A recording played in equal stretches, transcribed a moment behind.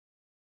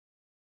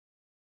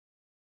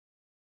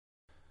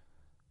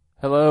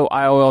Hello,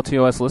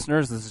 IOLTOS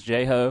listeners. This is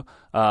J-Ho.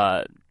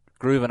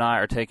 Groove and I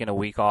are taking a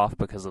week off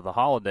because of the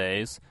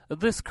holidays.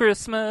 This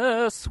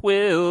Christmas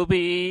will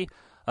be,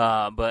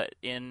 but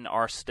in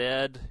our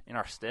stead,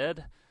 we're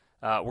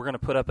going to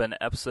put up an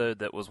episode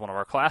that was one of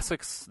our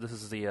classics. This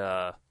is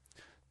the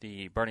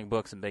Burning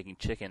Books and Baking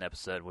Chicken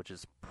episode, which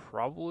is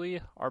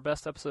probably our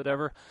best episode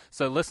ever.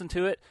 So listen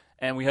to it,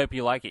 and we hope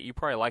you like it. You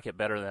probably like it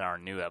better than our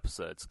new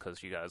episodes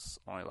because you guys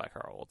only like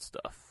our old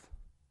stuff.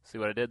 See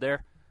what I did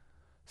there?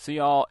 See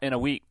y'all in a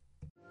week.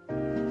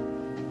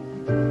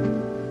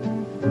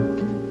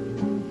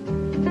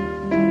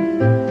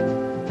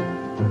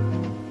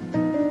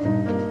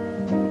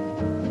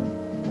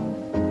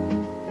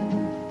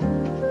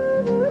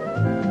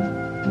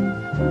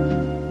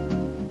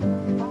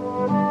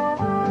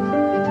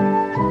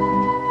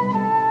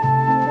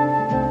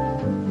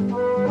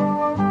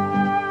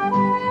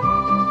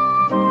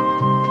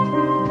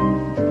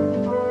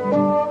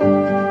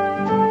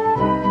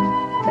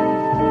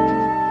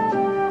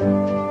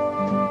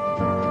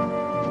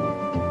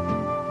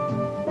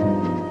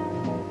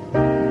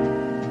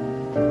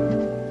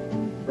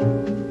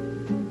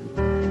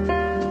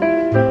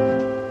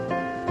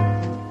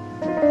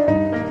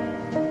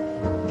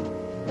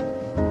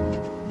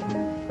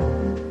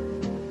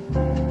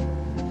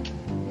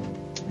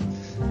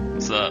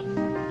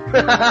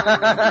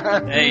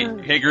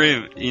 Hey,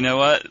 Groove, you know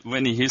what?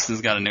 Whitney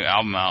Houston's got a new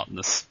album out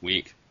this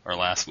week, or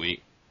last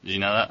week. Did you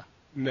know that?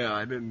 No,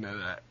 I didn't know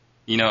that.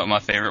 You know what my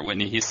favorite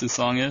Whitney Houston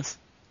song is?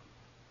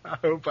 I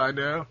hope I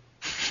know.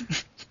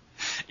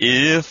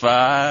 If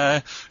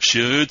I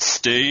should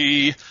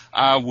stay,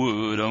 I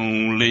would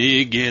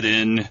only get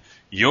in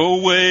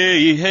your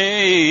way.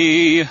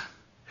 Hey.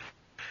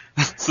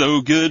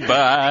 So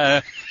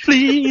goodbye,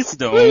 please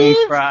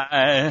don't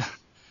cry.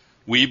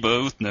 We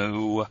both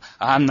know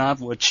I'm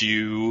not what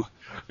you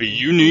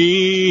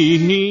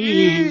need.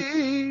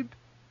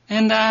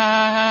 And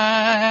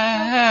I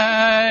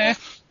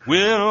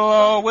will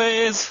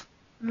always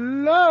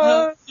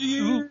love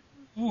you.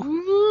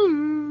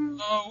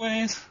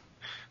 Always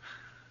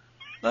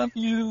love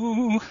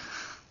you.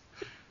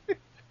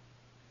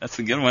 That's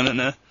a good one, isn't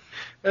it?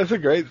 That's a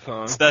great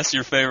song. That's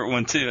your favorite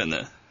one, too, isn't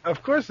it?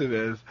 Of course it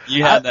is.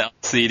 You had that on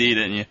CD,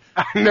 didn't you?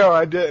 No,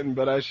 I didn't,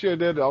 but I sure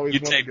did always.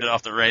 You taped it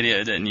off the radio,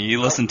 didn't you?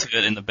 You listened to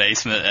it in the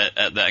basement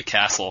at that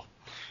castle.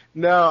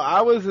 No,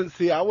 I wasn't.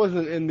 See, I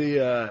wasn't in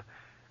the.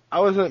 I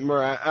wasn't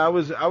Mariah. I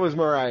was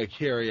Mariah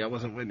Carey. I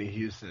wasn't Whitney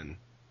Houston.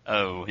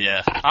 Oh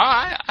yeah,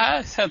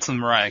 I had some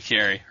Mariah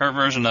Carey. Her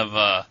version of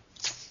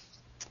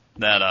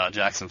that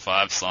Jackson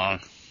 5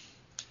 song.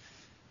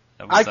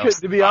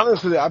 To be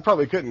honest with you, I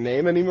probably couldn't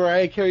name any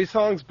Mariah Carey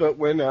songs, but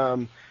when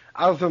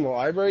I was in the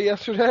library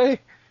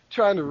yesterday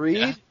trying to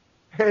read,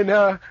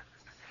 and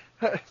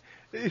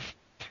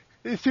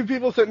these two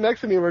people sitting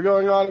next to me were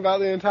going on about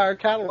the entire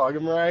catalog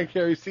of Mariah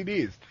Carey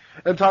CDs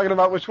and talking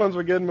about which ones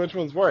were good and which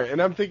ones weren't.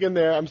 And I'm sitting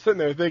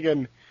there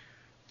thinking,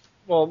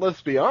 well,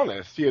 let's be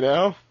honest,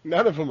 none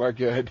of them are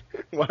good.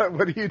 What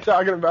are you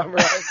talking about,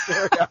 Mariah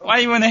Carey? Why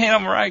do you want to hate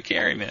on Mariah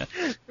Carey, man?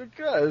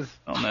 Because.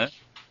 I don't know.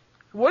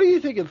 What do you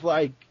think it's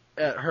like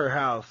at her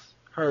house,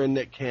 her and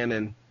Nick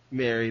Cannon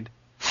married?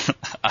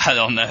 I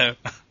don't know.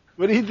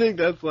 What do you think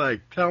that's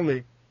like? Tell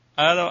me.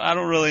 I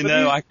don't really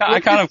know. I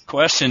kind of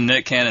question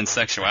Nick Cannon's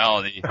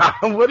sexuality.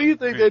 What do you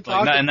think they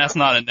talk about? And that's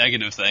not a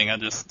negative thing. I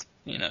just,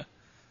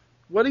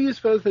 What do you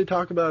suppose they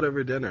talk about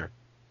over dinner?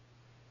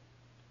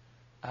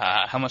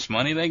 How much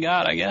money they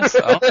got, I guess.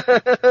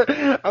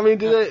 I mean,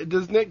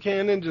 does Nick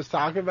Cannon just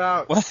talk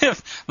about? What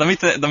if? Let me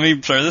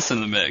throw this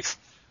in the mix.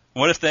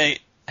 What if they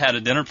had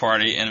a dinner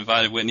party and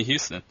invited Whitney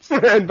Houston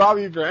and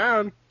Bobby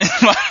Brown?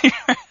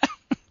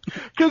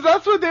 Because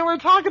that's what they were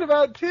talking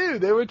about, too.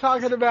 They were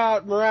talking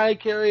about Mariah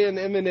Carey and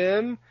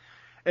Eminem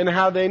and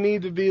how they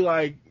need to be,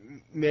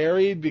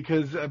 married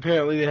because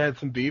apparently they had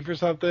some beef or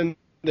something.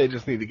 They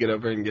just need to get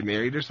over and get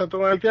married or something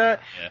like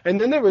that. Yeah.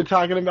 And then they were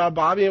talking about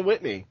Bobby and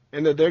Whitney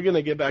and that they're going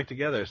to get back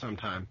together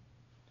sometime.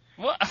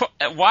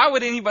 Why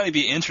would anybody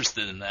be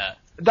interested in that?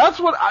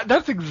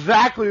 That's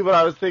exactly what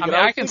I was thinking.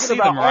 I can see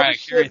the Mariah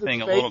Carey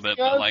thing a little bit,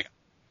 but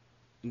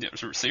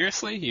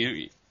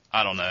seriously?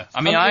 I don't know.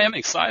 I mean, I am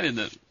excited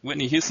that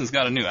Whitney Houston's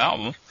got a new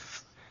album.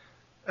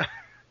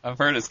 I've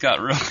heard it's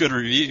got real good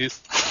reviews.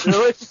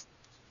 Really?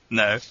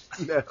 No.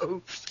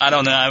 I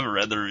don't know. I haven't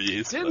read the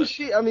reviews. Didn't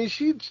she? I mean,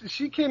 she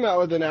came out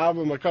with an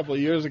album a couple of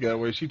years ago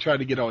where she tried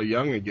to get all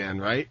young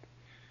again, right?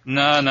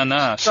 No.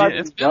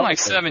 It's been like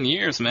 7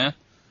 years, man.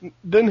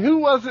 Then who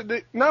was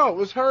it? No, it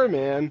was her,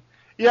 man.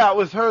 Yeah, it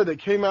was her that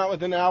came out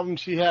with an album.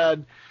 She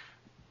had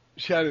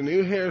a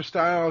new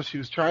hairstyle. She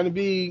was trying to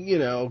be,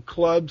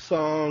 club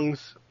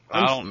songs.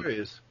 I'm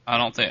serious.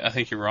 I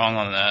think you're wrong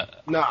on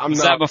that. No, I'm not.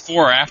 Was that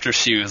before or after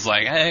she was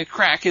like, hey,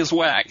 crack is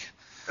whack?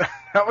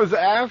 That was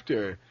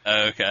after.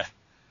 Oh, okay.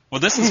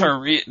 Well, this is her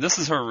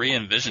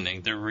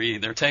re-envisioning.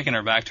 They're taking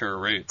her back to her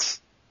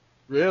roots.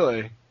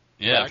 Really?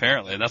 Yeah,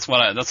 apparently. That's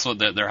what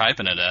they're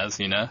hyping it as,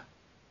 you know?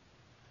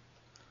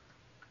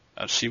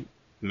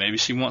 Maybe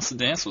she wants to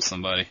dance with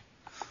somebody.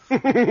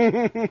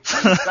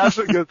 That's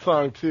a good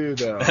song too,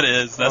 though. That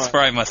is. That's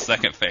probably my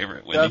second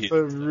favorite. That's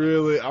a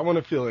really. I want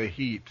to feel the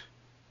heat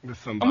with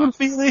somebody. I want to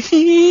feel the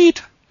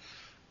heat.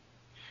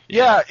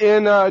 Yeah,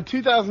 in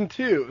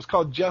 2002, it was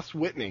called Just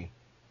Whitney.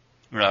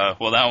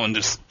 Well, that one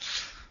just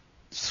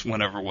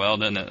went over well,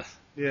 didn't it?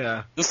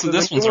 Yeah. This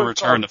one's a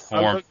return to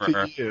form for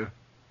her.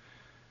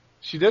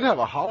 She did have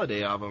a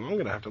holiday album. I'm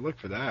gonna have to look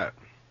for that.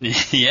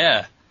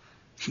 Yeah,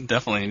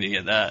 definitely need to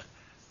get that.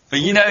 But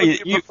you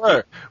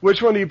prefer?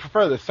 Which one do you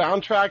prefer, the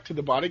soundtrack to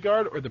The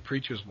Bodyguard or The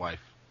Preacher's Wife?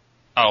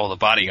 Oh, The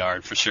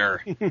Bodyguard for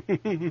sure.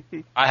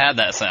 I had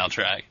that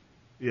soundtrack.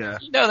 Yeah.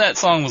 You know that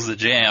song was the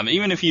jam.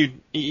 Even if you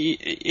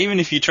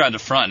tried to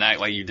front and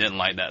act like you didn't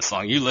like that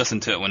song, you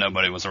listened to it when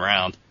nobody was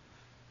around.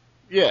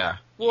 Yeah.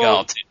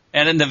 Well,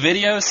 and then the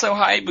video is so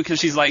hype because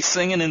she's like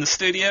singing in the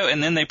studio,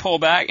 and then they pull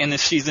back, and then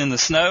she's in the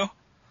snow.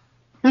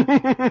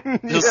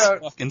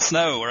 Just fucking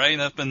snow right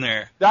up in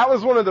there. That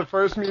was one of the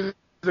first music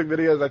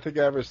videos I think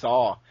I ever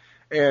saw,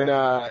 and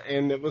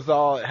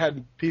it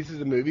had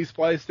pieces of movie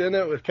spliced in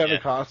it with Kevin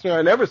Costner.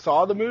 I never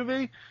saw the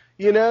movie,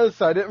 so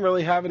I didn't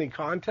really have any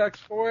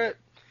context for it.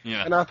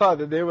 Yeah. And I thought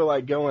that they were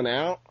like going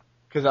out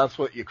because that's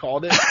what you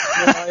called it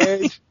at my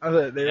age. I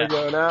thought they were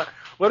going out.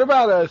 What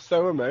about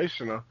So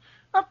Emotional?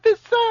 I feel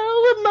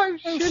so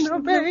emotional,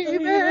 baby.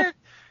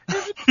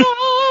 Every time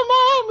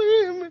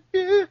I'm with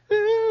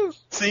you.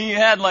 See, you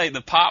had like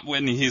the pop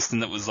Whitney Houston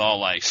that was all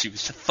like, she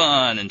was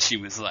fun and she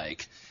was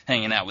like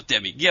hanging out with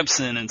Debbie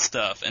Gibson and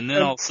stuff, and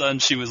then all of a sudden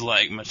she was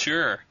like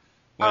mature.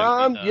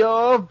 I'm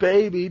your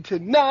baby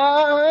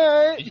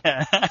tonight.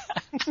 Yeah.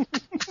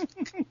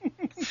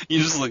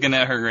 You're just looking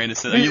at her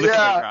greatest hit. Are you looking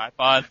at her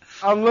iPod?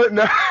 I'm looking.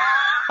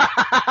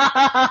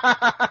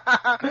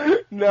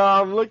 No,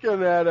 I'm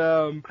looking at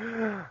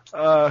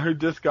her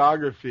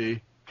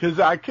discography because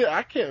I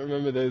can't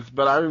remember this,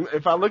 but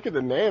if I look at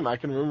the name, I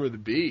can remember the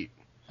beat.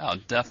 Oh,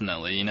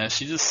 definitely.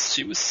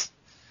 She was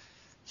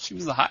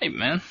the hype,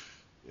 man.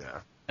 Yeah.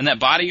 And that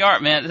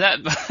Bodyguard, man,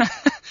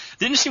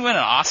 didn't she win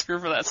an Oscar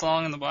for that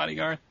song in The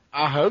Bodyguard?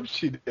 I hope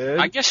she did.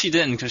 I guess she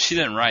didn't because she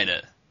didn't write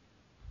it.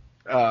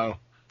 Oh.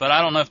 But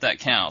I don't know if that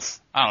counts.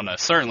 I don't know.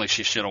 Certainly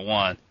she should have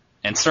won,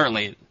 and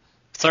certainly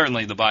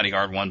The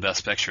Bodyguard won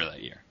Best Picture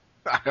that year.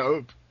 I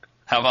hope.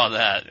 How about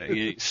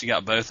that? She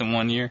got both in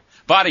one year.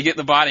 Get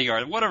the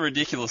Bodyguard. What a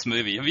ridiculous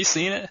movie. Have you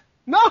seen it?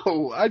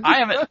 No, I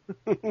haven't.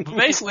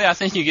 Basically, I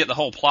think you get the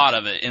whole plot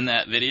of it in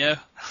that video.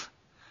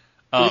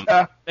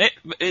 Yeah.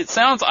 It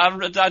sounds. I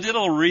did a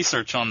little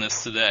research on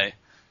this today.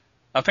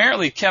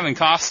 Apparently, Kevin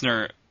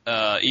Costner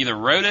either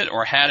wrote it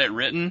or had it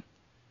written,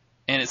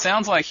 and it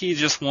sounds like he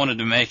just wanted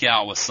to make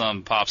out with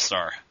some pop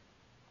star.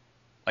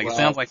 It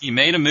sounds like he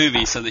made a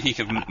movie so that he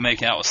could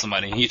make out with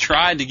somebody. He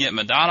tried to get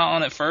Madonna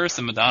on it first,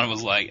 and Madonna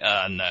was like,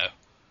 no.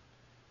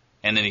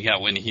 And then he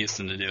got Whitney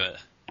Houston to do it.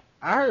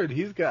 I heard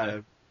he's got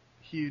a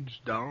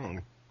huge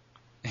dong.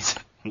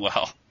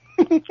 Well,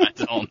 I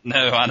don't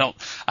know.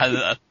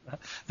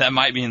 That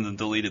might be in the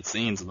deleted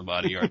scenes of The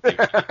Bodyguard.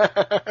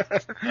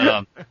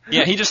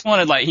 Yeah, he just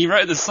wanted, he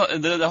wrote this.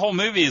 The whole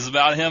movie is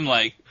about him,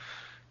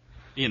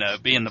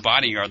 being the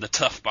bodyguard, the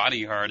tough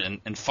bodyguard,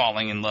 and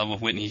falling in love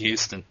with Whitney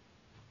Houston.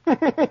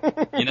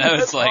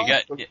 It's like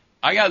awesome.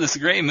 I got this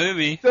great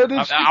movie. So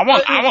I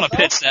want to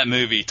pitch that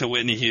movie to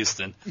Whitney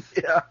Houston.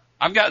 Yeah.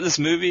 I've got this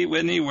movie,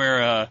 Whitney,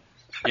 where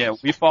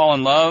we fall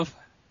in love,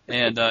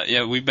 and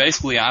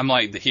I'm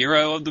like the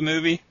hero of the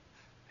movie,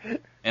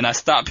 and I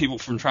stop people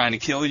from trying to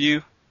kill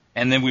you,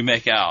 and then we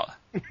make out.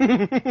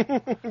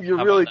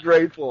 You're really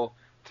grateful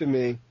to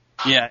me.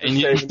 Yeah, and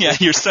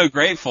you're so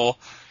grateful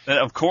that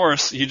of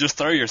course you just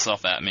throw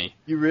yourself at me.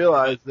 You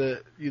realize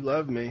that you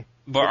love me.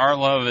 But our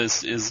love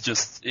is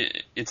just,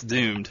 it's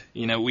doomed.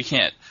 We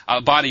can't,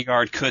 a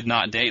bodyguard could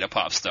not date a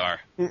pop star.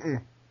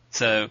 Mm-mm.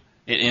 So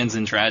it ends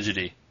in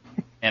tragedy,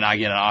 and I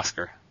get an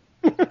Oscar.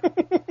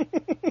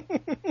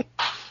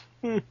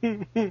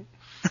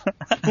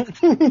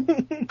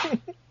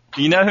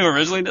 You know who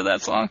originally did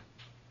that song?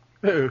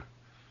 Who?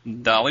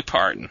 Dolly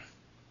Parton.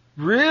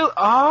 Real?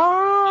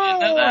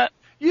 Oh!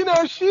 You didn't know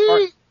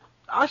that?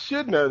 I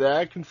should know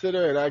that,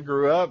 considering I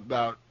grew up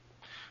about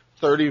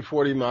 30,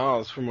 40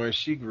 miles from where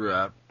she grew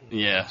up.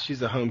 Yeah.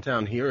 She's a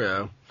hometown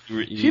hero.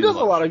 She does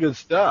a lot of good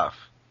stuff.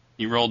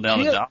 You rolled down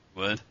to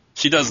Dollywood.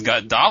 She does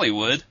got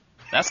Dollywood.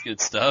 That's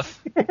good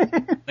stuff.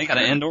 They got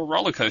an indoor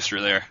roller coaster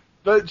there.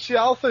 But she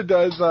also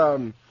does,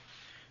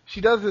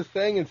 she does this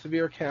thing in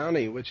Sevier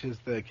County, which is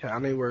the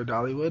county where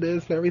Dollywood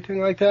is and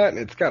everything like that, and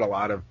it's got a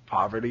lot of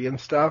poverty and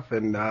stuff,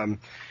 and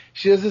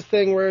she does this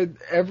thing where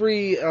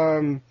every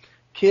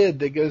kid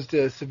that goes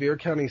to Sevier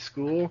County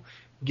school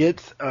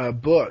gets a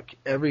book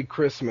every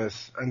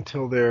Christmas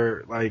until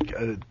they're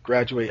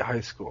graduate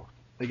high school.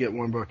 They get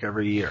one book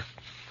every year.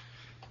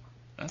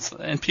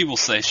 And people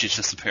say she's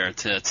just a pair of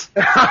tits.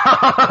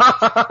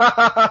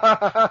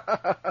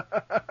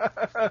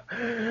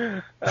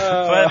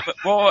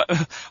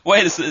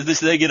 Wait,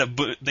 they get a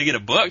book? They get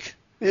a book?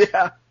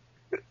 Yeah.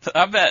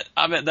 I bet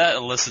that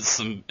elicits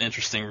some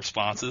interesting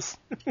responses.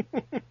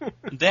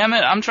 Damn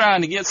it! I'm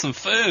trying to get some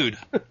food.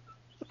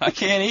 I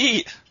can't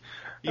eat.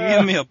 You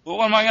give me a book.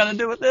 What am I going to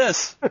do with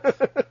this?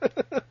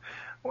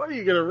 Why are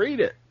you going to read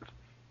it?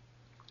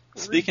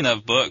 Speaking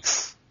of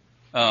books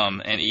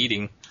and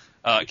eating,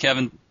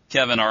 Kevin,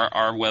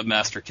 our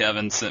webmaster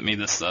Kevin, sent me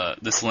this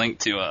link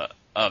to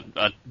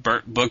a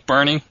book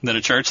burning that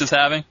a church is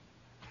having,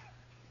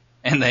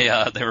 and they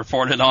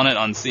reported on it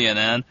on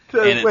CNN.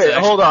 Wait,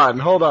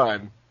 hold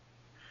on.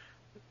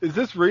 Is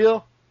this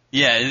real?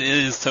 Yeah, it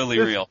is totally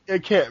real.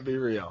 It can't be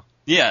real.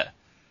 Yeah.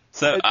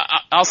 So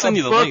I'll send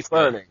you the links. Book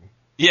burning.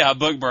 Yeah, a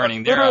book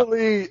burning.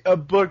 Literally a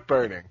book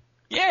burning.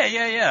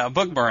 Yeah, a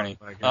book burning.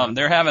 Oh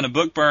they're having a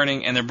book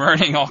burning, and they're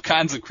burning all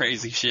kinds of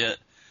crazy shit.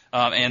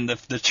 And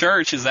the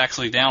church is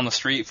actually down the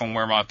street from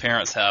where my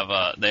parents have,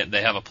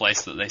 they have a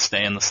place that they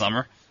stay in the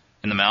summer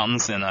in the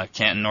mountains in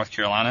Canton, North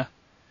Carolina.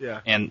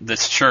 Yeah. And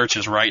this church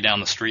is right down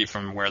the street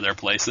from where their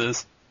place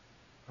is.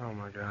 Oh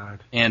my God.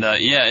 And,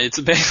 yeah, it's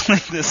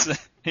basically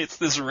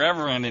this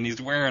reverend, and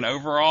he's wearing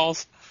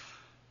overalls.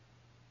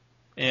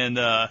 And,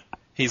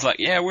 he's like,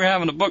 yeah, we're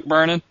having a book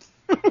burning.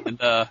 And,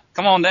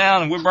 come on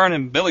down, and we're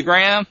burning Billy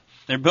Graham.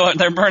 They're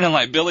burning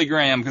like Billy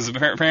Graham, because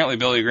apparently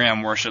Billy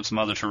Graham worships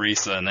Mother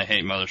Teresa, and they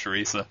hate Mother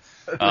Teresa.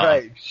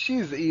 Right.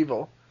 She's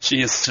evil. She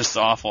is just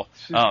awful.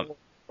 She's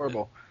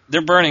horrible.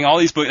 They're burning all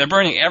these books. They're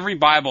burning every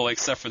Bible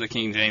except for the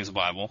King James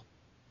Bible.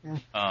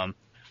 The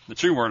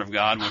true Word of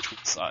God, which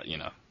was,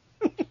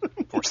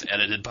 of course,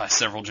 edited by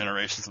several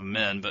generations of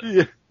men, but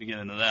we get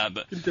into that.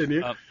 But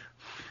continue.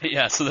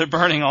 Yeah, so they're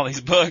burning all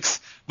these books,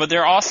 but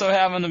they're also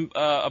having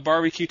a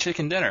barbecue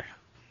chicken dinner.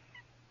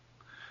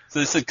 So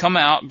they said, come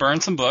out,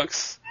 burn some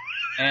books,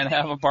 and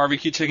have a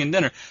barbecue chicken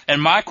dinner.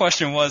 And my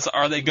question was,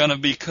 are they going to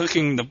be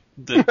cooking the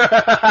chicken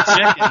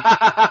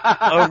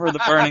over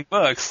the burning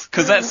books?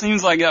 Because that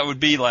seems like that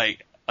would be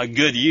like a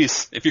good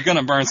use. If you're going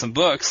to burn some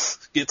books,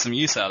 get some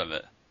use out of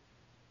it.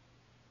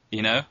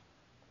 You know?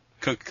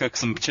 Cook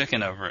some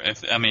chicken over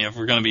it. If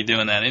we're going to be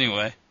doing that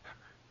anyway.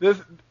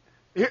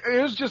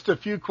 Here's just a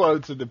few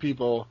quotes of the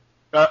people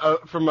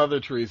from Mother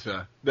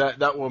Teresa,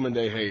 that woman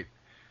they hate.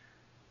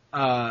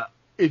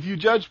 If you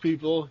judge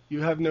people,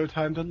 you have no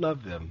time to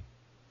love them.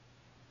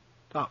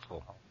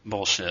 Thoughtful.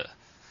 Bullshit.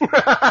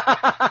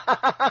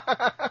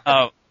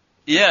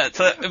 Yeah,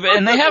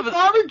 and they have a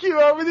barbecue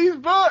over these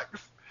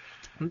books.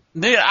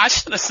 Dude, I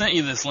should have sent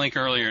you this link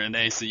earlier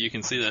today so you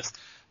can see this.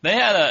 They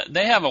have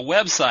a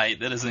website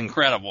that is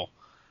incredible.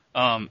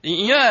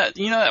 You know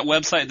that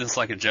website that's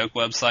like a joke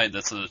website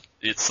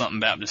it's something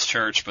Baptist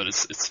Church, but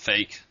it's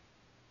fake.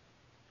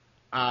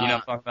 You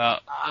know what I'm talking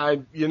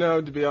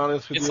about? To be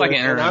honest with it's you, like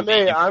an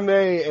I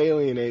may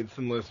alienate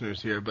some listeners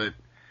here, but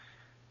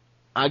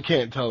I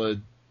can't tell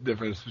the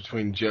difference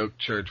between joke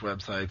church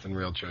websites and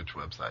real church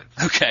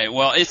websites. Okay,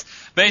 well, it's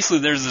basically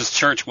there's this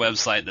church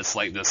website that's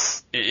like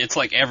this. It's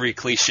like every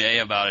cliche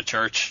about a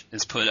church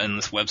is put in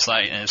this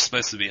website, and it's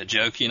supposed to be a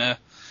joke, you know.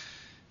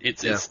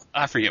 It's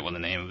I forget what the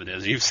name of it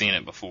is. You've seen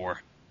it before,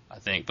 I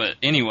think. But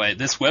anyway,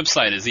 this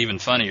website is even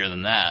funnier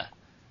than that.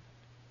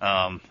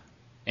 And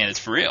it's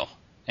for real.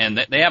 And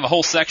they have a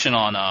whole section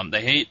on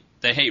they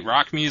hate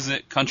rock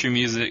music, country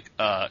music,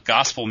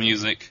 gospel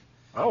music.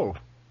 Oh.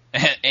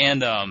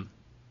 And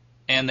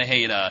they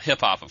hate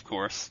hip hop, of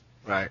course.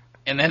 Right.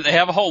 And then they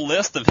have a whole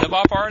list of hip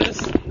hop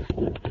artists.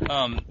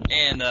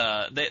 And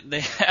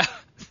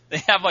they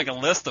have like a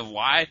list of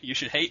why you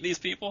should hate these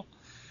people.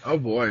 Oh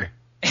boy.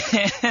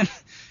 And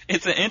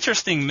it's an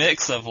interesting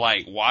mix of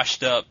like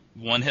washed up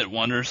one-hit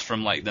wonders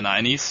from like the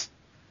 90s.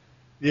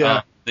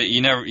 Yeah. That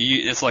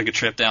it's like a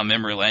trip down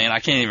memory lane. I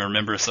can't even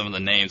remember some of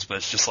the names, but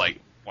it's just like,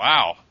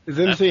 wow. Is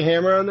MC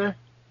Hammer on there?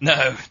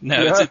 No,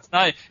 Yeah. it's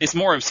not. It's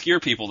more obscure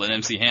people than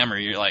MC Hammer.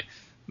 You're like,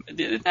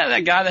 isn't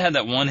that guy that had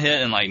that one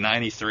hit in like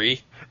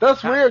 '93?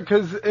 That's weird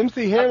because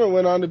MC Hammer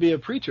went on to be a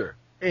preacher.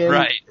 And,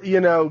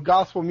 right.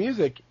 Gospel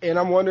music, and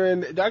I'm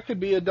wondering, that could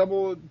be a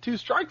double 2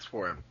 strikes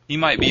for him. He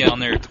might be on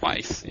there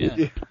twice,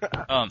 yeah.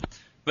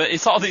 But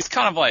it's all these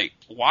kind of, like,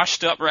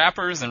 washed-up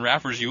rappers, and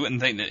rappers you wouldn't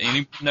think that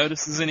any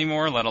notices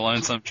anymore, let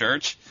alone some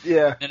church.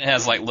 Yeah. And it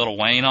has, like, Lil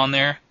Wayne on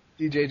there.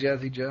 DJ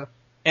Jazzy Jeff.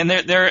 And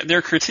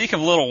their critique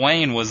of Lil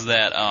Wayne was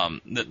that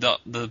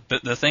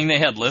the thing they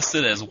had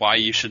listed as why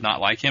you should not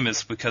like him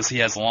is because he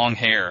has long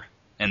hair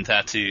and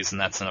tattoos,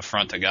 and that's an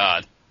affront to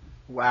God.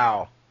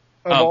 Wow.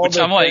 Which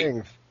I'm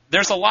like,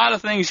 there's a lot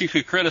of things you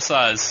could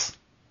criticize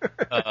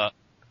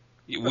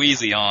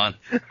Wheezy on,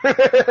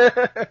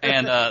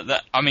 and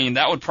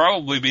that would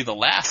probably be the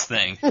last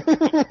thing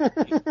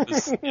that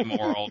was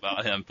immoral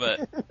about him.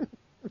 But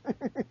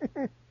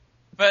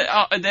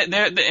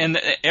and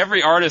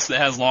every artist that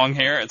has long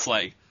hair, it's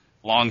like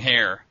long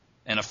hair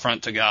and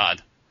affront to God.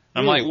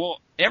 And I'm like,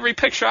 well, every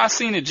picture I've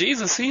seen of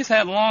Jesus, he's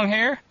had long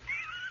hair.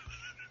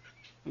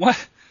 What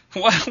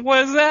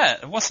is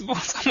that? What's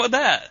up with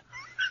that?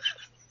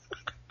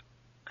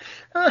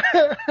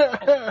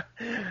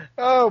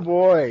 Oh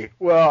boy.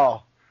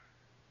 Well.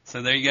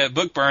 So there you go.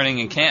 Book burning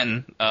in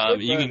Canton.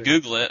 You can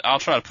Google it. I'll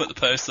try to put the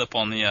post up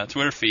on the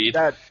Twitter feed.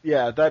 That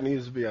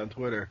needs to be on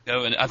Twitter.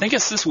 Go and I think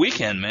it's this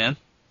weekend, man.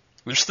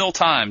 There's still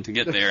time to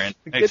get there and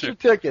get your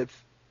tickets.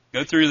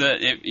 Go through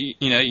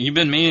you've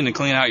been meaning to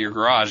clean out your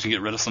garage and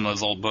get rid of some of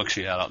those old books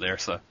you had out there.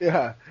 So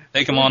Yeah.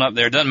 take them on up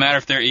there. Doesn't matter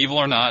if they're evil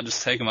or not.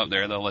 Just take them up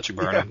there. They'll let you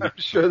burn them. I'm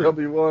sure they'll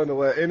be willing to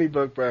let any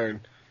book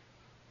burn.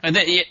 And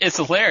then it's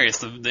hilarious,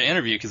 the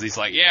interview, because he's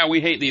like, yeah,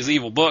 we hate these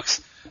evil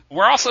books.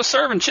 We're also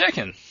serving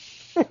chicken.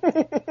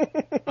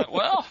 Like,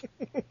 well,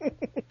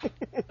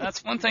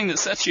 that's one thing that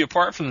sets you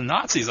apart from the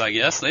Nazis, I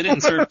guess. They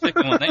didn't serve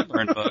chicken when they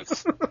burned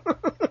books.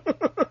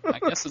 I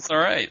guess it's all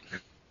right.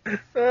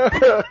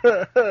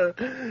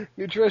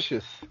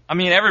 Nutritious. I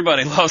mean,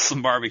 everybody loves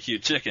some barbecue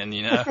chicken,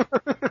 you know.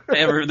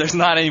 There's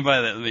not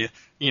anybody that,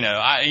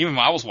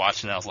 I was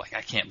watching it, I was like,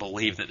 I can't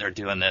believe that they're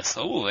doing this.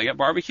 Oh, they got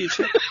barbecue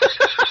chicken?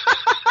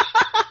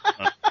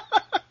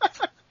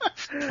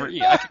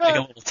 I can take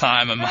a little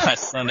time in my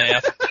Sunday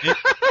afternoon.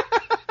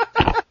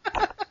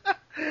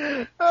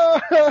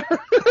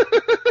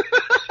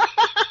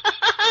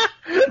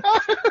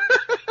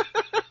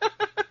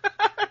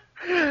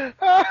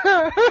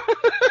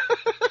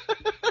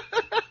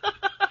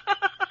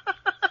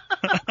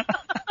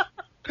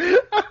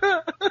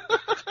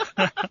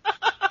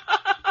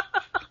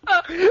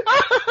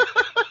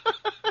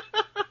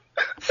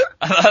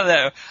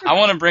 I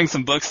want to bring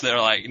some books that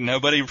are like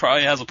nobody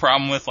probably has a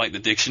problem with, like the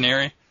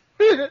dictionary.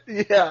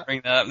 Yeah.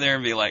 Bring that up there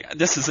and be like,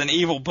 this is an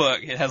evil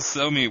book. It has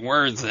so many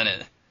words in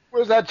it.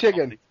 Where's that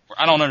chicken?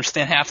 I don't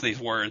understand half of these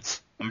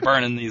words. I'm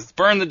burning these.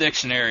 Burn the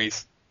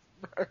dictionaries.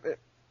 Burn it.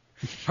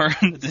 Burn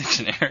the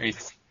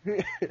dictionaries.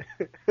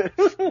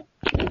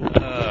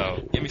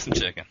 Oh, give me some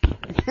chicken.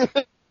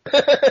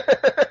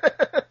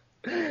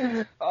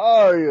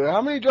 Oh, yeah.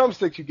 How many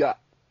drumsticks you got?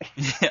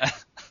 Yeah.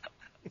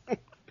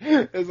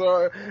 You're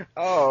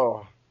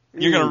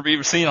going to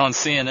be seen on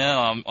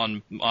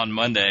CNN on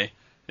Monday.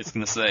 It's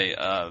going to say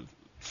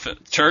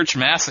church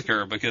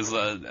massacre because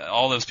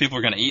all those people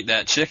are going to eat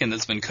that chicken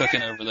that's been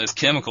cooking over those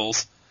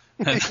chemicals.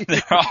 And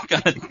they're all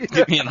going to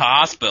get me in the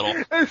hospital.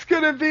 It's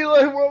going to be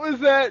like, what was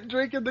that?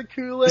 Drinking the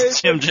Kool-Aid?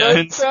 Jim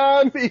Jones.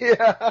 Yeah.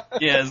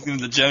 Yeah, it's going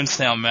to be the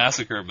Jonestown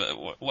massacre.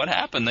 But what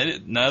happened? They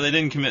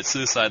didn't commit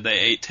suicide. They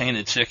ate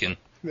tainted chicken.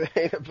 They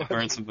ate a bunch.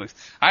 Burned some books.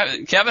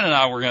 Kevin and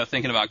I were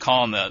thinking about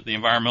calling the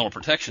Environmental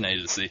Protection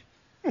Agency.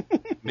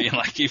 Being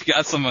like, you've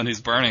got someone who's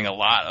burning a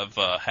lot of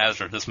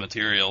hazardous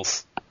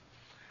materials.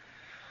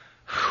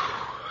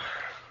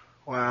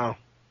 Wow.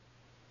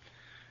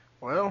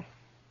 Well,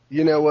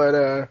 you know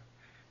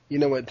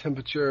what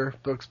temperature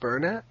books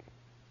burn at?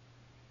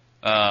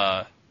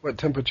 What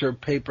temperature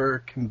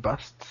paper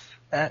combusts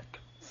at?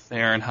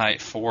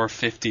 Fahrenheit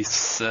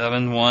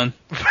 457 one.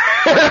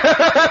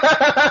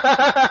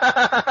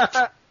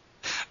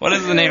 What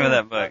is the name of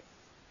that book?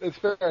 It's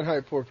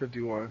Fahrenheit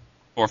 451.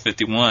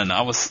 451.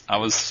 I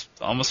was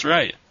almost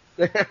right.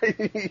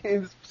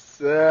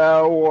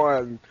 So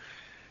one.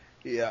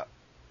 Yeah.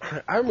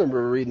 I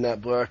remember reading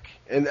that book,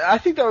 and I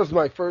think that was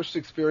my first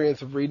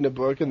experience of reading a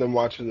book and then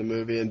watching the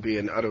movie and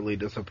being utterly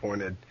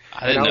disappointed.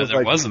 I didn't know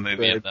there was a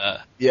movie of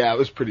that. Yeah, it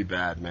was pretty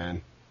bad,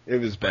 man.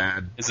 It was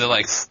bad. Is it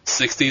like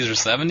 60s or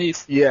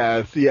 70s? Yeah,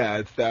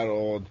 it's that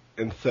old,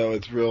 and so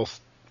it's real,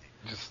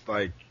 just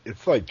like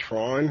it's like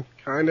Tron,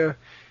 kind of,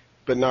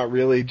 but not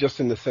really.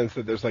 Just in the sense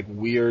that there's like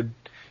weird.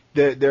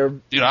 Dude,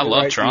 I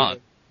love Tron.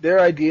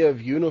 Their idea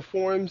of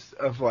uniforms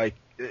is like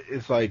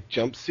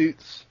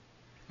jumpsuits.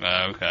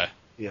 Oh, okay.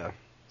 Yeah.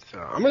 So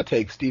I'm going to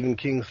take Stephen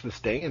King's The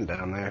Stand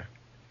down there.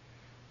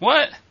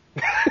 What?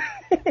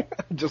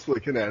 Just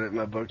looking at it in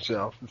my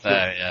bookshelf.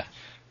 Yeah.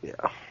 Yeah.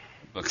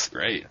 Book's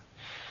great.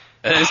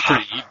 It is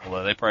pretty evil,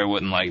 though. They probably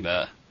wouldn't like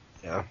that.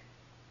 Yeah.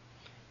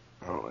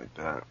 I don't like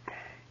that.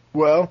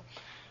 Well,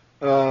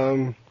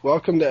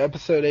 welcome to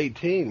episode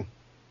 18.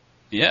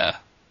 Yeah.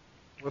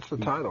 What's the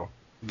title?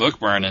 Book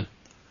burning.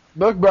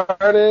 Book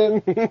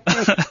burning.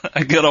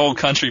 A good old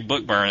country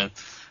book burning.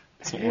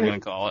 That's what we're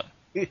going to call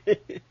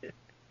it.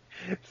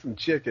 Some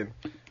chicken.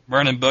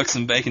 Burning books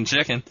and baking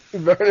chicken.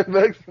 Burning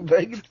books and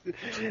baking.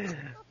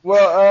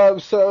 Well,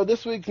 so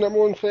this week's number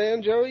one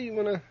fan, Joey, you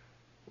want to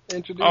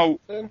introduce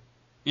him?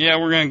 Yeah,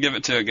 we're going to give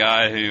it to a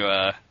guy who,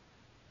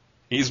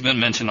 he's been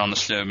mentioned on the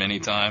show many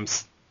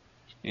times.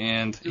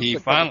 And he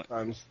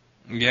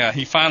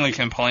finally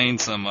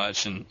complained so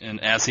much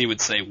and as he would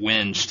say,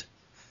 whinged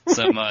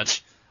so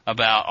much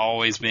about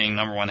always being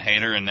number one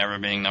hater and never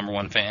being number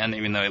one fan,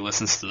 even though he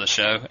listens to the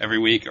show every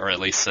week, or at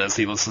least says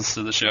he listens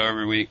to the show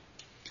every week.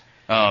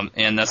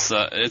 And that's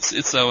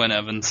it's Owen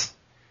Evans.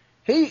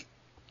 The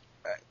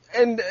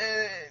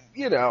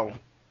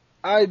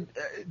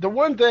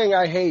one thing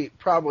I hate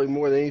probably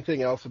more than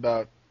anything else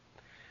about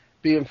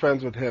being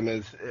friends with him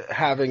is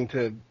having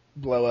to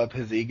blow up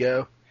his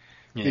ego,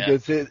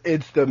 because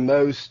it's the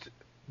most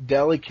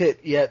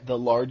delicate yet the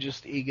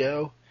largest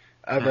ego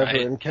I've ever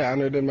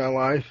encountered in my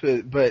life.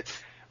 But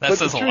that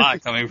says a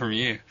lot coming from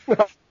you.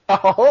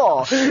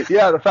 Oh,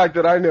 yeah, the fact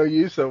that I know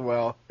you so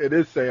well, it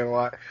is saying a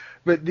lot.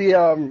 But he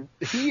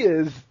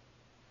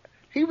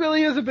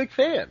really is a big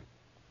fan.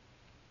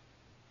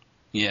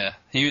 Yeah,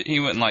 he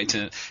wouldn't like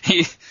to.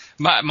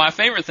 My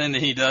favorite thing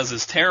that he does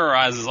is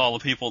terrorizes all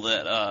the people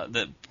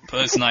that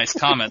post nice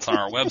comments on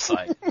our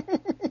website.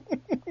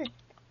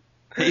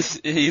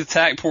 He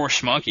attacked poor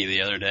Schmunky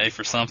the other day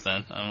for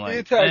something. I'm He like,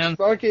 attacked man,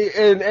 Spunky,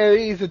 and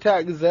he's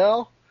attacked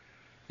Zell.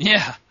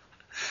 yeah.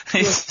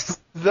 He's,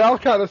 Zell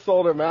kind of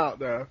sold him out,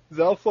 though.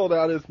 Zell sold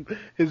out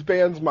his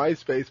band's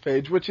MySpace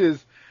page, which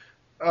is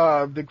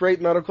the Great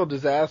Medical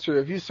Disaster.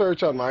 If you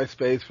search on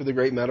MySpace for the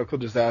Great Medical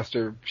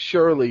Disaster,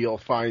 surely you'll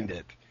find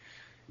it.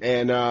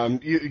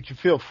 And you can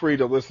feel free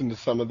to listen to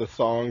some of the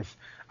songs.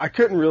 I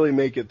couldn't really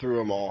make it through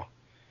them all.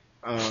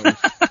 But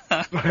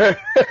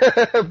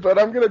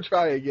I'm going to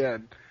try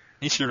again.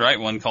 he should write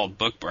one called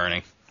Book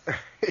Burning.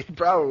 He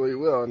probably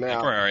will They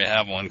now. probably already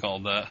have one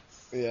called that.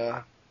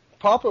 Yeah.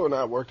 Papa and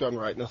I worked on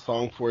writing a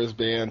song for his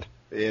band,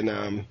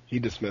 and he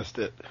dismissed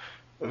it.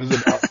 It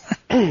was about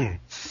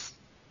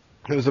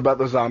it was about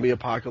the zombie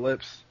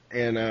apocalypse,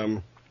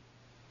 and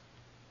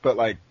but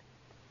like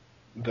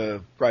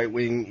the right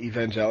wing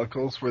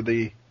evangelicals were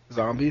the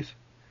zombies.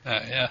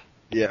 Yeah.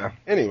 Yeah.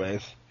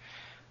 Anyways,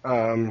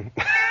 probably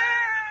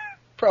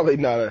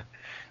not a.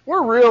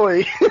 We're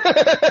really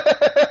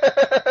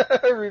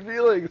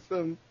revealing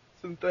some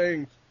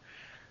things.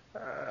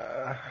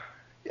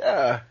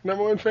 Yeah,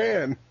 number one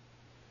fan.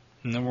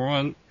 Number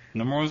one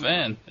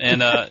fan. And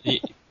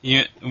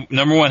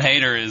number one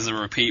hater is a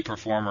repeat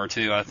performer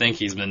too. I think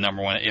he's been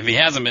number one. If he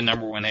hasn't been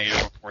number one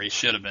hater before, he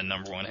should have been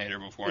number one hater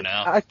before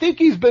now. I think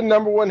he's been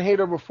number one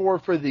hater before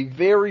for the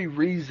very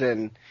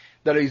reason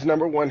that he's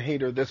number one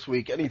hater this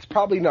week, and he's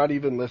probably not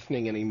even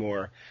listening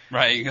anymore.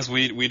 Right, because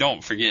we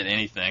don't forget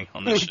anything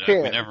on this show.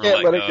 Can't We never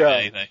let let it go go. of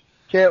anything.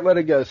 Can't let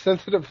it go.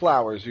 Sensitive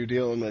flowers you're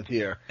dealing with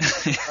here.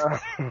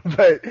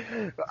 But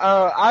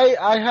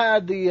I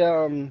had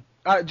the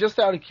just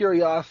out of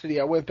curiosity,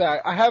 I went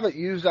back. I haven't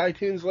used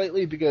iTunes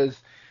lately because,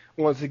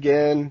 once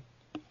again,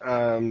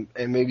 and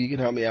maybe you can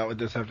help me out with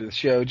this after the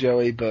show,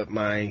 Joey, but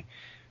one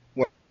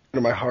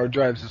of my hard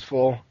drives is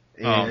full.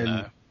 And,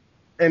 No.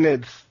 And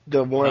it's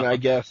the one, I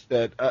guess,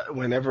 that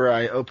whenever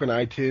I open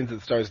iTunes,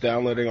 it starts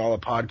downloading all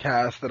the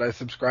podcasts that I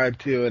subscribe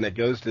to, and it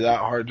goes to that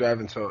hard drive,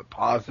 and so it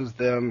pauses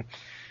them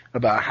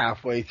about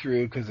halfway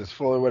through because it's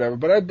full or whatever.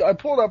 But I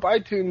pulled up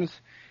iTunes,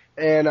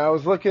 and I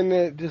was looking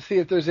to see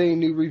if there's any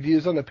new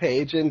reviews on the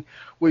page, and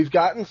we've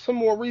gotten some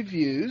more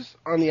reviews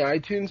on the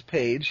iTunes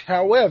page.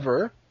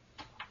 However,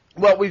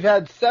 we've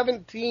had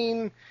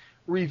 17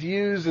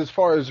 reviews as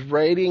far as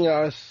rating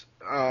us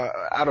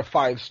out of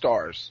 5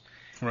 stars.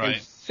 Right.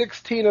 And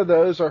 16 of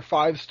those are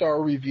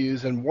 5-star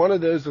reviews, and one of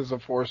those is a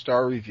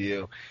 4-star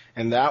review,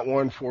 and that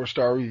one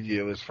 4-star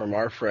review is from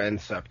our friend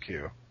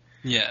Sepku.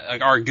 Yeah,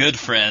 like our good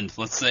friend.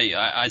 Let's say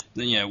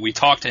we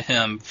talk to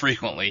him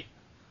frequently.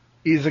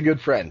 He's a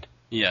good friend.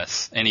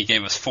 Yes, and he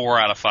gave us 4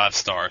 out of 5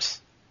 stars.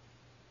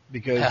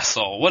 Because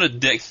Asshole, what a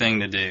dick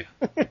thing to do.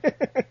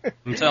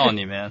 I'm telling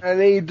you, man.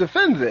 and he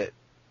defends it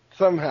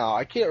somehow.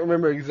 I can't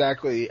remember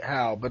exactly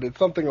how, but it's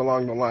something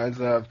along the lines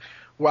of,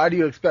 why do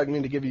you expect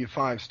me to give you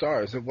 5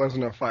 stars? It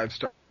wasn't a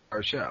 5-star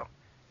show.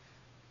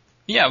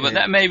 Yeah, but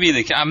that may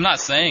be I'm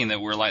not saying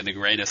that we're like the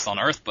greatest on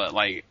earth, but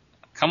like,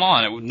 come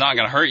on, it's not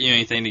going to hurt you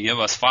anything to give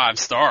us 5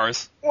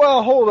 stars.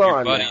 Well, hold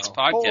on now. buddy's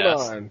podcast.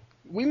 Hold on.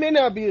 We may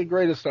not be the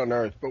greatest on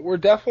earth, but we're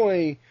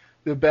definitely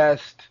the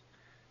best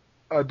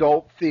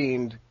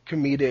adult-themed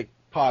comedic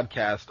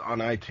podcast on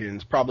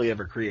iTunes probably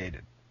ever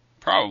created.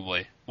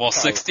 Probably. Well,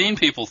 16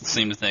 people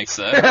seem to think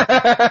so.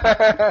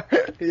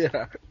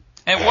 Yeah.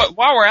 And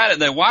while we're at it,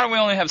 though, why do we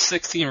only have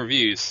 16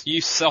 reviews?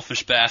 You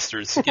selfish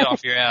bastards. Get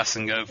off your ass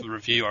and go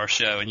review our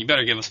show, and you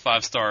better give us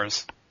 5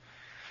 stars.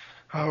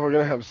 Oh, we're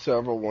going to have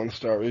several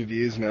 1-star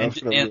reviews now.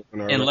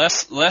 And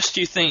lest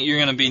you think you're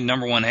going to be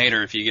number one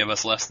hater if you give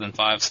us less than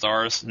 5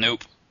 stars,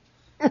 nope.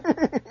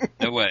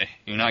 No way.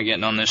 You're not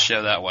getting on this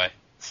show that way.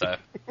 So,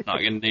 not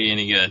going to do you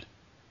any good.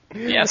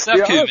 Yeah,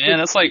 Sepku, man.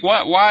 It's like,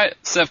 why?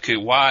 Sepku,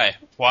 why?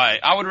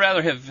 I would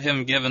rather have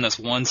him given us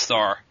 1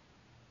 star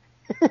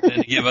than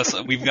to give us,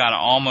 we've got an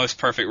almost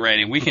perfect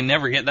rating. We can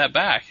never get that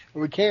back.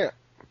 We can't.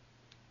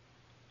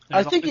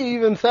 I think he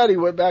even said he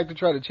went back to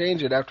try to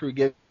change it after we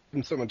gave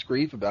him so much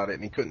grief about it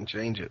and he couldn't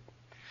change it.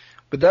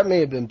 But that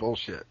may have been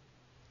bullshit.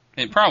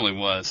 It probably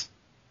was.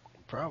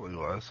 Probably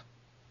was.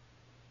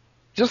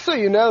 Just so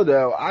you know,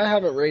 though, I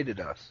haven't rated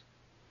us.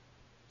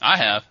 I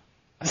have.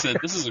 I said,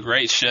 this is a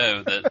great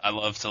show that I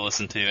love to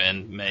listen to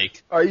and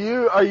make. Are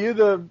you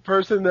the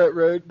person that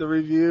wrote the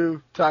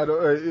review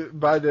title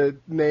by the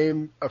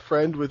name "A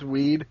Friend with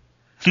Weed"?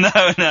 No,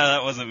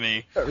 that wasn't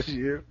me. That was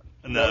you.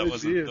 No,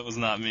 that was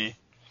not me.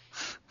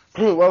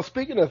 Well,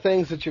 speaking of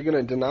things that you're going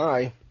to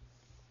deny,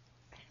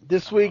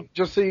 this week,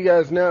 just so you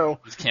guys know,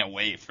 I just can't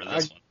wait for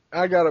this one.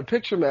 I got a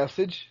picture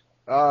message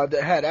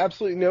that had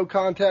absolutely no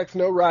context,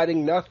 no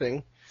writing,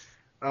 nothing.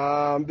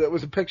 That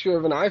was a picture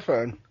of an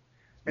iPhone.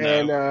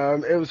 And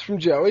it was from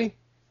Joey.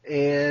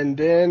 And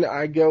then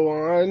I go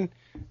on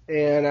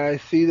and I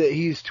see that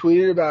he's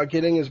tweeted about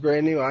getting his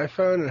brand new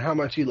iPhone and how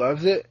much he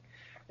loves it.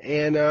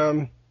 And,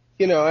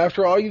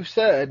 after all you've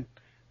said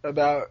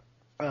about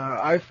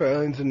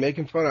iPhones and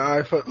making fun of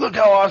iPhone, look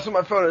how awesome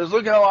my phone is,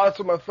 look how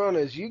awesome my phone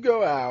is. You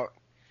go out,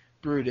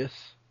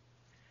 Brutus,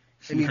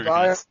 and you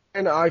buy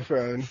an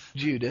iPhone,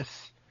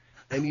 Judas,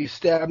 and you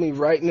stabbed me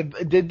right in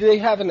the... Did they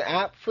have an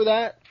app for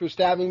that? For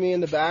stabbing me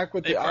in the back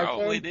with They the iPhone?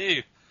 probably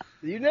do.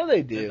 You know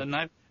they do.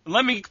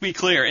 Let me be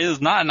clear. It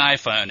is not an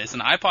iPhone. It's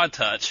an iPod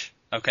Touch,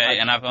 okay?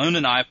 And I've owned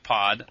an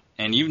iPod,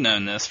 and you've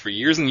known this for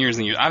years and years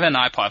and years. I've had an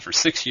iPod for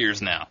 6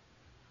 years now,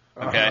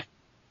 okay? Uh-huh.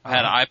 I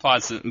had an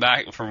iPod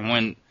back from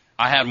when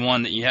I had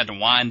one that you had to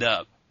wind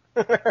up.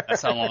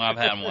 That's how long I've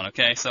had one,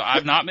 okay? So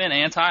I've not been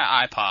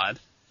anti-iPod,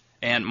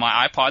 and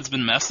my iPod's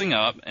been messing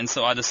up, and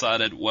so I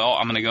decided, well,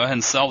 I'm going to go ahead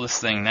and sell this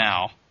thing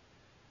now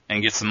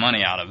and get some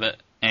money out of it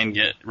and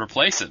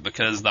replace it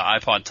because the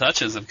iPod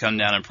Touches have come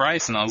down in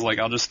price, and I was like,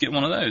 I'll just get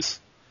one of those.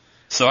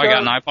 So I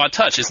got an iPod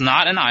Touch. It's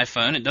not an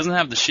iPhone. It doesn't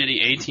have the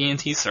shitty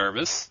AT&T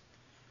service.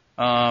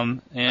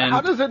 And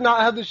how does it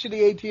not have the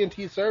shitty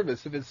AT&T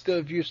service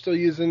if you're still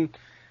using?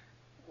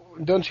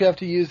 Don't you have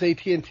to use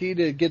AT&T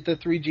to get the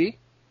 3G?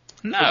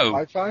 No,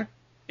 Wi-Fi.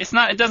 it's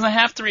not. It doesn't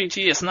have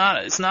 3G. It's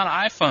not. It's not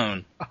an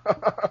iPhone.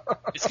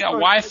 It's got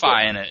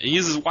Wi-Fi in it. It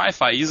uses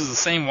Wi-Fi. It uses the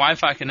same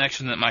Wi-Fi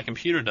connection that my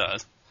computer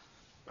does,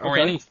 or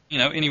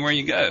anywhere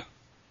you go.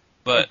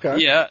 But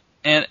yeah,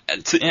 and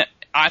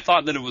I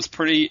thought that it was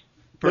pretty.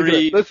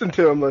 Listen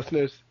to him,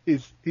 listeners.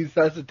 He's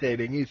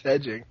hesitating. He's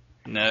hedging.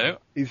 No.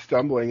 He's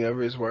stumbling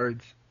over his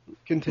words.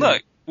 Continue.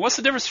 Look, what's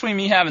the difference between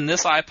me having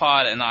this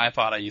iPod and the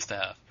iPod I used to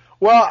have?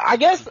 Well, I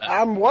guess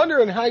I'm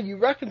wondering how you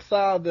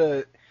reconcile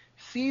the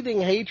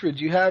seething hatred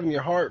you have in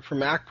your heart for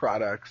Mac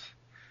products,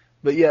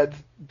 but yet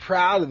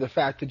proud of the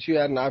fact that you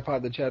had an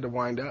iPod that you had to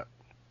wind up.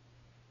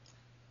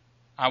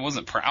 I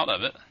wasn't proud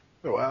of it.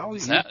 Well, let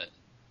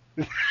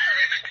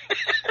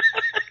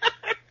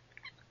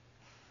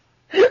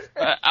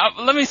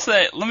me say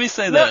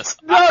this.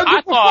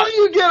 Before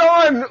you get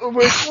on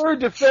with your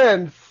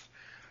defense,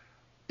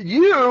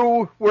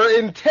 you were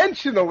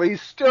intentionally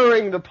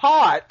stirring the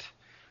pot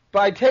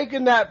by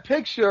taking that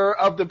picture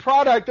of the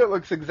product that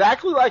looks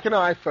exactly like an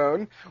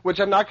iPhone, which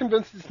I'm not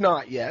convinced it's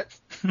not yet.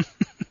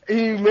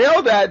 You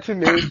mailed that to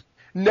me,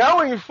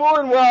 knowing full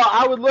and well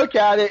I would look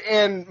at it,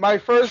 and my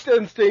first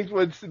instinct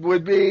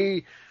would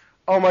be,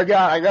 oh my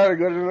God, I gotta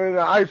go to an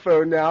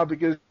iPhone now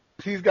because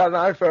he's got an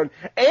iPhone.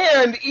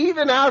 And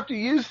even after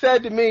you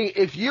said to me,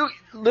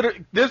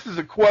 this is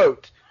a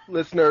quote,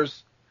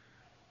 listeners.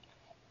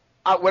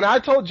 When I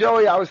told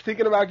Joey I was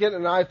thinking about getting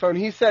an iPhone,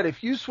 he said,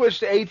 if you switch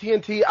to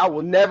AT&T, I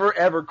will never,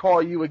 ever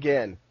call you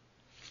again.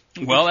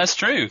 Well, that's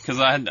true, because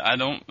I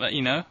don't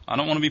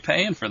want to be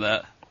paying for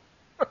that.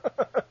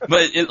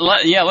 But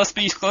let's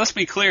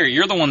be clear.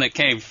 You're the one that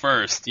came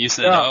first. You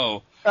said,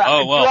 well. Do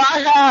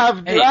I have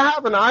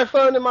an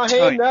iPhone in my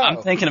hand? No.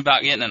 I'm thinking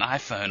about getting an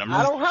iPhone.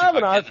 I don't have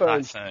an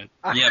iPhone.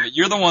 Yeah, but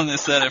you're the one that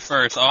said it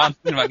first. Oh, I'm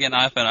thinking about getting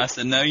an iPhone. I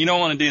said, no, you don't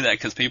want to do that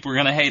because people are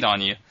going to hate on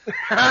you.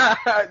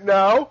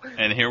 No.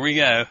 And here we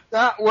go.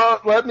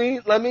 Well, let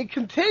me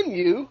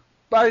continue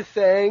by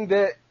saying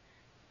that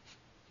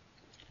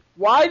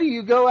why do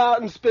you go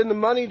out and spend the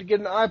money to get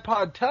an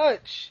iPod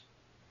Touch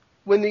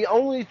when the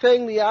only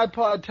thing the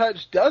iPod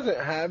Touch doesn't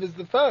have is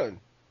the phone?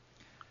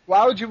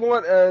 Why would you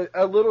want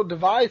a little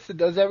device that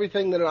does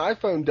everything that an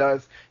iPhone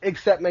does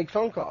except make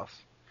phone calls?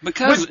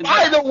 Because,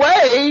 by the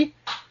way,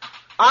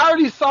 I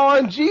already saw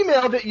in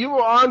Gmail that you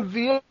were on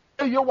via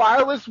your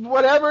wireless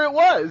whatever it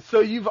was.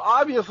 So you've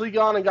obviously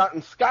gone and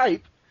gotten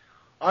Skype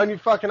on your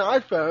fucking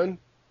iPhone.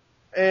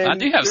 And I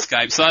do have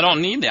Skype, so I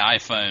don't need the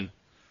iPhone.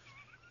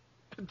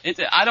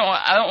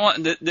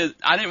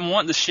 I didn't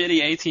want the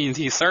shitty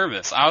AT&T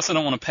service. I also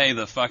don't want to pay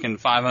the fucking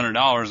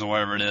 $500 or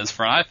whatever it is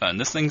for an iPhone.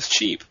 This thing's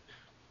cheap.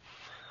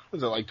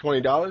 Was it like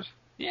 $20?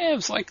 Yeah, it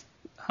was like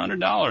 $100.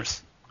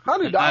 $100?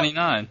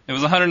 $199. It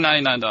was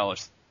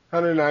 $199.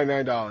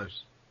 $199.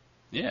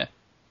 Yeah.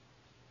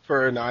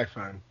 For an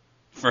iPhone.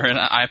 For an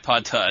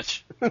iPod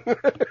Touch.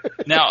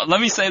 Now,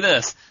 let me say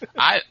this.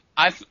 I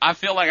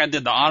feel like I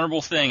did the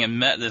honorable thing and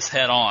met this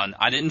head on.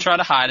 I didn't try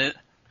to hide it.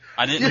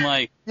 I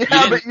didn't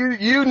Yeah, but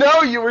you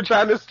know you were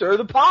trying to stir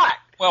the pot.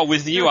 Well,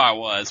 with you I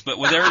was, but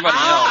with everybody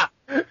else,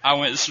 I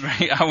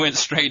went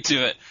straight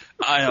to it.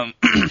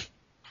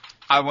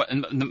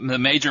 The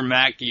major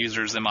Mac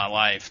users in my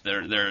life,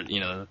 they're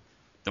the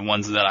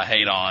ones that I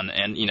hate on,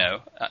 and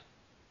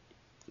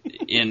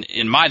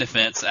in my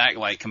defense, act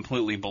like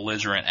completely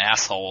belligerent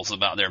assholes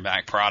about their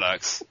Mac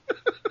products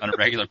on a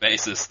regular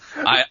basis.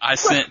 I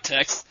sent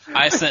text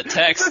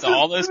to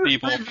all those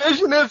people.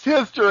 Revisionist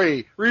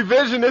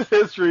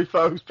history,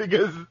 folks,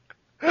 because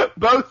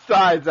both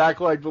sides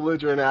act like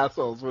belligerent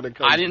assholes when it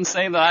comes. I didn't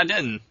say that I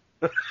didn't.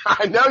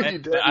 I know you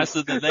did. I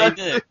said that they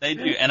did. They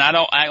do. And I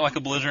don't act like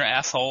a belligerent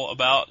asshole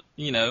about,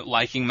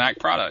 liking Mac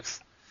products.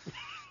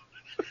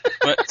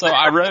 But so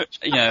I wrote,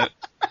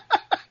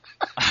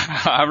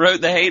 I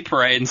wrote the hate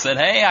parade and said,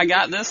 hey, I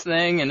got this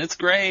thing and it's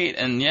great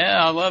and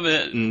yeah, I love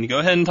it and go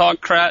ahead and talk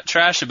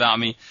trash about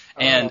me.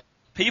 And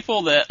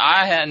people that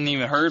I hadn't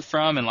even heard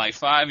from in like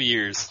 5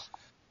 years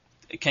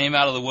came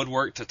out of the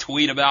woodwork to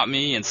tweet about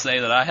me and say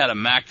that I had a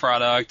Mac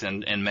product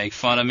and make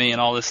fun of me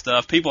and all this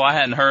stuff. People I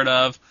hadn't heard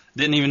of,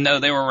 didn't even know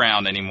they were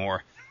around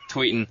anymore,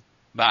 tweeting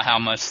about how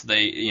much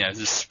they,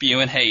 just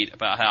spewing hate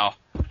about how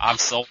I've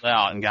sold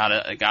out and got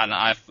an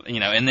iPhone,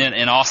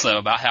 and also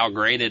about how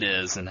great it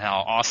is and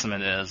how awesome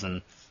it is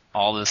and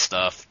all this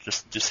stuff.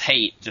 Just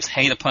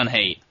hate upon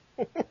hate.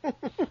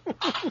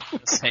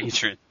 Just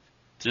hatred.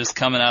 Just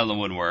coming out of the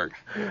woodwork.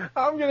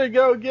 I'm going to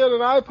go get an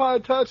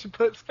iPod Touch and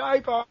put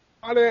Skype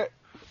on it.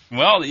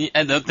 Well,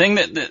 and the thing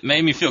that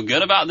made me feel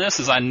good about this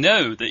is I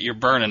know that you're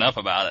burning up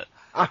about it.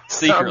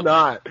 Secretly. I'm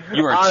not.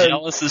 You are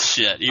jealous as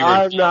shit.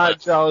 I'm not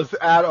jealous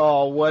at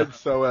all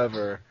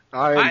whatsoever.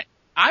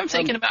 I'm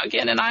thinking about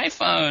getting an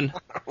iPhone.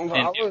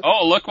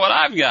 Oh, look what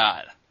I've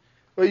got.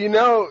 Well,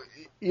 have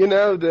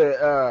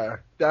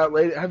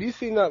you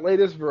seen that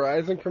latest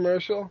Verizon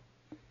commercial?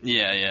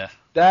 Yeah.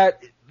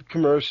 That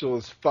commercial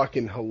is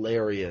fucking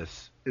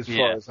hilarious as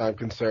far as I'm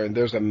concerned.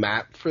 There's a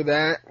map for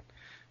that.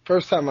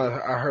 First time I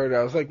heard it,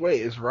 I was like,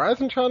 wait, is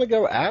Verizon trying to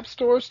go App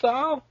Store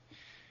style?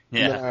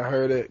 Yeah. And then I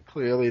heard it.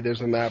 Clearly,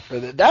 there's a map for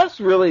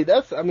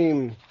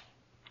that.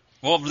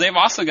 Well, they've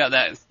also got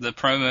the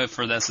promo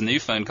for this new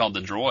phone called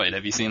the Droid.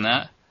 Have you seen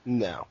that?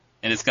 No.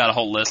 And it's got a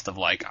whole list of,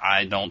 like,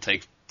 I don't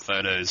take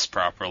photos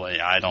properly,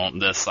 I don't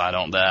this, I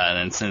don't that,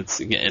 and since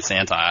it's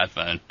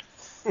anti-iPhone.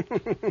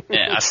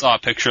 Yeah, I saw a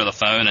picture of the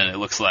phone, and it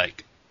looks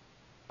like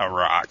a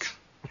rock.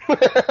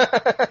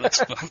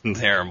 That's fucking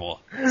terrible.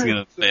 It's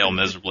going to fail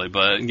miserably,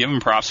 but give them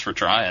props for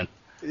trying.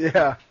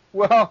 Yeah.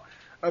 Well,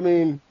 I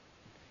mean,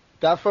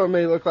 that phone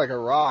may look like a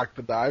rock,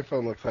 but the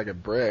iPhone looks like a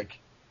brick.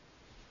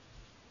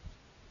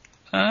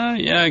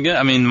 Yeah, I guess.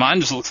 I mean,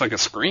 mine just looks like a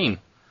screen.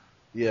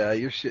 Yeah,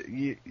 your shit.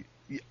 You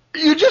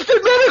just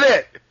admitted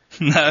it.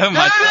 No, there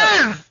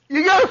it is.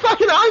 You got a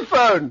fucking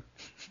iPhone.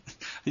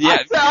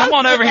 Yeah, come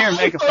on over here and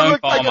make a phone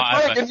call on my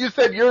iPhone. And you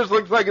said yours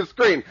looks like a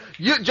screen.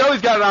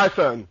 Joey's got an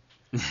iPhone.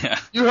 Yeah.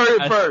 You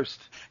heard it first.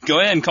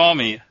 Go ahead and call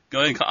me.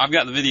 I've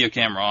got the video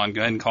camera on.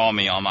 Go ahead and call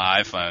me on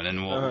my iPhone,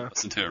 and we'll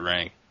listen to it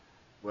ring.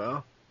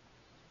 Well,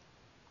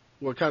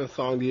 what kind of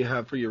song do you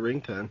have for your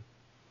ringtone?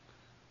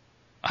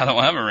 I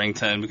don't have a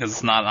ringtone because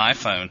it's not an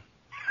iPhone.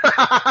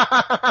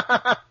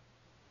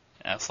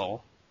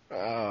 Asshole.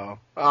 Oh,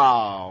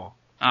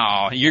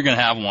 you're going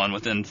to have one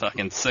within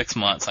fucking 6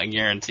 months, I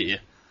guarantee you.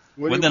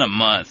 Within a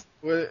month.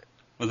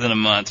 Within a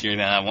month, you're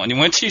going to have one.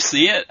 Once you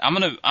see it, I'm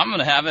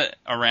gonna have it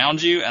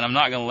around you, and I'm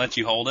not going to let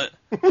you hold it.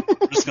 I'm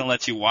just going to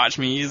let you watch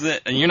me use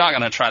it, and you're not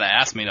going to try to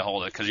ask me to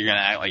hold it because you're going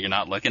to act like you're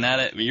not looking at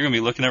it, but you're going to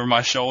be looking over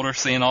my shoulder,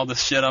 seeing all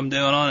this shit I'm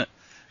doing on it.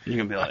 And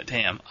you're going to be like,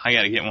 damn, I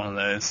got to get one of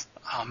those.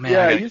 Oh,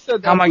 man, you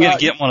said that. How am I going to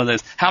get one of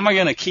those? How am I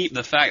going to keep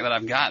the fact that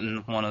I've gotten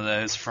one of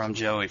those from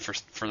Joey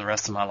for the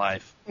rest of my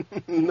life?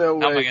 No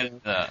way. How am I going to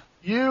do that?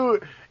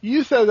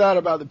 You said that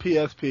about the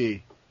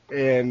PSP,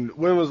 and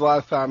when was the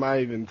last time I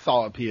even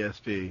saw a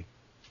PSP?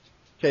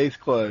 Case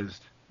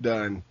closed.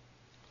 Done.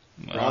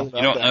 Well, you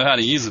don't know how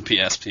to use a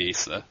PSP,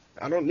 so.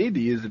 I don't need to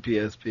use the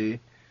PSP.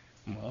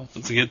 Well,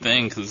 that's a good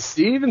thing, because...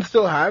 Do you even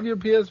still have your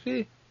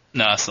PSP?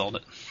 No, I sold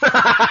it.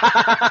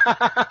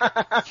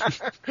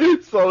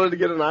 Sold it to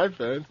get an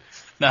iPhone.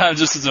 No, I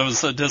was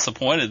so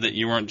disappointed that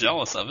you weren't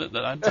jealous of it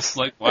that I just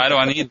like, why do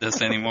I need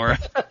this anymore?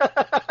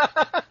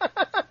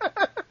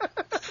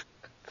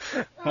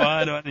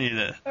 Why do I need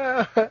it?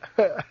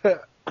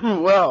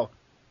 Well,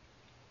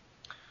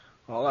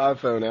 all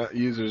iPhone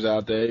users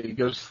out there, you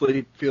go to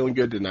sleep feeling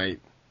good tonight.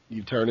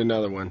 You turn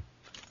another one.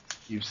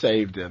 You've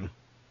saved him.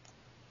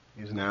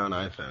 He's now an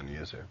iPhone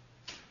user.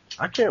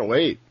 I can't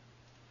wait.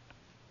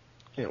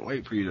 Can't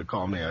wait for you to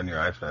call me on your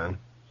iPhone.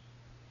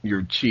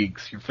 Your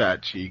cheeks, your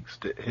fat cheeks,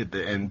 to hit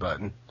the end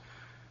button.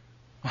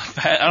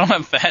 I don't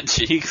have fat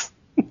cheeks.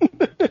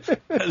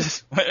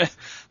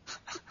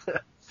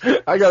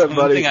 I got a buddy.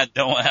 The only thing I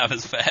don't have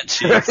is fat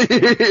cheeks.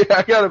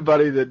 I got a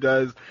buddy that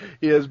does.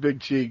 He has big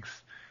cheeks,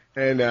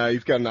 and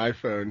he's got an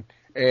iPhone.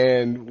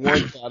 And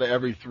once out of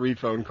every 3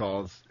 phone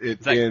calls, is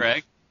that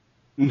Craig?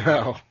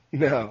 No.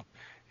 No,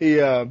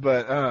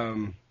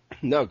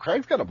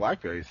 Craig's got a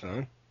BlackBerry,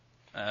 son.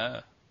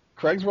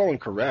 Craig's rolling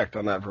correct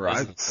on that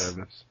Verizon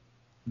service.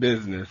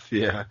 Business,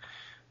 yeah.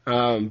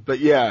 But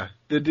yeah,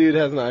 the dude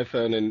has an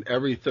iPhone, and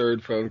every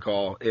 3rd phone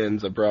call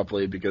ends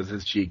abruptly because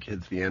his cheek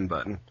hits the end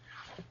button.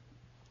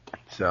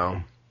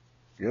 So,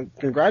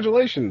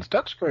 congratulations,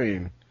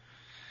 touchscreen.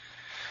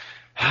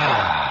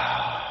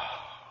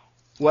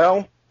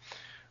 Well,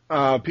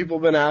 people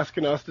have been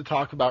asking us to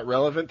talk about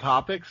relevant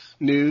topics,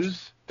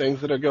 news,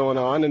 things that are going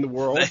on in the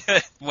world.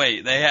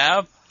 Wait, they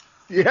have?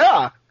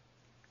 Yeah.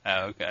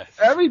 Oh, okay.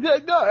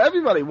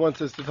 Everybody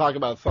wants us to talk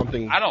about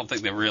something. I don't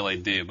think they really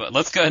do, but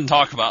let's go ahead and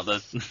talk about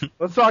this.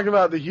 Let's talk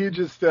about the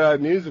hugest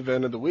news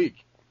event of the week.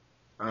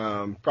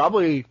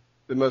 Probably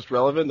the most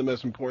relevant, the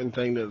most important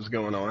thing that is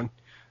going on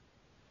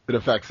that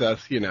affects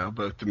us,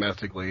 both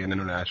domestically and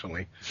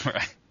internationally.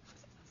 Right.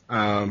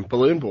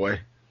 Balloon Boy.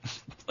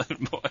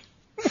 Balloon Boy.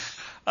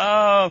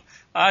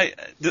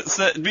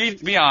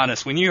 Be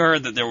honest. When you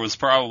heard that there was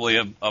probably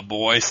a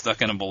boy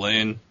stuck in a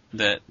balloon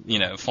that,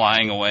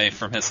 flying away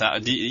from his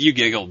house, you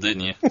giggled,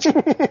 didn't you?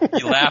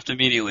 You laughed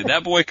immediately.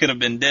 That boy could have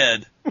been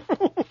dead,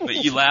 but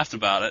you laughed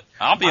about it.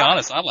 I'll be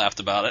honest, I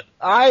laughed about it.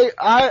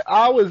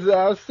 I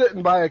was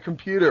sitting by a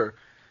computer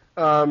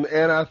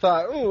And I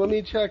thought, oh, let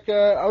me check.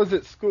 I was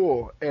at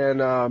school,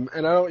 and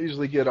I don't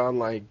usually get on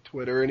like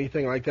Twitter or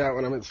anything like that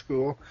when I'm at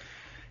school.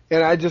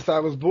 And I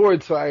was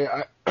bored, so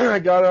I I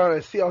got on. I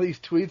see all these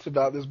tweets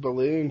about this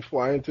balloon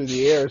flying through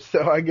the air.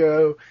 So I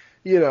go,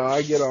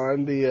 I get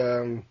on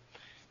the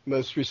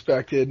most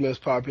respected,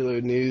 most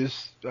popular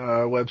news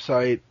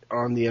website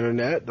on the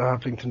internet, the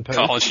Huffington Post.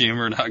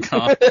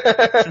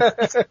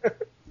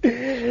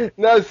 CollegeHumor.com.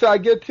 No, so I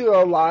get to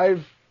a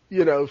live,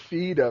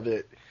 feed of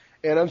it.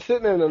 And I'm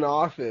sitting in an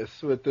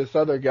office with this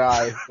other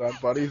guy who I'm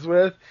buddies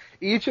with.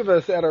 Each of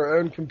us at our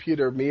own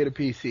computer, me at a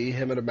PC,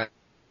 him at a Mac.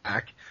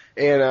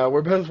 And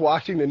we're both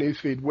watching the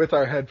newsfeed with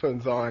our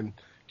headphones on,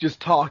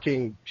 just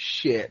talking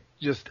shit,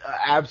 just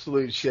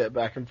absolute shit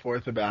back and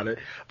forth about it.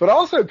 But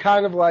also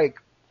kind of like,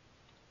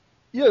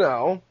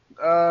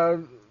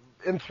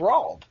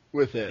 enthralled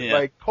with it. Yeah.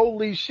 Like,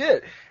 holy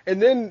shit. And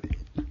then,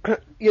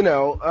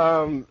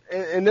 and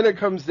then it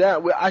comes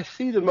down. I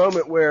see the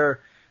moment where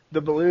the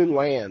balloon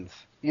lands.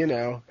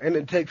 And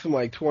it takes them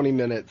like 20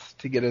 minutes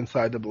to get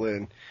inside the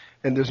balloon,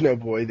 and there's no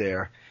boy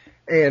there.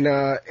 And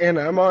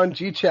I'm on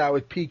G-Chat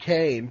with P.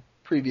 Kane,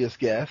 previous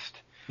guest.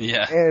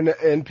 Yeah.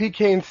 And P.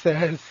 Kane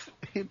says,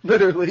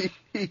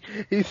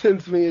 he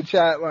sends me a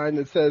chat line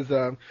that says,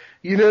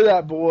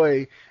 that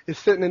boy is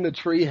sitting in the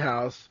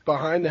treehouse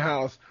behind the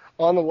house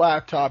on the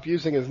laptop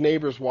using his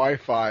neighbor's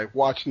Wi-Fi,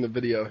 watching the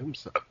video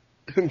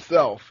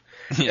himself.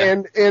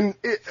 Yeah. And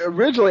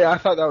originally I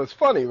thought that was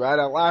funny, right?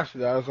 I laughed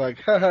at that. I was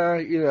like, haha,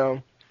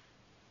 Then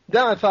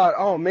I thought,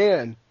 oh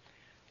man,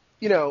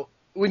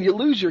 when you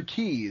lose your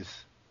keys,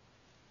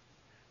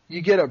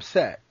 you get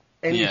upset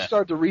and you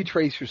start to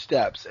retrace your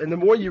steps. And the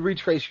more you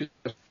retrace your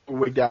steps, the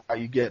wigged out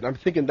you get. And I'm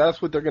thinking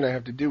that's what they're going to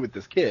have to do with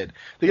this kid.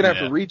 They're going to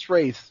have to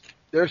retrace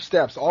their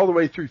steps all the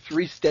way through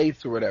 3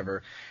 states or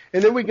whatever.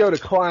 And then we go to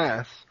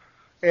class,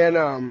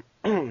 and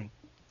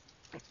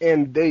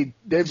and they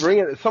bring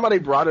it. Somebody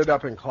brought it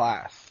up in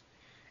class,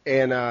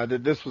 and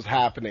that this was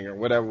happening or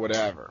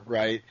whatever,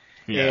 right?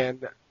 Yeah.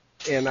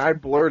 And I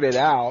blurted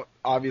out,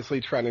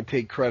 obviously trying to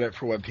take credit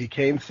for what P.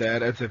 Kane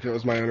said, as if it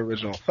was my own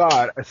original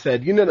thought. I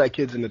said, that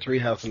kid's in the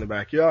treehouse in the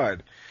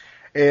backyard.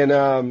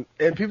 And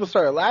people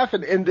started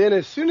laughing. And then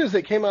as soon as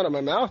it came out of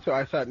my mouth, though,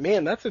 I thought,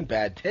 man, that's in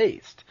bad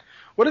taste.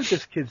 What if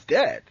this kid's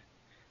dead?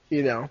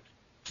 Well,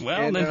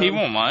 then he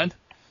won't mind.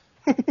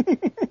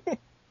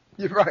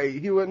 You're right.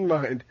 He wouldn't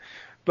mind.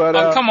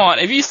 But come on.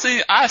 If you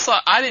see, I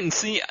didn't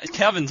see,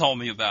 Kevin told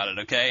me about it,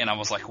 okay? And I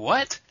was like,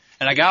 what?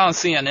 And I got on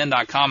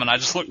CNN.com and I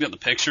just looked at the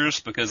pictures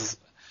because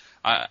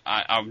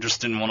I just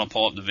didn't want to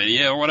pull up the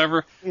video or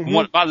whatever.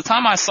 Mm-hmm. By the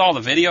time I saw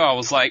the video, I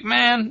was like,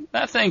 man,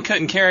 that thing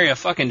couldn't carry a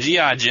fucking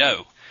G.I.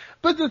 Joe.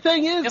 But the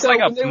thing is, it's like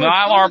a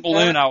Mylar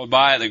balloon I would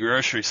buy at the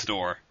grocery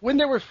store. When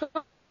they were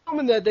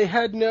filming that,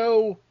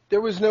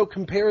 there was no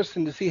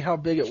comparison to see how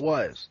big it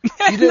was.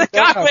 The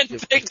guy went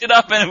and picked it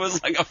up and it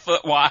was like a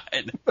foot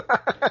wide.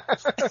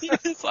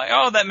 It's like,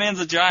 oh, that man's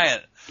a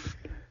giant.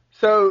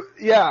 So,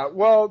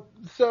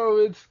 so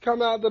it's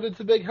come out that it's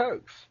a big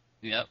hoax.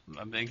 Yep,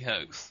 a big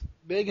hoax.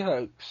 Big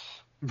hoax.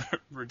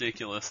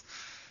 Ridiculous.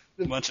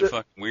 A bunch of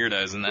fucking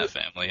weirdos in that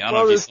family. I don't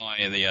know if you saw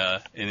any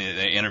of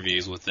the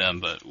interviews with them,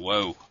 but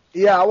whoa.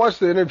 Yeah, I watched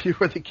the interview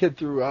where the kid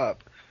threw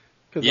up.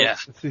 Yeah. I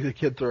see the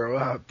kid throw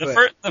up.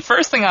 The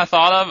first thing I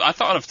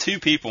thought of 2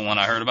 people when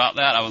I heard about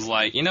that. I was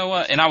like, you know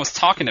what? And I was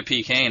talking to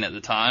P. Kane at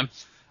the time.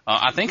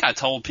 I think I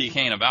told P.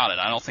 Kane about it.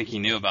 I don't think he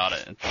knew about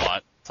it until I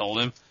told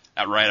him.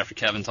 Right after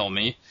Kevin told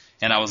me,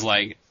 and I was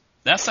like,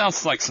 that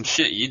sounds like some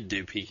shit you'd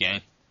do, P. Kane.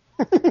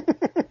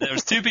 There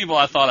was 2 people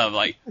I thought of,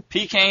 like,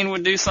 P. Kane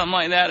would do something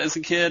like that as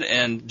a kid,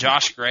 and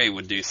Josh Gray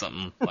would do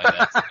something like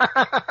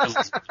that.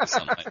 Grizzles would do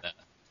something like that.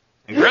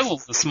 And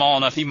Grizzles is small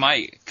enough, he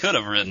could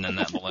have ridden in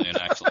that balloon,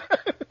 actually.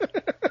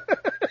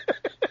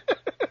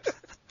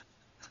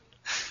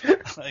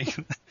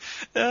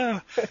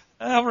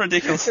 How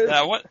ridiculous is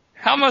that? What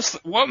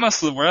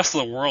must the rest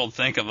of the world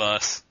think of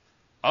us?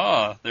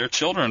 Oh, their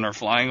children are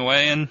flying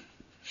away in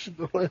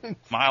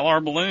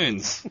Mylar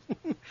balloons.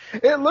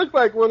 It looked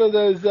like one of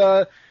those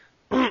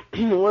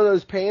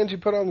pans you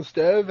put on the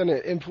stove and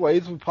it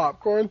inflates with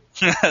popcorn.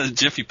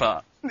 Jiffy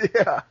Pop.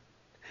 Yeah.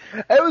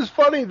 It was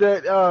funny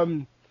that it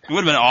would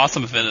have been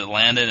awesome if it had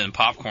landed and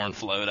popcorn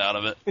flowed out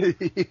of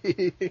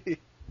it.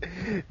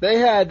 They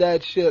had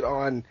that shit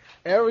on.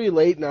 Every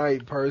late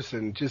night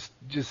person just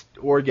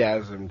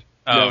orgasmed.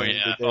 Oh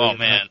yeah. Oh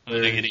man.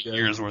 They're getting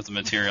years worth of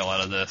material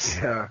out of this.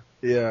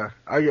 Yeah.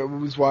 I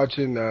was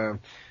watching.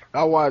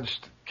 I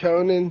watched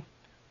Conan,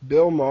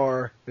 Bill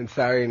Maher, and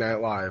Saturday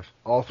Night Live.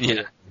 All 3.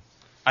 Yeah.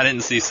 I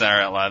didn't see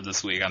Saturday Night Live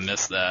this week. I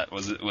missed that.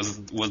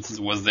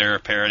 Was there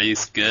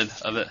parodies good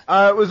of it?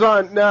 It was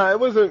on. No, it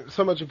wasn't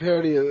so much a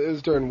parody. It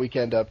was during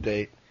Weekend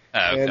Update.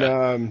 Oh,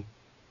 okay.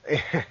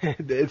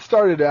 And it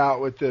started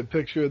out with the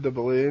picture of the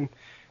balloon,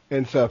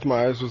 and Seth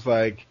Meyers was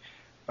like,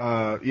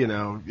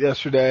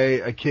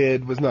 yesterday a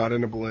kid was not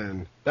in a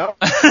balloon. That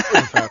was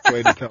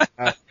halfway to tell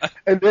that.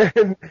 And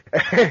then,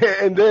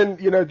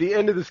 at the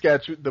end of the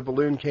sketch, the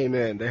balloon came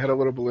in. They had a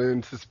little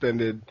balloon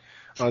suspended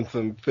on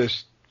some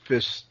fish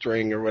fish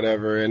string or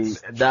whatever, and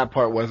that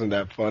part wasn't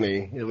that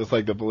funny. It was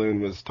like the balloon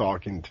was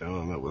talking to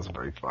him. It wasn't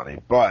very funny.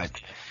 But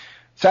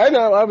Saturday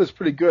Night Live was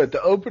pretty good.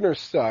 The opener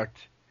sucked.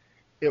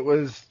 It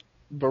was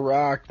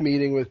Barack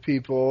meeting with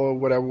people,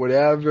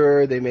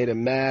 whatever. They made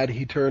him mad.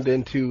 He turned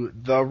into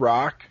The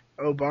Rock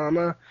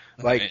Obama.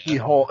 Like, he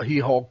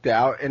hulked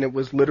out, and it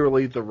was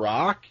literally The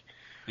Rock.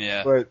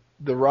 Yeah. But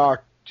The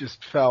Rock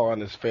just fell on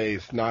his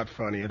face. Not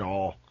funny at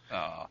all.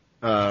 Oh.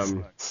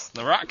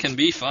 The Rock can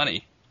be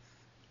funny.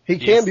 He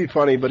can be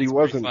funny, but he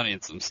wasn't funny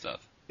in some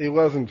stuff. He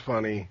wasn't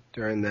funny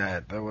during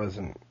that. That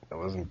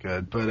wasn't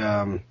good. But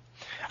I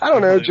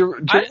don't know.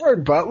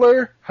 Gerard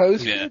Butler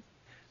hosted,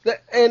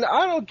 and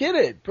I don't get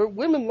it. But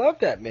women love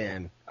that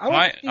man.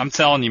 I'm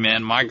telling you,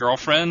 man. My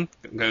girlfriend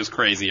goes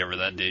crazy over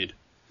that dude.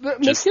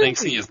 Just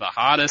thinks he is the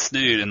hottest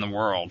dude in the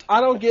world.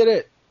 I don't get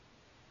it.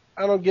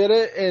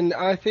 And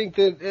I think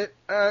that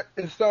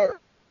it's not.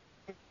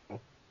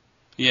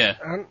 Yeah.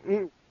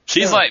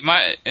 She's like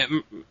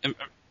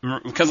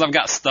because I've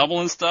got stubble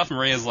and stuff.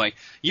 Maria's like,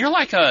 you're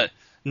like a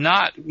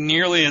not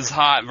nearly as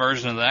hot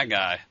version of that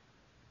guy.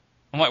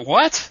 I'm like,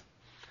 what?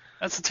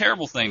 That's a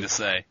terrible thing to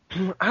say.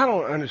 I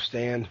don't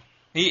understand.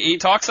 He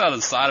talks out of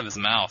the side of his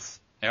mouth.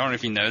 I don't know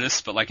if you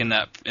noticed, but like in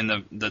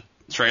the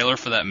trailer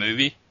for that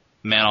movie,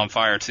 Man on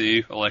Fire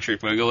 2,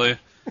 Electric Boogaloo,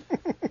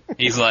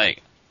 he's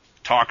like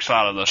talks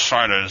out of the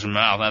side of his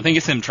mouth. I think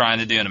it's him trying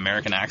to do an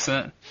American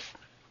accent.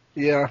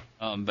 Yeah.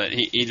 But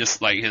he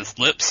just, like, his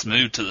lips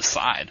move to the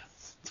side.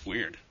 It's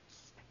weird.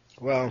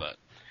 Well,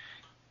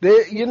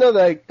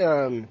 like,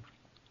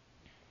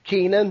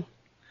 Kenan?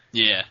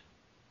 Yeah.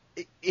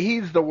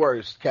 He's the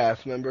worst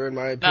cast member, in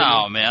my opinion.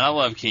 No, man, I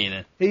love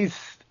Kenan.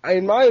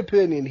 In my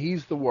opinion,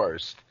 he's the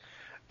worst.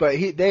 But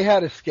they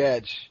had a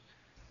sketch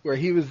where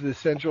he was the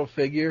central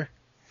figure,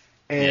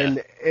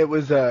 and it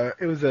was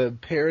a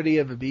parody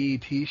of a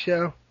BET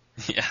show.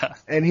 Yeah.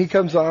 And he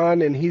comes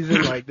on, and he's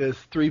in, like, this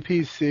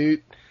three-piece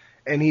suit,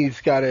 and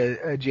he's got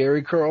a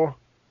Jerry curl.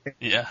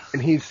 Yeah.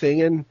 And he's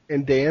singing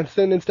and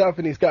dancing and stuff,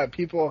 and he's got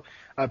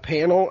a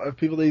panel of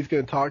people that he's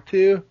going to talk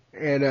to,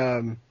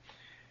 and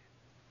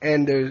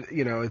there's,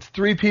 it's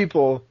three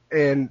people,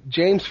 and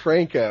James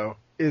Franco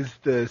is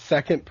the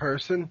second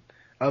person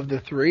of the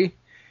three,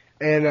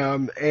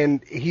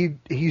 and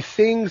he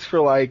sings for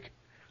like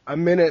a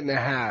minute and a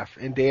half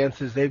and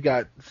dances. They've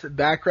got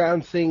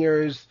background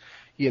singers,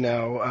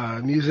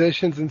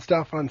 musicians and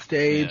stuff on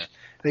stage. Yeah.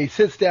 And he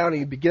sits down and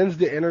he begins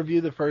to interview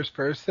the first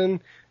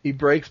person. He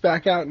breaks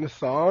back out in a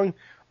song.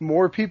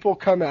 More people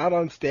come out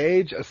on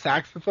stage, a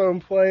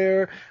saxophone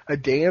player, a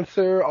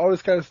dancer, all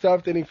this kind of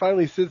stuff. Then he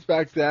finally sits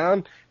back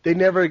down. They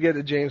never get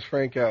to James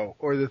Franco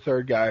or the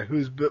third guy,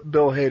 who's Bill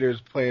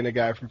Hader's playing a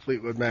guy from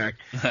Fleetwood Mac.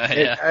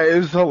 Yeah. It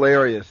was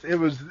hilarious. It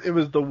was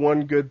the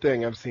one good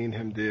thing I've seen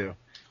him do.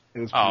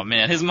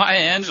 Man, his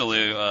Maya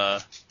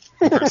Angelou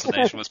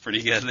impersonation was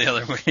pretty good the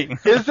other week.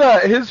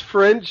 His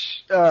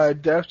French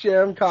Def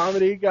Jam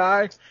comedy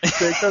guy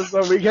that comes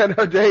on Weekend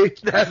O'Day.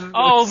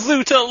 Oh,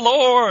 Zuta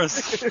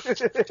Lors!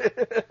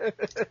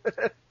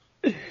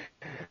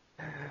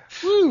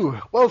 Woo.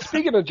 Well,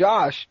 speaking of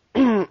Josh,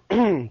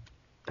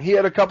 he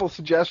had a couple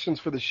suggestions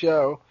for the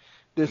show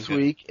this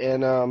week,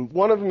 and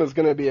one of them is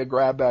going to be a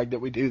grab bag that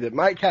we do that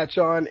might catch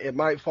on. It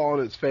might fall on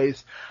its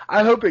face.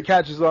 I hope it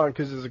catches on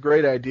because it's a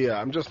great idea.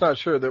 I'm just not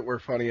sure that we're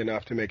funny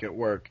enough to make it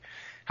work.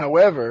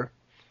 However,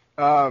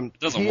 it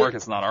doesn't work.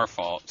 It's not our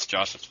fault. It's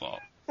Josh's fault.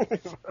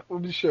 We'll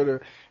be sure to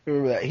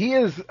remember that. He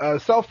is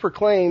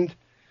self-proclaimed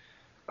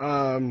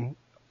an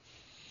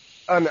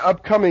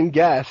upcoming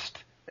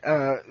guest,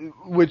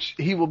 which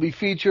he will be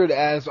featured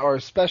as our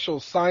special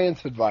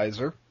science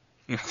advisor.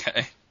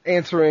 Okay.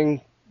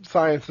 Answering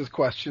science's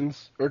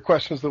questions, or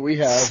questions that we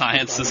have.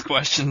 Science's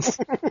questions.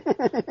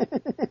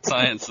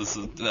 Science is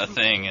a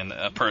thing and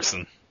a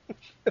person.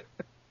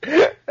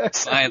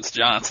 Science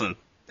Johnson.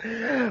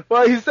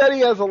 Well, he said he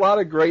has a lot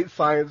of great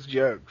science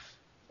jokes.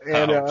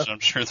 And, I'm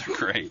sure they're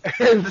great.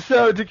 And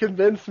so to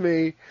convince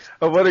me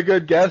of what a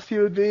good guest he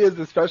would be as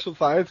a special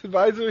science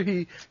advisor,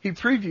 he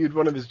previewed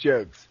one of his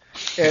jokes.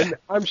 And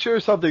I'm sure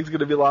something's going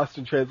to be lost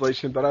in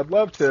translation, but I'd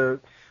love to,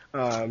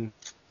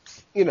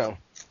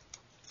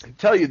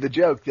 tell you the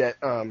joke that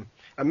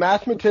a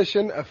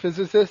mathematician, a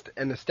physicist,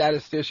 and a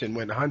statistician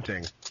went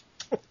hunting.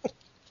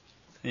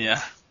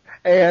 Yeah.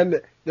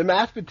 And the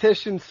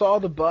mathematician saw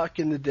the buck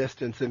in the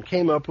distance and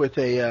came up with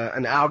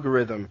an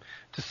algorithm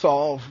to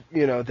solve,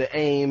 the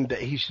aim, that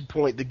he should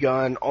point the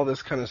gun, all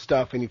this kind of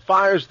stuff. And he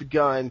fires the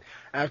gun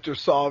after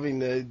solving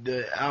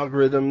the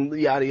algorithm,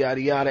 yada,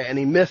 yada, yada, and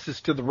he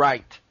misses to the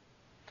right.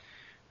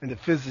 And the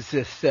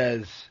physicist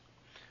says,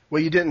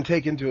 well, you didn't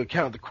take into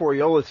account the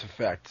Coriolis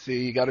effect.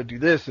 See, you got to do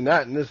this and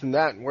that and this and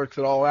that, and works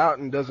it all out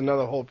and does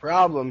another whole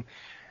problem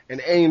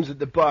and aims at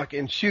the buck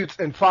and shoots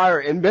and fire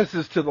and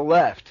misses to the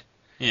left.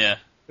 Yeah.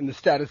 And the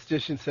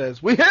statistician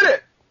says, we hit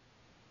it!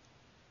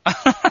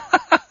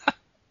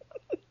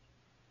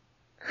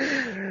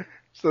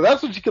 So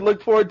that's what you can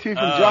look forward to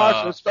from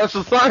Josh, our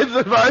special science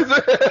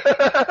advisor.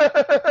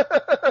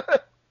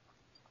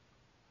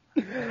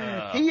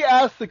 He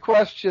asked the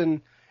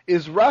question,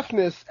 is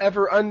roughness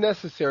ever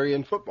unnecessary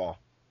in football?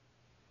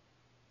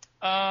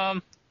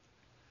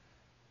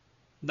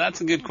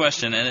 That's a good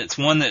question, and it's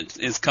one that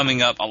is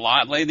coming up a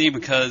lot lately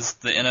because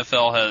the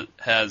NFL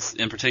has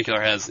in particular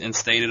has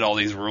instated all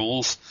these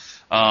rules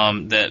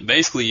that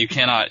basically you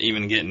cannot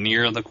even get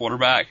near the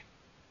quarterback.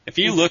 If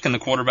you look in the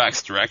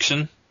quarterback's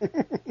direction,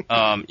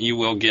 you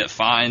will get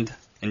fined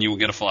and you will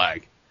get a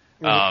flag.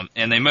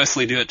 And they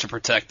mostly do it to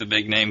protect the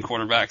big name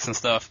quarterbacks and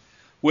stuff,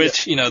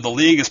 which, the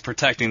league is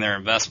protecting their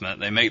investment.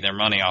 They make their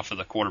money off of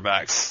the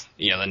quarterbacks,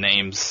 the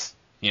names,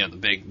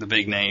 the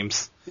big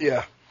names.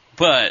 Yeah.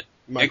 But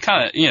it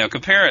kind of,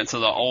 compare it to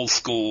the old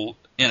school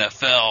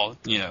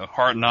NFL,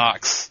 hard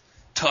knocks,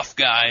 tough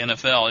guy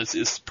NFL.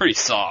 It's pretty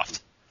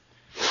soft.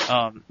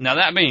 Now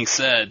that being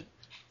said,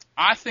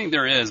 I think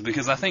there is,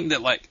 because I think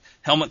that like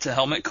helmet to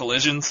helmet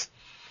collisions,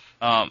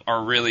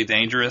 are really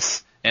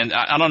dangerous. And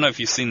I don't know if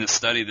you've seen this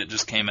study that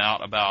just came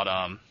out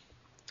about,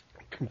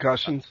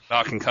 concussions.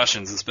 About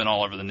concussions. It's been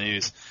all over the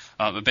news.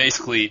 But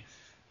basically,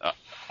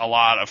 a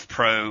lot of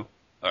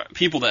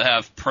people that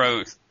have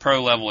pro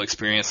level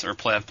experience or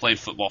have played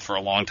football for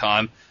a long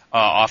time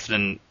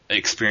often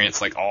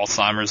experience like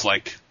Alzheimer's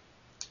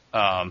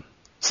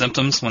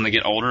symptoms when they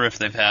get older if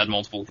they've had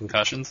multiple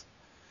concussions.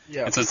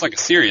 Yeah. And so it's like a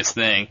serious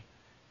thing.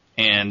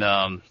 And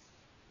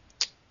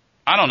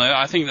I don't know.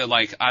 I think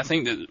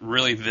that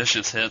really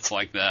vicious hits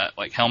like that,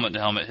 like helmet to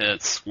helmet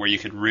hits, where you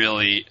could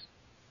really,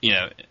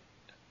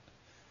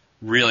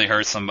 really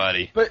hurt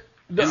somebody, but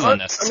is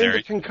unnecessary.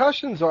 the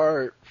concussions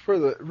are for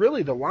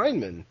the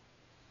linemen.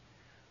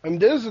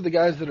 Those are the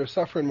guys that are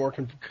suffering more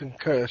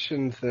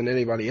concussions than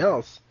anybody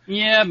else.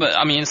 Yeah, but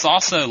it's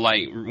also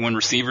like when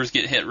receivers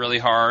get hit really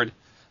hard.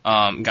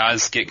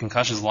 Guys get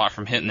concussions a lot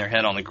from hitting their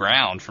head on the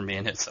ground from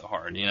being hit so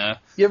hard, You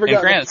ever and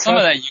granted, some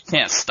of that you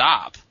can't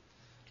stop,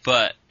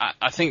 but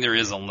I think there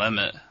is a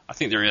limit. I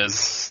think there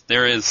is,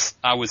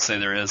 I would say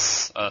there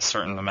is a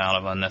certain amount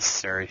of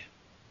unnecessary.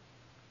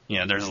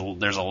 There's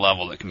a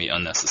level that can be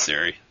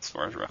unnecessary as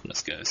far as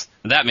roughness goes.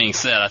 That being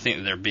said, I think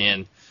that they're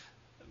being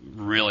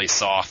really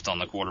soft on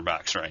the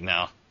quarterbacks right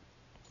now.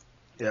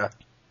 Yeah.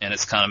 And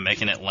it's kind of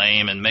making it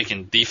lame and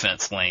making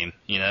defense lame,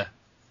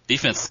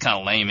 Defense is kind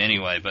of lame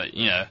anyway, but,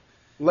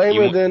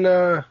 Lamer than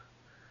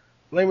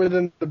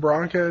the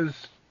Broncos'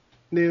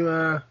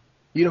 new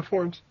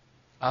uniforms?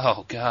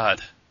 Oh,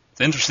 God.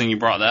 It's interesting you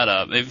brought that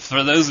up.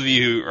 For those of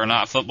you who are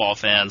not football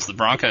fans, the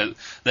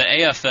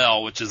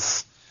AFL, which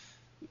is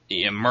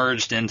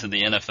merged into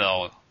the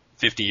NFL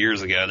 50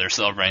 years ago, they're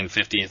celebrating the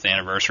 50th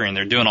anniversary, and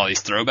they're doing all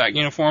these throwback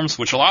uniforms,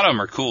 which a lot of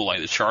them are cool.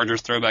 Like the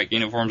Chargers throwback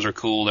uniforms are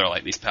cool. They're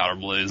like these powder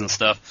blues and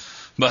stuff.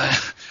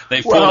 But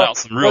they pulled out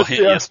some real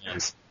hideous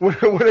ones.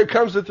 When it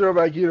comes to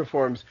throwback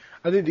uniforms,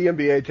 I think the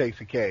NBA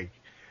takes a cake,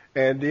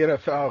 and the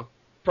NFL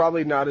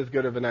probably not as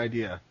good of an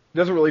idea. It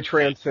doesn't really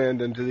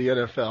transcend into the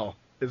NFL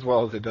as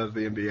well as it does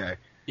the NBA.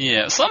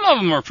 Yeah, some of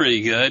them are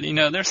pretty good.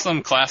 There's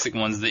some classic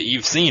ones that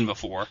you've seen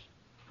before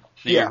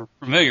that you're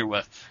familiar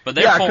with. But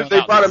because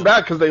they brought them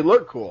back because they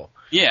look cool.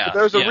 Yeah. But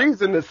there's a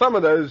reason that some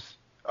of those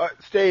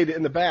stayed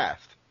in the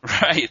past.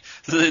 Right.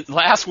 So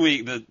last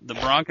week, the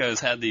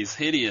Broncos had these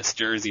hideous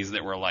jerseys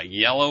that were like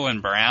yellow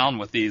and brown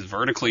with these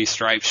vertically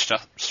striped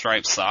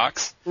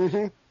socks.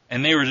 Mm-hmm.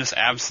 And they were just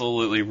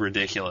absolutely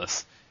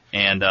ridiculous.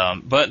 And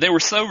but they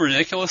were so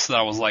ridiculous that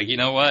I was like, you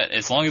know what?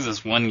 As long as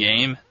it's one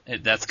game,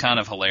 that's kind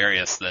of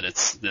hilarious that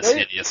it's this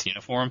hideous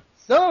uniform.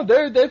 No,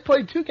 they've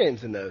played 2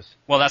 games in those.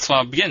 Well, that's what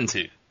I'm getting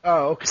to.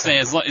 Oh, okay.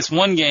 Saying it's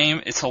one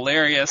game. It's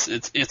hilarious.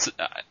 It's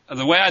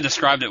the way I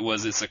described it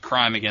was it's a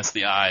crime against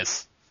the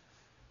eyes.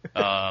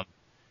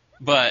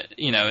 But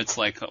it's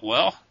like,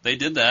 well, they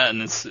did that,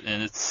 and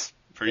it's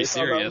pretty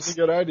serious. That was a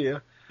good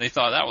idea. They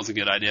thought that was a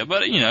good idea,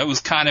 but it was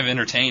kind of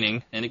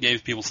entertaining, and it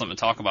gave people something to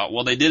talk about.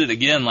 Well, they did it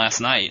again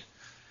last night,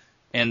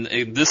 and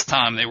this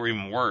time they were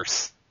even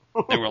worse.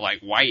 They were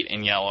like white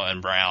and yellow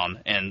and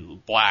brown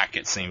and black,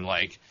 it seemed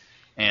like,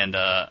 and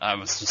I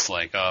was just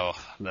like, oh,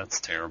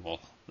 that's terrible.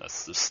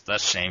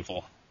 That's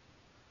shameful.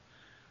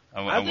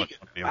 I think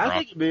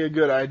it'd be a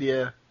good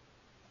idea.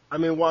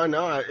 Why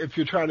not? If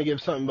you're trying to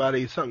give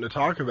somebody something to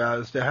talk about,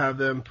 is to have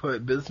them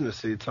put business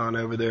suits on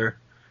over their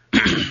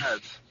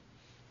heads.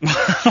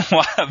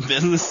 What,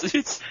 business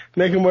suits?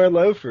 Make them wear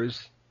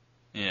loafers.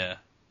 Yeah.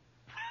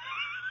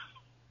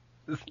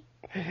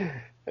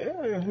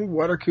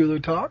 Water cooler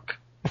talk.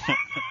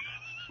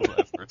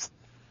 Loafers.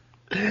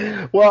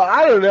 Well,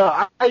 I don't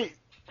know.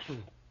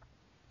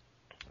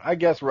 I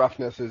guess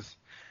roughness is.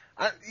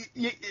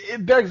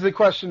 It begs the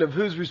question of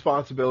whose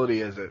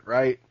responsibility is it,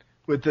 right?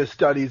 With the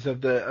studies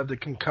of the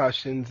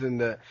concussions and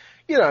the,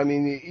 you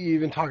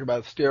even talk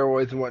about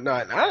steroids and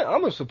whatnot. And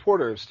I'm a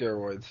supporter of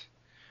steroids.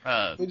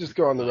 Let me just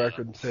go on the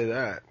record and say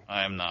that.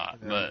 I am not,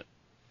 but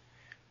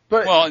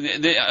well,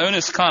 the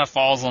onus kind of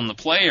falls on the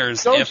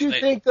players. Don't you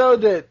think though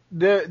that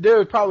there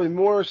are probably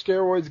more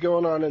steroids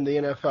going on in the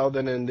NFL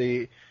than in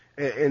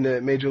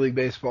the Major League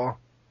Baseball?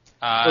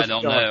 I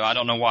don't know. I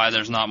don't know why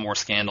there's not more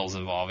scandals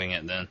involving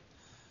it then.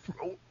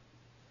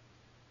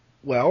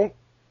 Well,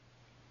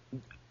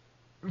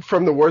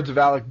 from the words of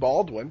Alec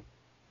Baldwin,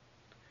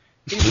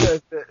 He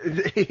says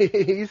that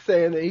he's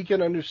saying that he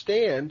can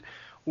understand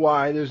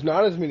why there's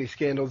not as many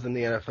scandals in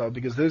the NFL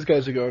because those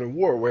guys are going to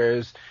war,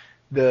 whereas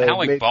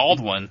Alec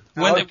Baldwin.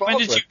 When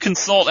did you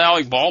consult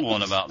Alec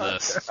Baldwin about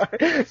this?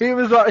 He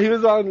was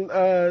on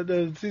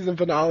the season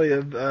finale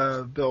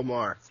of Bill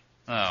Maher.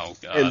 Oh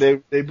God!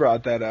 And they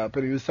brought that up,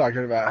 and he was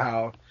talking about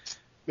how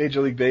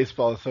Major League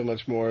Baseball is so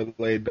much more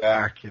laid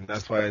back, and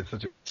that's why it's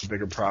such a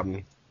bigger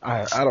problem.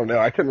 I don't know.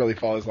 I couldn't really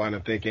follow his line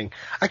of thinking.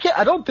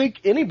 I don't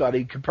think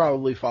anybody could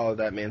probably follow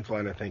that man's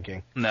line of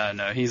thinking.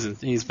 No, he's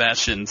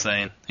batshit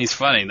insane. He's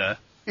funny though.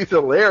 He's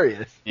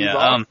hilarious. Yeah.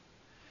 Awesome.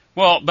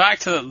 Well, back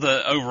to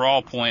the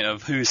overall point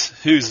of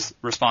whose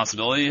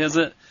responsibility is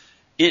it?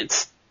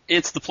 It's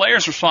the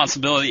player's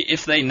responsibility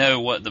if they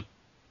know what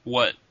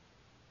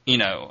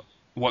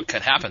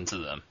could happen to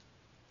them.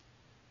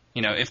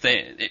 You know, if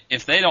they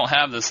don't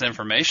have this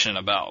information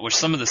about, which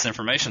some of this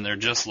information they're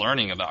just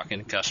learning about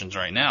concussions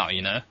right now,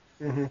 you know?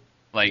 Mm-hmm.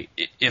 Like,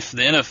 if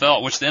the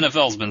NFL, which the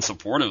NFL has been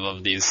supportive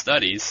of these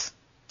studies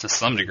to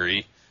some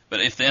degree,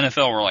 but if the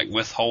NFL were, like,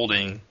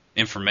 withholding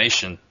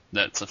information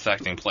that's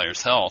affecting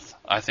players' health,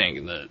 I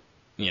think that,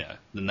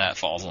 then that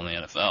falls on the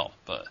NFL.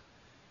 But,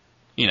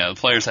 the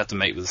players have to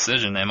make the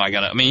decision.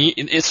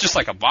 It's just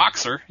like a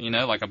boxer,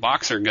 like a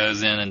boxer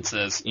goes in and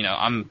says,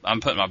 I'm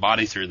putting my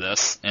body through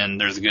this, and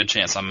there's a good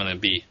chance I'm going to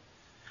be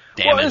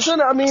damaged.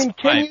 Well,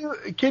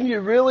 can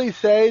you really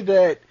say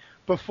that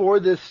before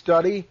this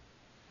study,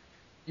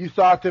 you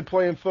thought that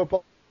playing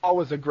football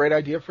was a great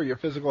idea for your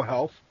physical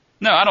health?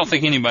 No, I don't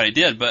think anybody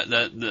did, but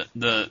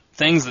the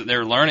things that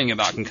they're learning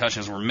about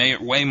concussions were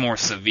way more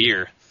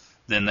severe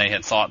than they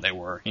had thought they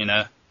were,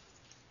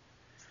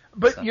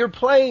 But you're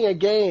playing a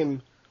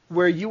game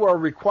where you are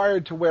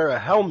required to wear a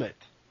helmet.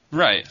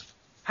 Right.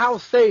 How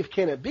safe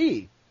can it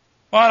be?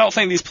 Well, I don't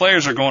think these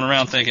players are going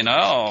around thinking,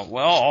 oh,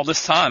 well, all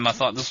this time I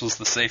thought this was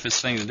the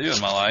safest thing to do in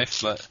my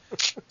life, but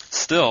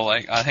still,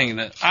 I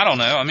don't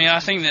know.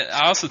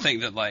 I also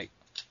think that,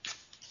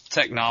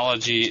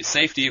 technology,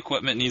 safety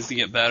equipment needs to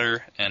get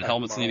better, and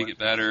helmets need to get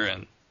better,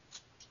 and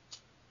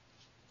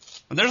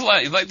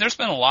there's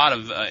been a lot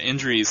of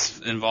injuries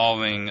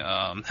involving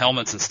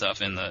helmets and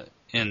stuff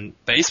in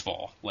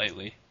baseball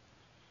lately.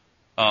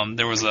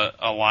 There was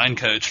a line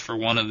coach for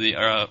one of the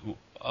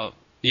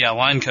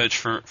line coach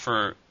for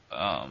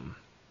a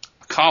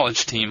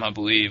college team, I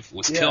believe,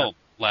 was killed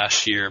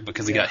last year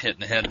because he got hit in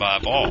the head by a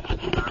ball.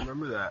 I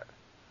remember that.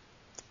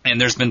 And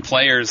there's been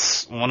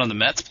players, one of the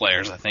Mets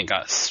players, I think,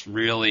 got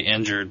really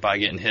injured by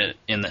getting hit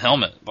in the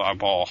helmet by a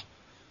ball.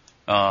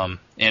 And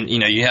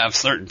you have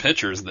certain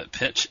pitchers that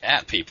pitch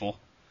at people.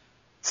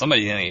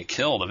 Somebody's going to get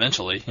killed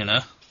eventually,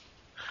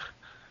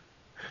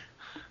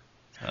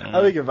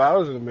 I think if I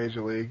was in a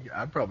major league,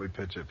 I'd probably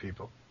pitch at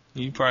people.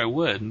 You probably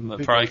would,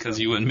 but probably because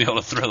you wouldn't be able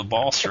to throw the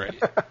ball straight.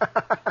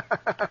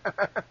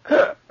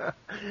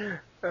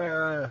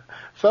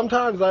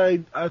 Sometimes I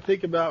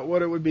think about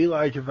what it would be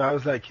like if I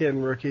was that kid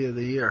in Rookie of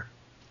the Year.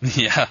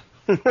 Yeah.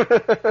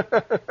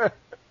 That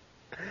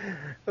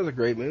was a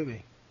great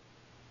movie.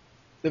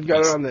 They've got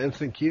it on the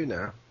instant queue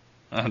now.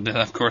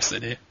 Of course they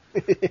do.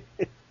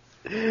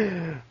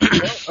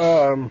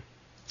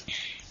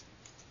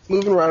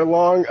 Moving right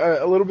along,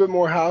 a little bit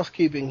more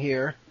housekeeping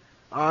here.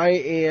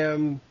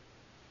 I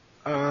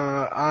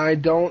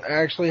don't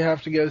actually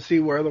have to go see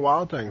Where the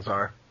Wild Things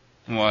Are.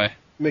 Why?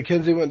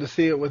 Mackenzie went to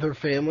see it with her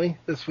family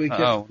this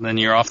weekend. Oh, then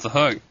you're off the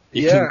hook.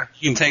 You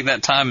can take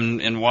that time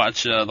and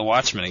watch The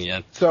Watchmen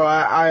again. So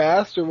I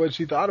asked her what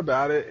she thought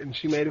about it, and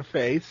she made a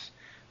face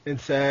and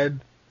said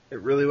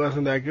it really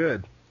wasn't that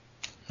good.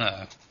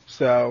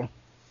 So,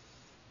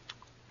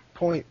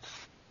 points.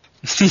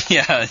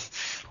 Yeah,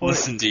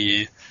 listen to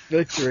you.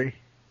 Victory.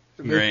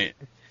 Great.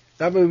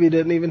 That movie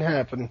didn't even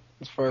happen,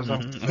 as far as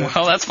I'm concerned.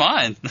 Well, that's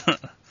fine.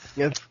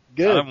 It's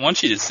good. I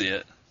want you to see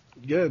it.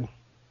 Good.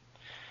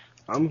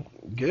 I'm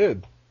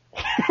good.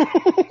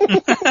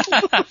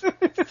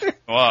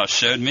 Wow,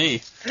 showed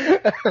me.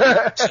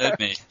 Showed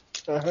me.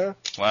 Uh-huh.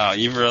 Wow,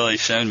 you've really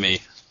shown me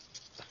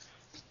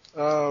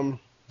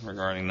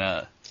regarding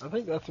that. I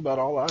think that's about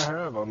all I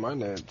have on my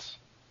notes.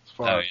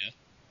 Oh,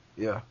 yeah?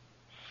 Yeah.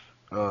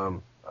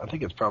 I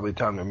think it's probably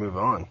time to move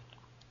on.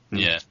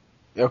 Yeah.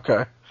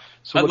 Okay.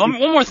 So one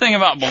more thing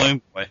about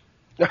Balloon Boy.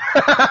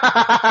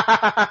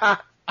 I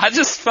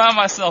just found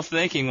myself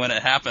thinking when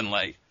it happened,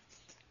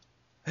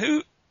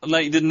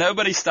 did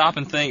nobody stop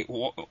and think,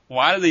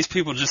 why do these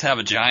people just have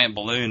a giant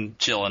balloon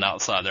chilling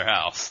outside their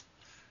house?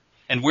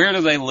 And where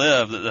do they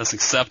live that's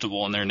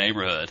acceptable in their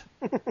neighborhood?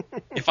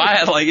 If I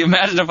had,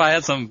 imagine if I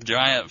had some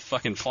giant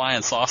fucking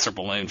flying saucer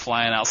balloon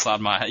flying outside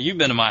my house. You've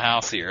been to my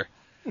house here.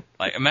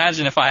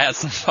 Imagine if I had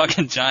some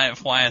fucking giant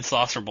flying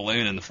saucer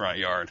balloon in the front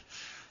yard.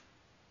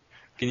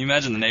 Can you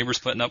imagine the neighbors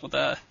putting up with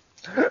that?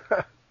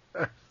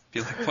 Be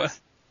like, what?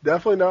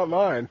 Definitely not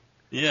mine.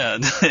 Yeah,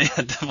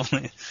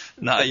 definitely.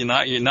 Not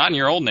in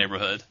your old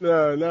neighborhood.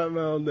 No, not in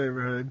my old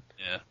neighborhood.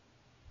 Yeah.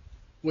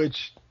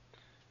 Which,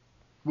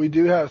 we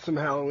do have some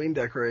Halloween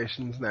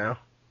decorations now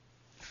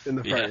in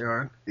the front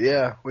yard.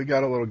 Yeah, we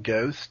got a little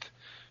ghost.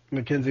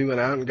 Mackenzie went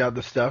out and got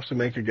the stuff to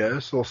make a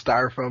ghost, a little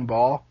styrofoam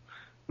ball.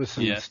 with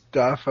some Yeah.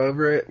 stuff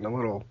over it and a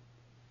little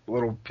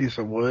piece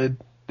of wood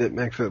that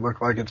makes it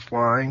look like it's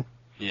flying.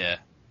 Yeah.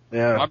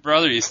 Yeah. My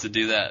brother used to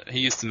do that. He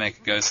used to make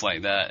a ghost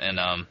like that,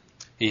 and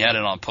he had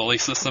it on a pulley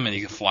system, and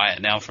he could fly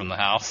it down from the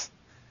house.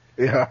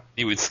 Yeah.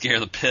 He would scare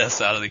the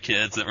piss out of the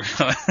kids that were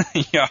coming in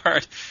the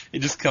yard.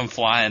 He'd just come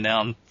flying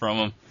down from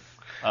them.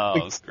 Oh,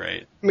 it was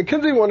great.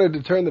 Mackenzie wanted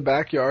to turn the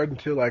backyard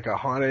into like a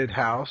haunted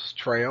house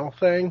trail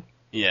thing.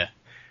 Yeah.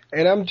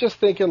 And I'm just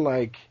thinking,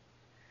 like,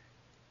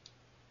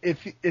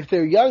 if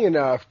they're young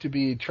enough to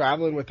be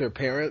traveling with their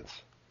parents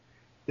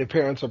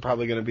are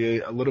probably going to be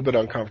a little bit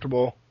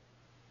uncomfortable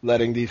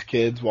letting these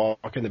kids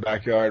walk in the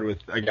backyard with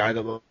a guy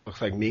that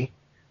looks like me,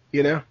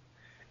 you know?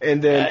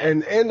 And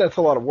then, and that's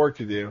a lot of work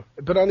to do.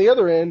 But on the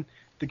other end,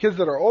 the kids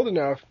that are old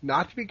enough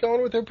not to be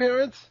going with their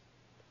parents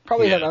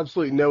probably have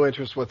absolutely no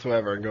interest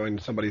whatsoever in going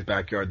to somebody's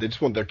backyard. They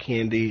just want their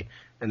candy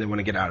and they want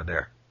to get out of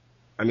there.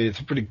 I mean, it's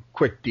a pretty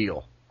quick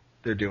deal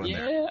they're doing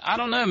there. Yeah, I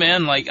don't know,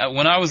 man. Like,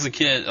 when I was a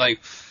kid, like,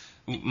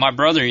 my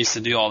brother used to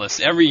do all this.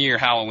 Every year,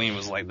 Halloween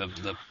was like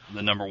the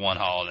number one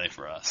holiday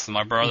for us. And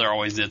my brother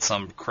always did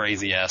some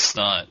crazy-ass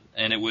stunt.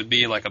 And it would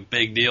be like a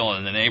big deal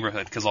in the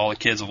neighborhood because all the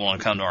kids would want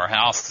to come to our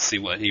house to see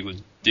what he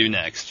would do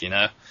next, you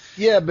know?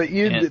 Yeah, but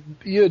you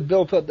had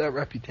built up that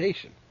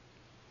reputation.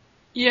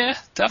 Yeah,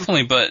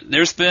 definitely. But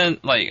there's been,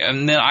 like,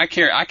 and then I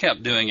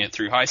kept doing it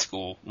through high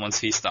school once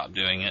he stopped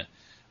doing it.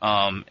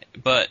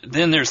 But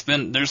then there's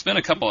been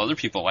a couple other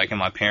people, like in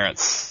my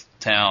parents'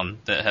 town,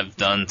 that have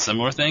done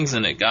similar things,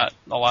 and it got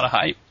a lot of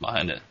hype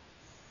behind it.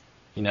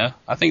 You know,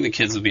 I think the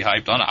kids would be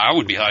hyped on it. I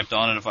would be hyped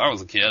on it if I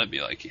was a kid. I'd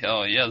be like,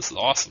 hell yeah, this is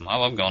awesome. I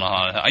love going to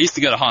haunted house. I used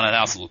to go to haunted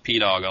houses with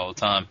P-Dog all the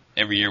time.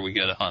 Every year we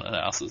go to haunted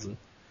houses, and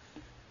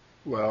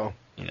well,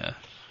 you know,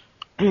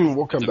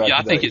 we'll come back. Yeah,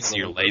 to I think that it's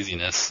your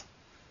laziness.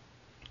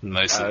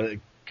 Mostly. It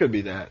could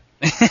be that.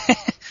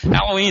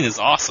 Halloween is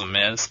awesome,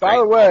 man. It's By great.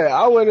 the way,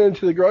 I went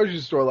into the grocery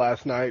store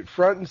last night,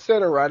 front and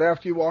center, right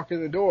after you walk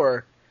in the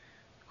door.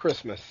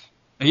 Christmas.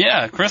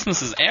 Yeah,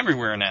 Christmas is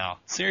everywhere now.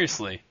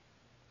 Seriously.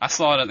 I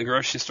saw it at the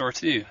grocery store,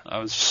 too. I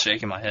was just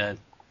shaking my head.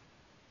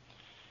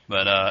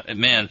 But,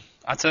 man,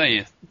 I tell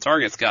you,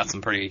 Target's got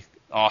some pretty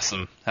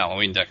awesome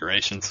Halloween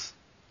decorations.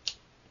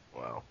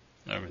 Wow.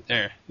 Over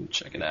there.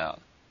 Check it out.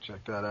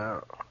 Check that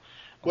out.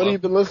 What have you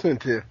been listening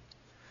to?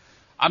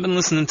 I've been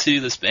listening to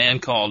this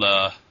band called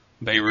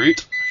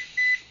Beirut.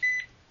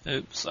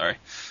 Oops, sorry.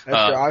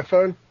 That's your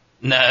iPhone?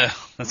 No,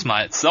 that's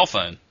my cell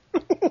phone.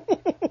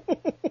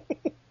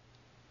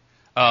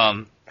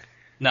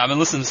 Now, I've been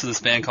listening to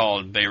this band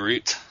called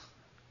Beirut,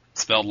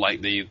 spelled like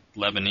the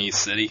Lebanese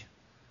city.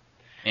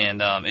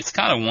 And it's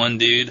kind of one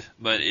dude,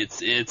 but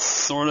it's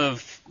sort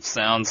of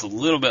sounds a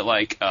little bit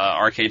like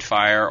Arcade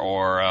Fire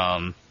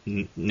or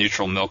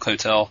Neutral Milk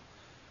Hotel.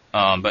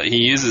 But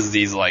he uses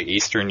these like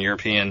Eastern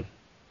European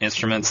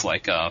instruments,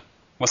 like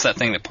what's that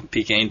thing that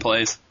P.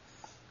 plays?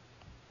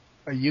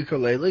 A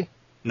ukulele?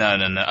 No.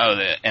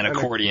 Oh, an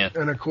accordion.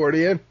 An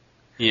accordion?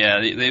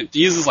 Yeah, they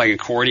uses like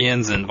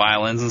accordions and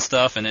violins and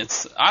stuff, and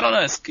I don't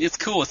know, it's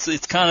cool.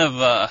 It's kind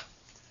of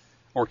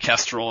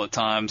orchestral at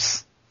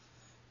times.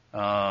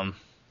 I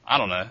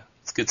don't know.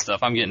 It's good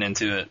stuff. I'm getting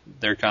into it.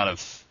 They're kind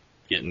of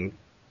getting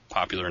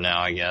popular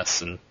now, I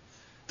guess, and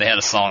they had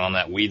a song on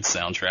that Weed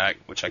soundtrack,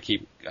 which I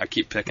keep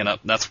picking up.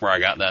 That's where I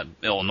got that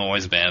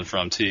Illinois band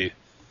from too.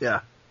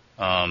 Yeah.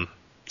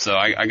 So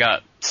I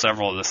got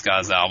several of this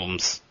guy's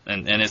albums,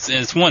 and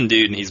it's one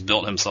dude, and he's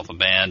built himself a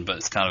band, but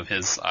it's kind of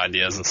his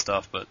ideas and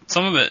stuff. But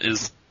some of it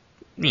is,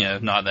 you know,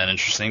 not that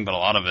interesting, but a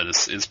lot of it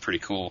is pretty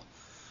cool.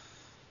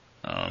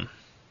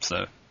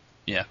 So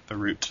yeah,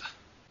 Beirut.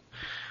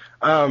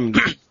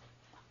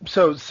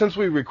 So since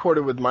we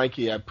recorded with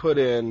Mikey, I put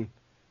in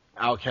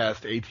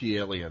Outcast AT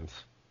Aliens.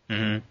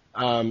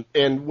 Mm-hmm.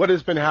 And what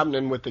has been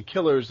happening with the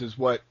Killers is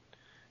what,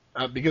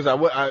 because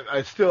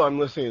I'm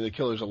listening to the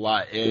Killers a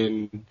lot,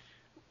 and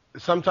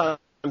sometimes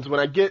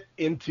when I get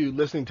into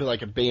listening to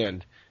like a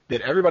band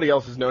that everybody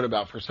else has known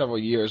about for several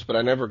years, but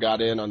I never got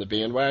in on the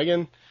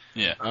bandwagon,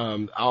 Yeah.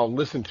 I'll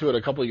listen to it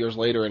a couple of years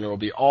later, and it'll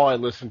be all I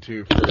listen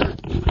to for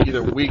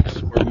either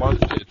weeks or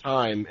months at a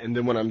time, and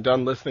then when I'm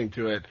done listening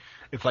to it,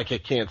 it's like I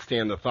can't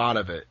stand the thought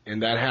of it.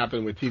 And that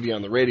happened with TV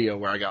on the Radio,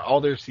 where I got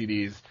all their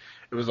CDs.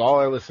 It was all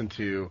I listened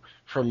to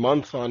for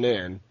months on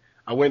end.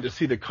 I went to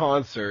see the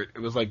concert. It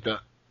was like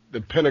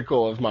the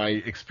pinnacle of my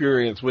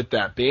experience with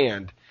that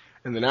band.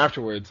 And then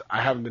afterwards,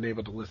 I haven't been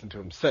able to listen to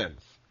them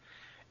since.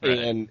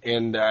 Right.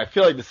 And I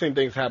feel like the same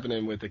thing's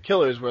happening with the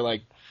Killers, where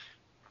like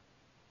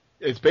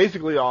it's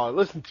basically all I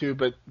listen to.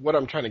 But what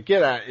I'm trying to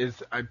get at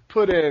is I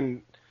put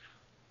in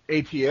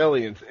AT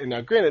Aliens, and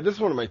now granted, this is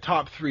one of my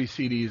top 3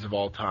 CDs of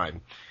all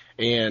time,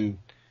 and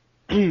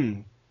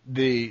I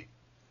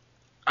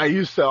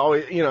used to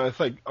always, you know, it's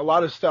like a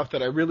lot of stuff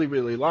that I really,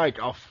 really like,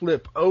 I'll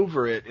flip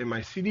over it in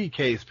my CD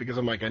case because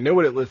I'm like, I know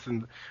what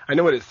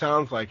it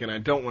sounds like, and I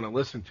don't want to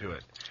listen to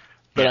it.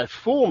 But I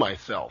fool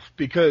myself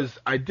because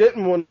I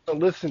didn't want to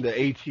listen to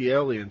AT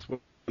Aliens when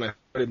I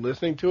started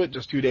listening to it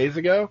just 2 days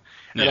ago,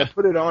 and I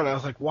put it on, and I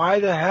was like, why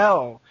the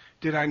hell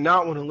did I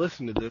not want to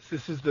listen to this?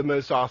 This is the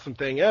most awesome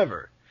thing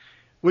ever.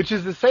 which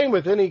is the same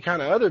with any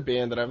kind of other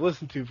band that I've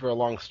listened to for a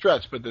long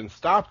stretch, but then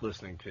stopped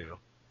listening to.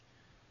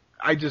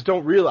 I just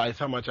don't realize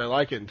how much I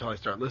like it until I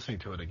start listening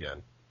to it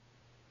again.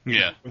 Yeah. You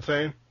know what I'm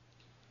saying?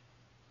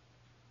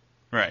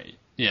 Right.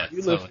 Yeah. Are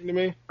you listening to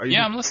me?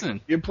 I'm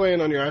listening. You're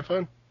playing on your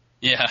iPhone?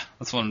 Yeah,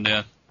 that's what I'm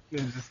doing.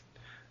 Is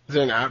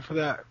there an app for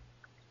that?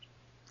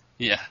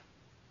 Yeah.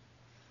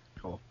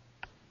 Cool.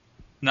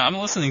 No, I'm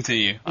listening to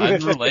you. I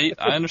relate.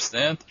 I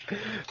understand.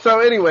 So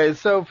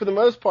anyways, for the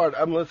most part,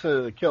 I'm listening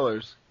to the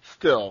Killers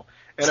still.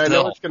 And I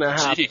know it's going to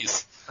happen.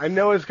 Jeez. I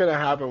know it's going to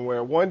happen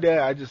where one day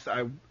I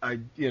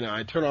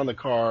turn on the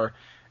car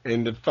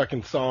and the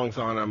fucking song's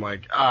on. I'm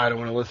like, I don't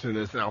want to listen to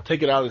this. And I'll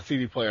take it out of the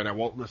CD player and I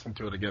won't listen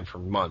to it again for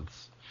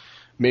months.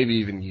 Maybe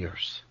even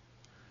years.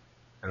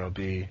 And it'll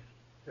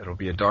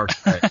be a dark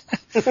day.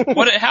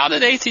 How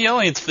did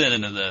AT-Aliens fit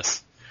into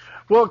this?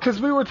 Well,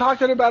 because we were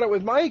talking about it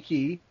with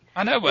Mikey.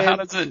 I know, but how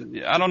does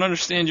it? I don't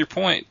understand your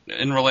point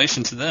in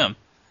relation to them.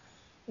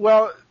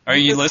 Well, are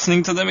you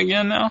listening to them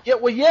again now? Yeah,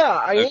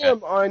 I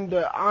am on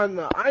the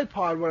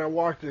iPod when I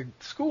walk to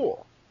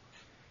school,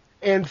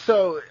 and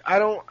so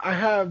I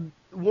have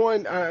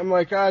one. I'm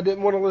like, I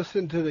didn't want to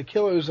listen to the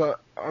Killers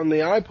on the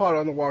iPod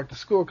on the walk to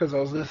school because I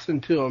was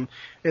listening to them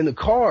in the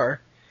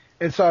car,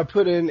 and so I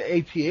put in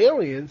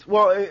AT-Aliens.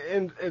 Well,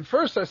 and at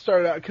first I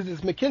started out because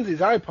it's Mackenzie's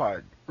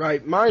iPod,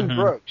 right? Mine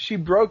broke. She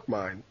broke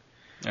mine.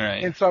 All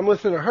right. And so I'm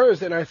listening to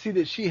hers, and I see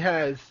that she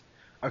has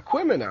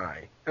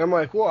Aquemini. And I'm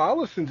like, well,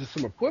 I'll listen to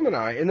some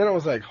Aquemini. And then I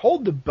was like,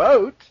 hold the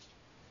boat.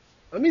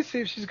 Let me see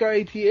if she's got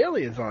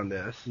AT-Aliens on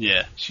this.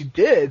 Yeah. She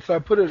did, so I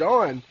put it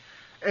on.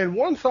 And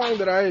one song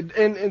that I had,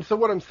 and so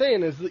what I'm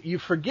saying is that you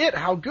forget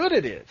how good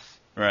it is.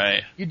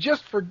 Right. You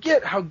just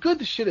forget how good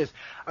the shit is.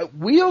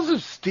 Wheels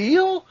of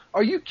Steel?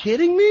 Are you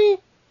kidding me?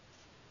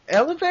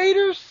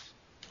 Elevators?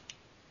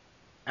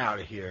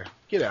 Out of here.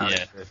 Get out of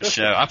here. For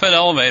sure. I put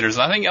Elevators.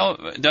 I think,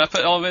 did I put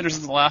Elevators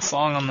as the last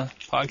song on the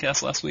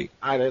podcast last week?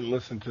 I didn't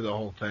listen to the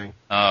whole thing.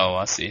 Oh,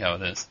 I see how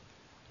it is.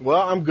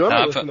 Well, I'm going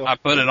to listen to I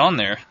put it on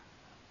there.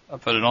 I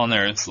put it on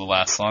there. It's the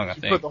last song, I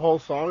think. You put the whole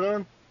song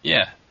on?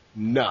 Yeah.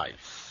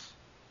 Nice.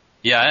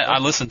 Yeah, I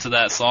listened to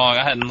that song.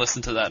 I hadn't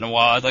listened to that in a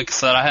while. Like I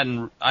said,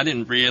 I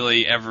didn't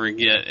really ever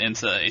get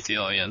into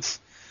AT-Aliens.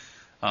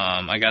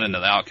 I got into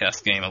the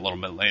Outcast game a little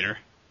bit later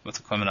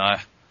with Aquemini.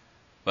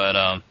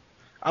 But,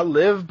 I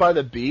live by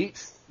the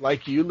beat,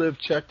 like you live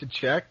check to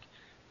check.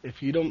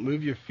 If you don't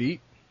move your feet,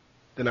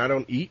 then I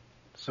don't eat.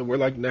 So we're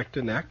like neck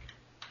to neck.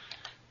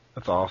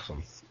 That's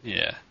awesome.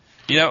 Yeah.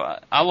 You know,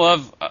 I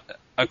love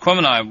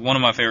Aquemini. One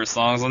of my favorite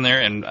songs on there,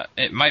 and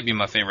it might be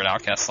my favorite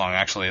Outkast song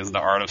actually, is The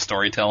Art of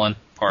Storytelling,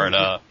 part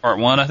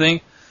 1, I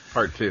think.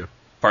 Part 2.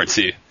 Part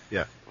 2.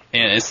 Yeah.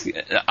 And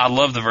I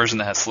love the version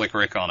that has Slick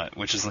Rick on it,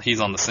 which is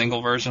he's on the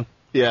single version.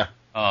 Yeah.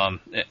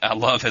 I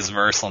love his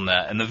verse on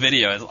that, and the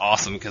video is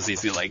awesome because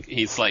he's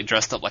like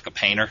dressed up like a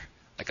painter,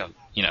 like a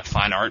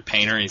fine art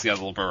painter. And he's got a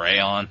little beret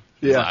on,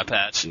 his eye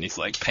patch, and he's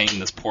like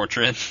painting this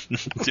portrait,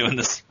 doing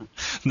this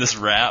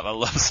rap. I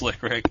love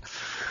Slick Rick.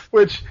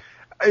 Which,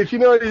 if you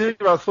know anything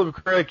about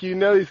Slick Rick, you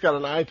know he's got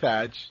an eye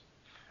patch,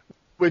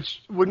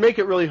 which would make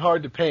it really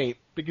hard to paint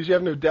because you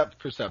have no depth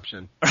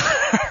perception.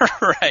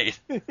 Right.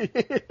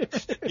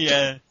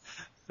 Yeah.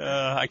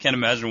 I can't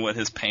imagine what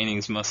his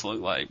paintings must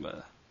look like,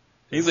 but.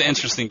 He's an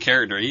interesting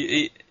character.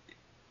 I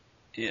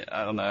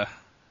don't know.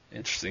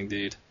 Interesting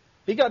dude.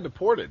 He got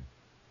deported.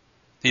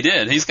 He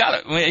did.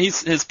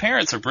 His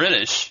parents are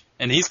British,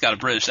 and he's got a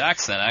British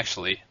accent,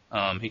 actually.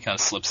 He kind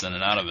of slips in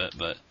and out of it,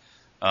 but,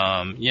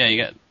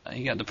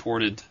 he got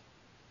deported,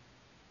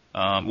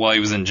 while he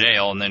was in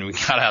jail, and then we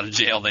got out of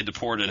jail, they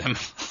deported him.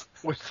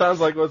 Which sounds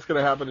like what's going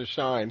to happen to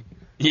Shine.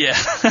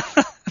 Yeah.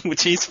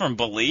 Which he's from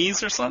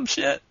Belize or some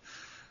shit.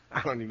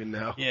 I don't even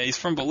know. Yeah, he's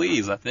from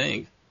Belize, I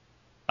think.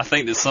 I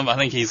think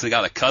he's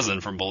got a cousin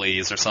from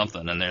Belize or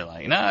something, and they're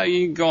like, "No,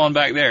 you can go on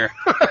back there."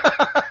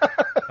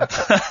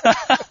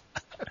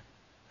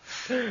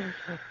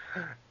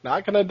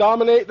 Not gonna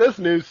dominate this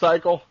news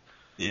cycle.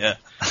 Yeah.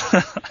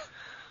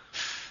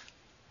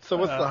 So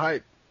what's the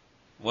hype?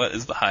 What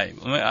is the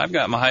hype? I've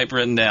got my hype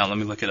written down. Let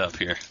me look it up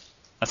here.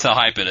 That's how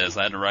hype it is.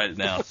 I had to write it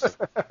down.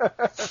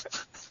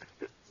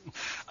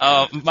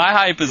 My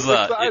hype is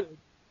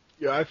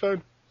your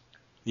iPhone?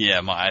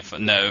 Yeah, my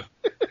iPhone. No.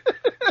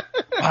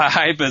 My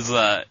hype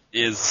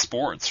is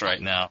sports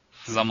right now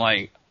because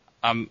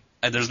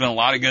there's been a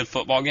lot of good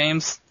football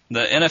games.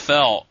 The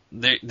NFL,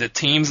 the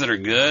teams that are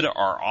good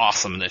are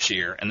awesome this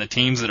year, and the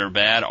teams that are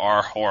bad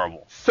are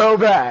horrible. So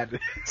bad.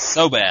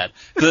 So bad.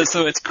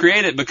 So it's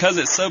created, because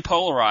it's so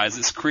polarized,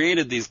 it's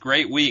created these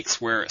great weeks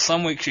where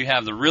some weeks you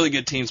have the really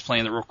good teams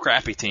playing the real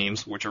crappy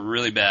teams, which are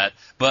really bad,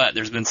 but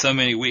there's been so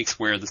many weeks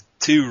where the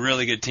two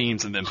really good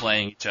teams have been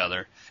playing each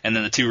other, and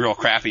then the two real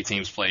crappy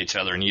teams play each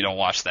other, and you don't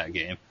watch that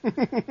game.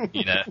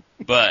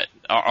 But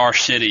our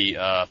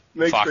shitty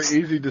makes Fox for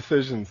easy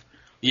decisions.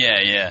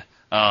 Yeah.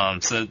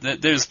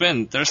 There's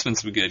been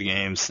some good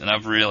games, and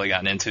I've really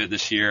gotten into it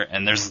this year.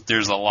 And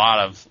there's a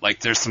lot of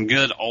there's some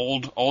good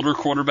older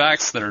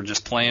quarterbacks that are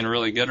just playing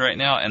really good right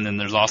now, and then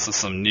there's also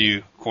some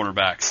new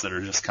quarterbacks that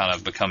are just kind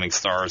of becoming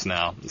stars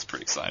now. It's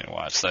pretty exciting to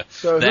watch. So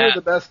who are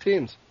the best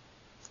teams?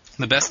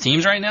 The best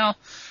teams right now?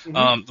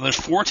 Mm-hmm. There's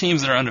 4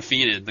 teams that are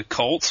undefeated. The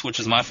Colts, which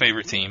is my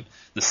favorite team.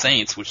 The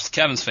Saints, which is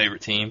Kevin's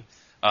favorite team.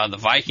 The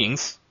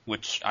Vikings,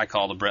 which I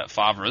call the Brett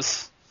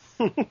Favre's.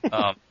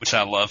 Which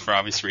I love for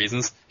obvious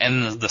reasons.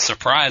 And the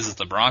surprise is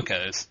the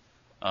Broncos,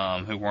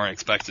 who weren't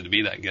expected to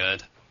be that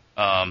good.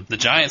 The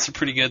Giants are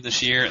pretty good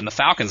this year, and the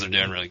Falcons are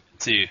doing really good,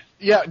 too.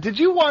 Yeah, did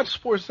you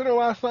watch SportsCenter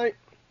last night?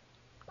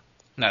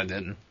 No, I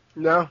didn't.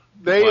 No?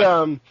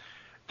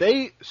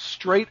 They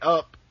straight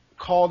up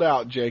called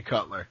out Jay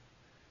Cutler.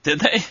 Did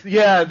they?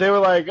 Yeah, they were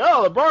like,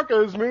 oh, the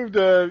Broncos moved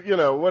to,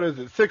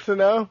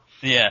 6-0?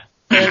 Yeah.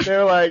 And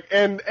they're like,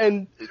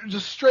 and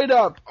just straight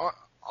up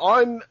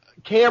on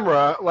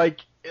camera,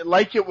 like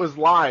it was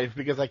live,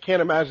 because I can't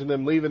imagine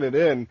them leaving it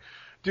in.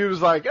 Dude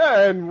was like,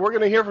 and we're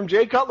going to hear from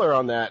Jay Cutler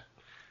on that.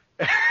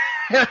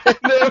 And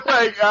they're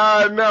like,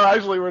 no,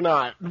 actually we're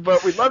not.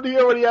 But we'd love to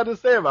hear what he had to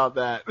say about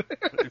that.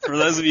 For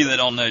those of you that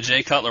don't know,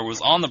 Jay Cutler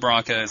was on the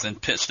Broncos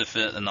and pitched a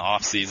fit in the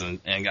offseason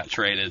and got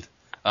traded.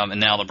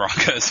 And now the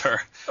Broncos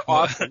are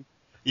awesome.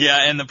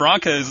 Yeah, and the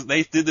Broncos,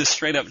 they did this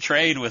straight up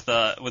trade with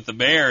the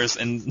Bears,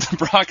 and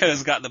the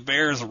Broncos got the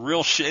Bears'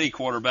 real shitty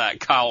quarterback,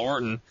 Kyle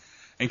Orton.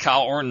 And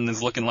Kyle Orton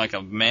is looking like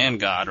a man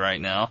god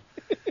right now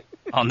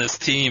on this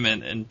team,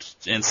 and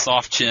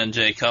soft chin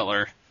Jay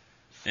Cutler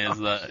is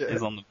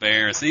on the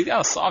Bears. He's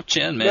got a soft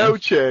chin, man. No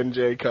chin,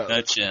 Jay Cutler.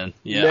 No chin.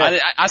 Yeah,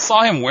 I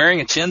saw him wearing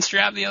a chin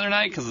strap the other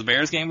night because the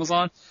Bears game was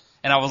on,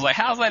 and I was like,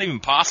 how is that even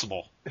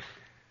possible?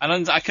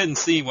 I couldn't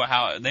see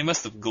how they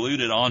must have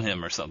glued it on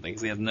him or something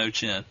because he has no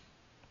chin.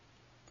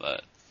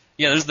 But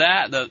yeah, there's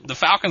that. The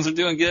Falcons are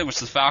doing good, which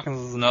the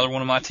Falcons is another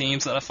one of my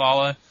teams that I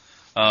follow.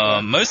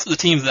 Most of the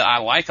teams that I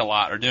like a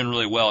lot are doing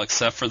really well,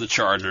 except for the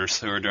Chargers,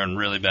 who are doing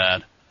really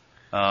bad.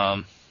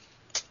 But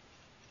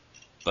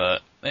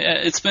yeah,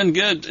 it's been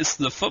good.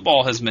 The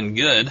football has been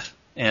good,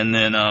 and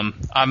then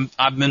I'm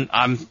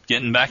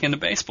getting back into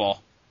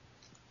baseball.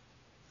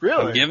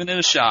 Really? I'm giving it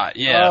a shot.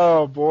 Yeah.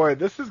 Oh boy,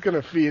 this is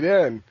gonna feed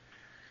in.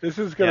 This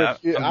is gonna.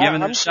 Yeah, I'm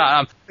giving it a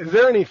shot. Is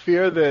there any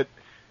fear that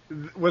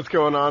what's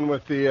going on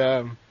with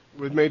the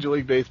with Major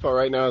League Baseball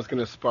right now is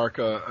going to spark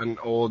an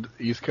old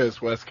East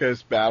Coast West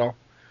Coast rap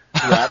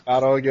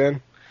battle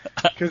again?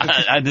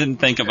 I didn't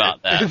think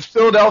about that. It's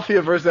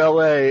Philadelphia versus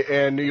LA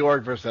and New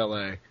York versus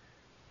LA.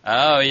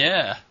 Oh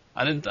yeah,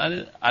 I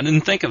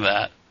didn't think of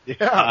that. Yeah,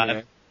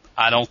 man.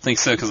 I don't think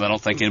so because I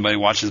don't think anybody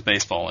watches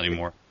baseball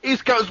anymore.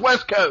 East Coast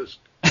West Coast.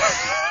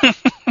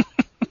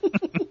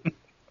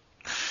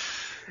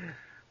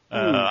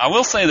 I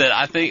will say that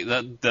I think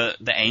that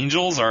the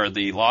Angels are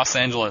the Los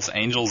Angeles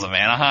Angels of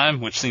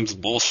Anaheim, which seems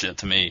bullshit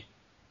to me.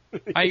 How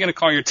are you going to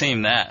call your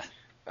team that?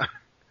 I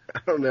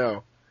don't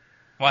know.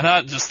 Why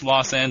not just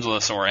Los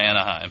Angeles or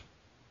Anaheim?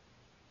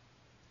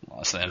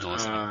 Los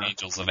Angeles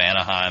Angels of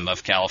Anaheim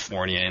of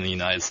California in the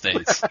United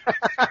States.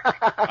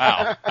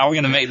 Wow. How are we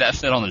going to make that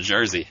fit on the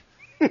jersey?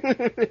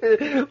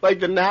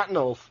 Like the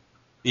Nationals.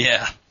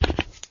 Yeah.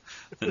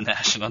 The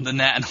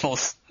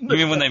Nationals. You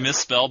mean when they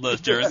misspelled the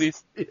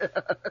jerseys? Yeah.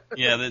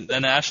 Yeah, the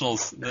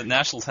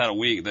Nationals had a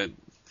week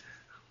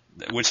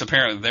which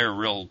apparently they're a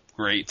real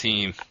great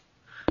team.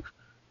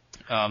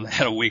 They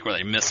had a week where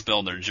they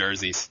misspelled their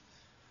jerseys.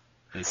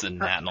 They said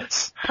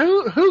Nationals.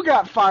 Who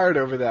got fired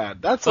over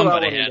that? That's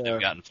somebody what I had to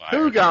have gotten fired.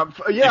 Who got?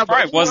 Yeah, it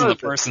probably wasn't the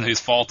person whose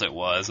fault it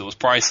was. It was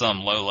probably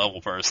some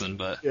low-level person,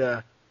 but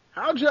yeah.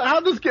 How'd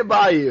this get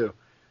by you?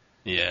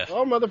 Yeah.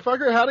 Oh,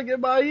 motherfucker, how'd it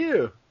get by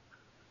you?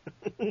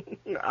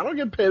 I don't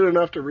get paid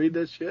enough to read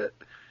this shit.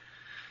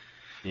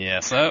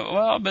 Yeah,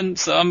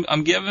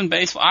 I'm giving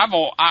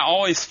baseball. I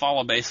always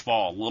follow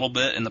baseball a little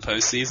bit in the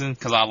postseason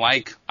because I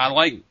like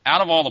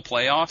out of all the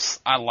playoffs,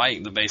 I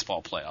like the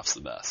baseball playoffs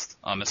the best.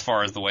 As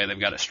far as the way they've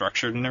got it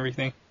structured and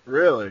everything.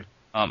 Really?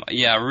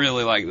 Yeah, I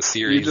really like the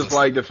series. You just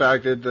like the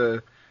fact that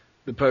the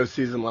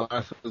postseason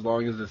lasts as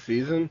long as the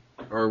season,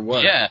 or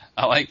what? Yeah,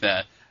 I like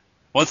that.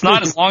 Well, it's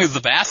not as long as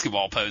the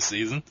basketball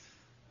postseason.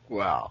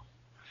 Wow.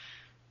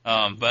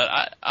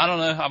 But I don't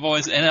know.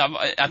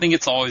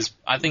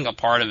 I think a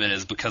part of it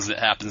is because it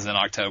happens in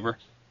October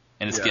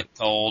and it's getting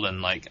cold,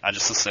 and like I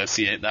just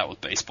associate that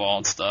with baseball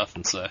and stuff,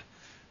 and so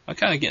I'm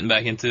kind of getting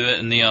back into it.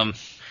 And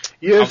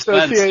you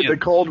associate the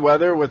cold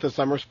weather with a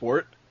summer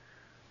sport?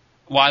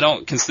 Well, I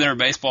don't consider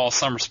baseball a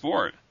summer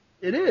sport.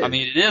 It is. I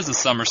mean, it is a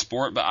summer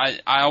sport, but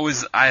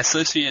I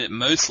associate it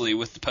mostly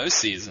with the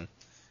postseason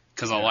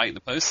because I like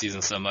the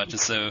postseason so much, and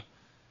so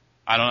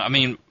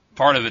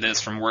part of it is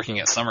from working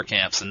at summer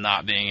camps and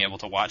not being able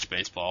to watch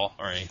baseball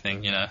or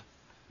anything, you know.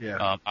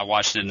 Yeah. I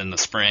watched it in the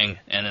spring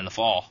and in the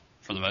fall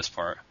for the most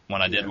part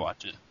when I did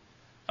watch it.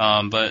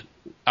 But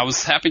I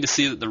was happy to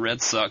see that the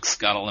Red Sox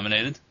got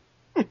eliminated.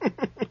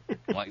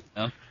 Like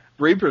them.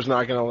 Reaper's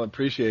not going to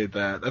appreciate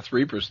that. That's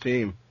Reaper's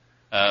team.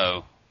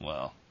 Oh,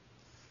 well.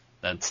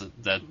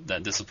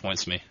 That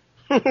disappoints me.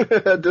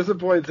 That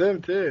disappoints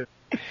him too.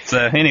 So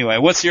anyway,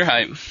 what's your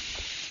hype?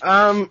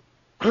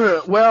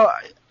 Well,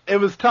 it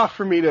was tough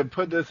for me to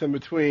put this in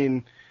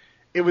between.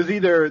 It was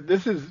either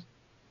this is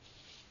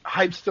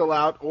hype still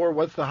out or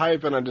what's the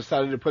hype, and I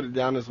decided to put it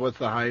down as what's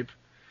the hype.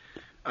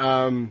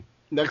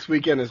 Next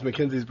weekend is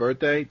Mackenzie's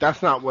birthday.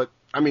 That's not what,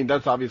 I mean,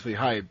 that's obviously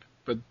hype,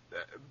 but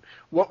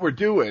what we're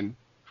doing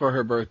for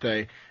her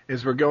birthday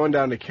is we're going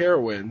down to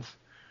Carowinds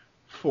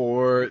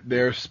for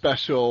their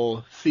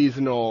special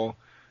seasonal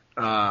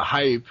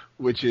hype,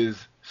 which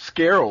is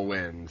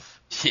Scarowinds.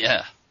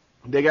 Yeah.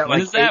 They got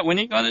When is that? When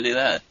are you going to do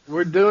that?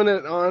 We're doing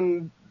it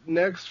on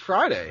next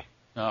Friday.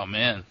 Oh,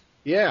 man.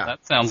 Yeah.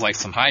 That sounds like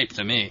some hype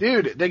to me.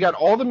 Dude, they got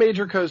all the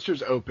major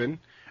coasters open,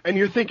 and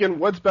you're thinking,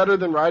 what's better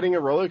than riding a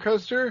roller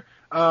coaster?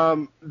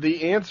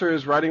 The answer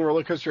is riding a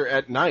roller coaster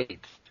at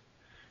night.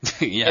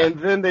 Yeah. And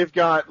then they've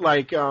got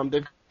like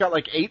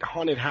 8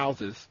 haunted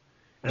houses,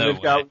 and No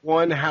they've got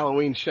one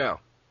Halloween show.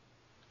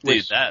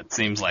 Dude, that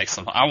seems like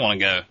some, I want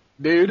to go.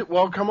 Dude,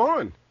 well, come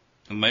on.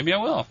 Maybe I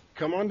will.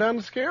 Come on down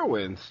to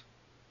Scarowinds.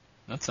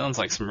 That sounds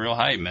like some real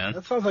hype, man.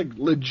 That sounds like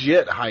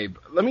legit hype.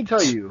 Let me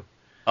tell you.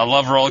 I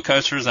love roller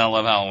coasters and I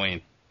love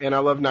Halloween. And I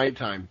love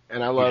nighttime.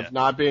 And I love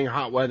not being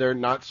hot weather,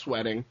 not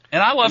sweating.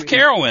 And I love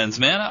Carowinds,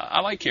 man.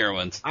 I like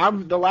Carowinds.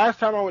 The last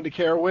time I went to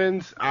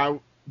Carowinds, I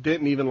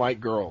didn't even like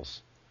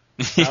girls.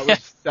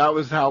 That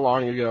was how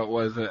long ago it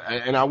was.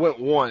 And I went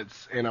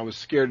once, and I was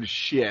scared as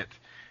shit.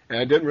 And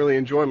I didn't really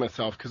enjoy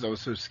myself because I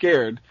was so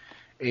scared.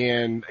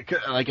 And,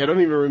 like, I don't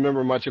even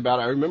remember much about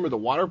it. I remember the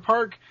water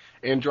park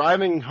and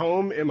driving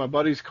home in my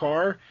buddy's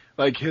car.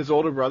 Like, his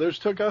older brothers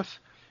took us.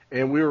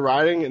 And we were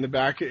riding in the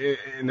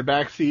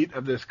back seat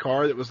of this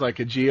car that was like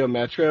a Geo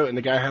Metro, and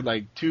the guy had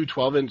like 2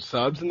 12-inch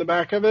subs in the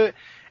back of it,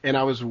 and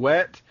I was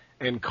wet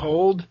and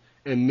cold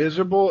and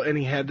miserable, and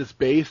he had this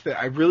bass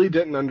that I really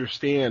didn't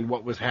understand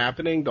what was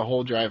happening the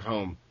whole drive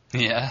home.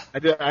 Yeah.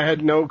 I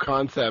had no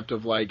concept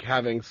of like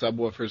having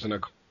subwoofers in a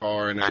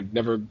car, and I'd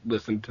never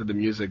listened to the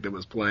music that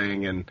was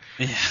playing, and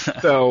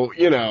so,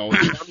 you know,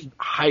 I'm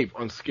hype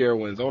on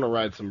Scarowinds. I want to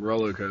ride some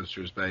roller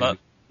coasters, baby. But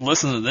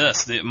listen to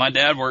this. My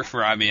dad worked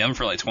for IBM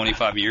for like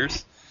 25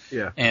 years.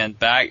 Yeah. And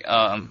back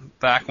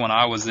when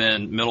I was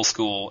in middle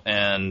school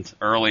and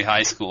early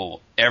high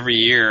school, every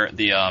year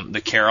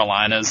the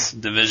Carolinas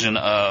division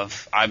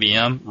of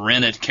IBM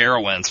rented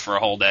Carowinds for a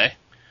whole day.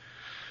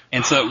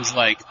 And so it was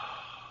like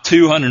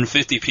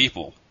 250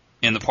 people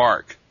in the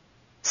park.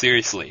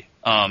 Seriously.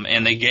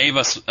 And they gave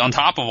us, on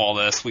top of all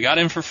this, we got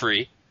in for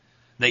free.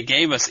 They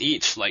gave us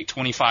each like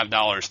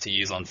 $25 to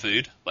use on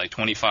food, like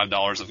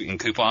 $25 in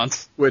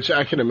coupons. Which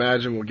I can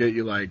imagine will get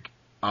you like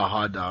a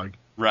hot dog.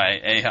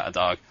 Right, a hot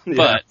dog. Yeah.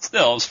 But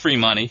still, it's free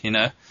money, you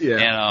know.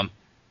 Yeah.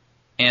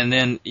 And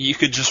then you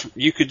could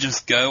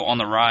just go on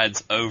the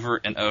rides over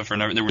and over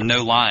and over. There were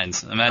no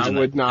lines. Imagine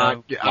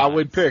I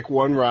would pick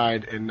one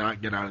ride and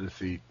not get out of the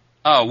seat.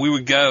 Oh, we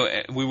would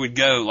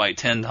go like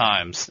 10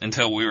 times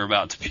until we were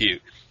about to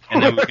puke,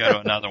 and then we'd go to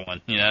another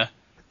one, you know.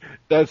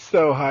 That's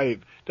so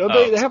hype. Don't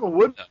they? They have a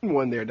wooden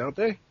one there, don't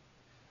they?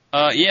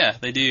 Yeah,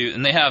 they do.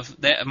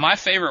 And my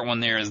favorite one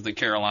there is the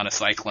Carolina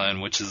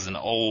Cyclone, which is an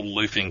old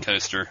looping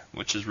coaster,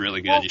 which is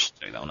really good. Well, you should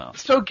check that one out.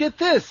 So get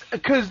this,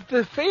 because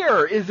the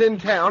fair is in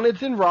town.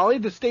 It's in Raleigh,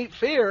 the state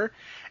fair.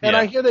 And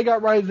I hear they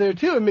got rides there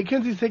too. And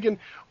Mackenzie's thinking,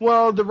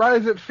 well, the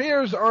rides at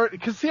fairs aren't,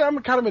 because see, I'm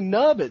kind of a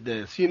nub at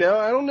this, you know.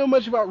 I don't know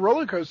much about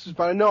roller coasters,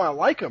 but I know I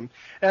like them.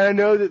 And I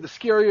know that the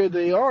scarier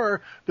they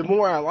are, the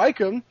more I like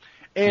them.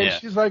 And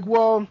she's like,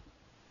 well,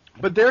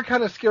 but they're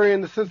kind of scary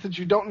in the sense that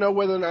you don't know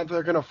whether or not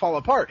they're going to fall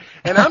apart.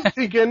 And I'm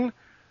thinking,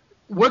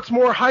 what's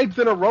more hype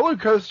than a roller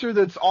coaster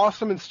that's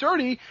awesome and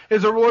sturdy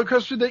is a roller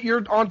coaster that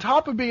you're on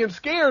top of being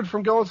scared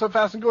from going so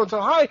fast and going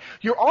so high,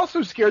 you're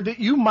also scared that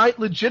you might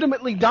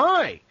legitimately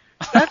die.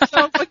 That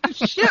sounds like the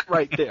shit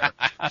right there.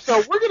 So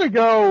we're going to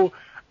go,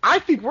 I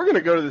think we're going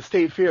to go to the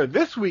state fair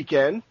this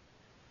weekend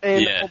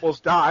and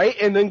almost die,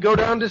 and then go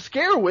down to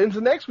Scarowinds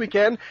the next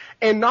weekend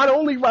and not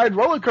only ride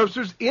roller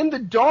coasters in the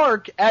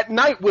dark at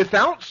night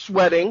without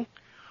sweating,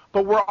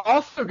 but we're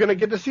also going to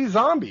get to see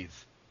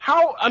zombies.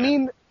 I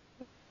mean,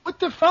 what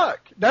the fuck?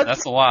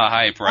 That's a lot of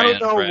hype, right? I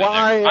don't know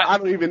why. I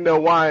don't even know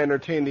why I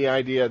entertained the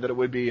idea that it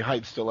would be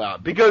hype still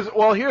out. Because,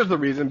 well, here's the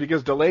reason.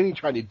 Because Delaney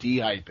tried to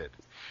de-hype it.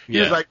 He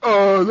was like,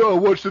 oh, no, I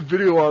watched the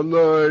video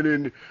online,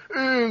 and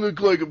it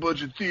looked like a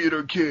bunch of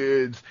theater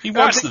kids. He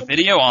watched the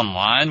video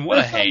online? What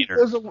a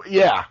hater.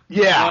 Yeah.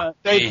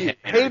 Thank you.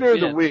 Hater of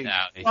the week.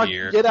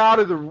 Get out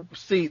of the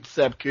seat,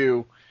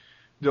 Sepku.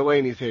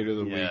 Delaney's hater of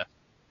the week.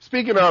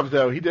 Speaking of,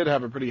 though, he did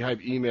have a pretty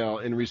hype email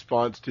in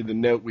response to the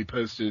note we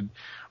posted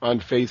on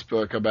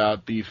Facebook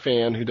about the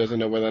fan who doesn't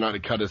know whether or not to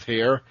cut his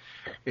hair.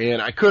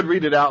 And I could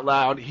read it out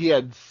loud. He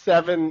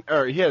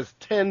has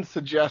 10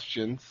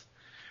 suggestions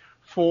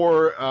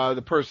for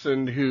the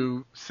person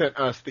who sent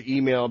us the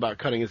email about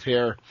cutting his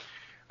hair.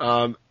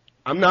 I'm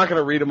not going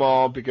to read them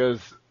all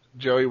because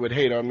Joey would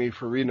hate on me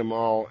for reading them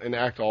all and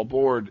act all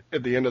bored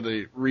at the end of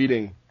the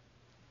reading.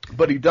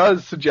 But he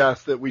does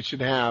suggest that we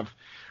should have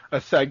a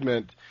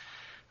segment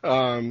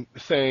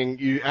saying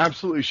you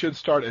absolutely should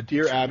start a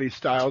Dear Abby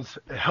Styles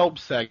help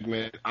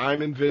segment.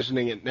 I'm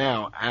envisioning it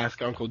now.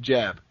 Ask Uncle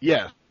Jeb.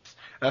 Yes.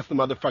 That's the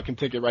motherfucking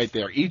ticket right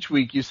there. Each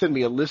week you send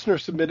me a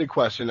listener-submitted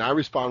question. I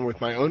respond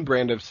with my own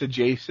brand of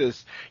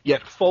sagacious,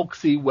 yet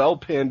folksy,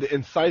 well-penned,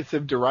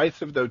 incisive,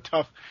 derisive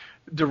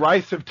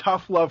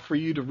tough love for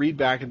you to read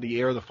back in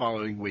the air the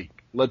following week.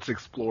 Let's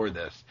explore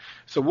this.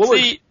 So we'll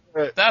see.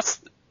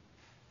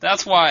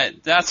 That's why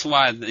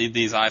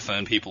these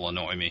iPhone people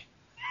annoy me.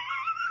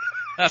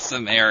 That's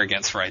some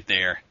arrogance right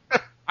there.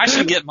 I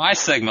should get my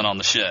segment on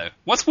the show.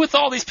 What's with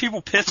all these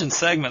people pitching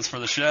segments for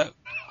the show?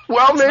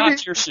 Well, it's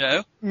not your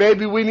show.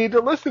 Maybe we need to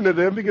listen to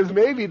them because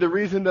maybe the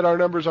reason that our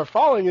numbers are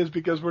falling is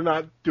because we're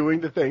not doing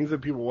the things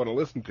that people want to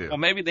listen to. Well,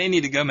 maybe they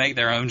need to go make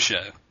their own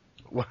show.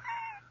 Well,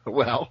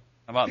 how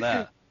about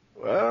that?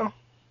 Well,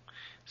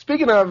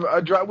 speaking of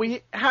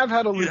we have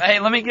had a. Hey,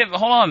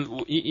 hold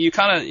on. You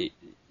kind of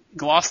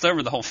glossed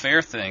over the whole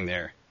fair thing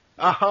there.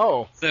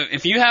 Oh. So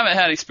if you haven't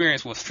had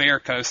experience with fair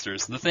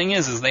coasters, the thing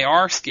is they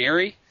are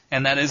scary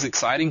and that is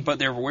exciting, but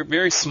they're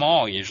very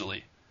small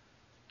usually.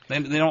 They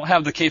don't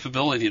have the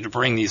capability to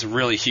bring these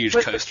really huge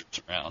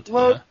coasters around.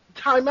 Well,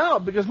 time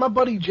out, because my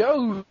buddy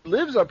Joe, who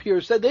lives up here,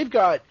 said they've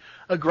got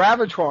a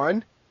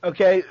Gravitron,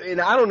 okay,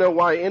 and I don't know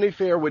why any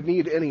fair would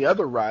need any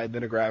other ride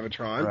than a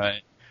Gravitron.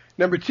 Right.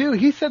 Number two,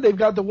 he said they've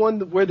got the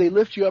one where they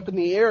lift you up in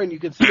the air and you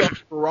can see up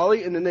to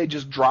Raleigh, and then they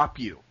just drop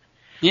you.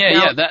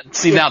 Yeah,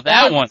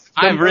 that one.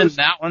 I've ridden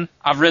that one.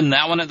 I've ridden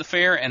that one at the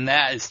fair, and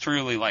that is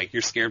truly like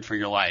you're scared for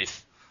your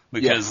life.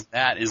 Because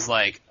that is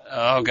like,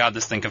 oh god,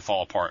 this thing could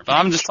fall apart. But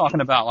I'm just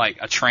talking about like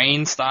a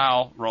train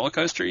style roller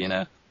coaster, you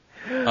know.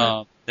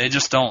 They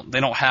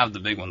don't have the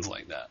big ones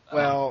like that.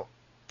 Well,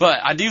 but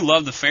I do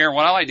love the fair.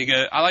 I like to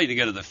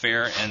go to the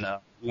fair, and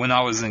when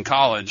I was in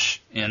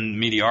college in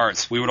media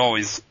arts,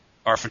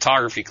 our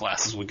photography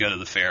classes would go to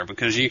the fair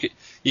because you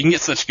can get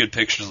such good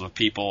pictures of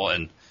people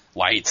and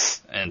lights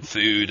and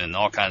food and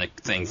all kind of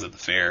things at the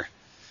fair.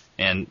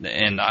 And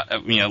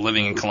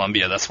living in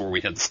Columbia, that's where we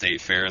had the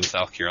state fair in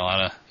South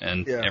Carolina,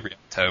 and every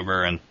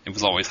October, and it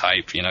was always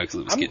hype, because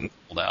it was getting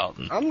cold out.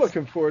 And I'm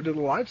looking forward to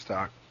the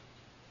livestock.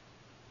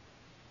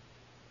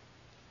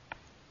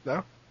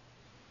 No?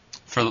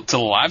 To the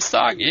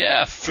livestock,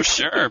 yeah, for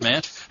sure,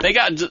 man.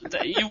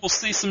 You will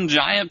see some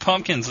giant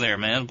pumpkins there,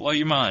 man. Blow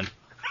your mind.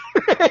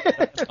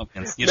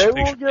 Pumpkins.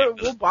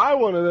 We'll buy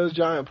one of those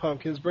giant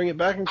pumpkins, bring it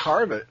back, and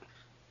carve it.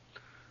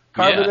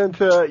 It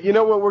into. You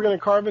know what we're going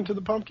to carve into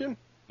the pumpkin?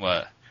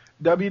 What?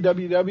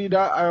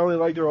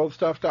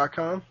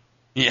 www.ionlyliketheirOldstuff.com.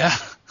 Yeah.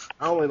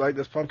 I only like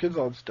this pumpkin's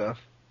old stuff.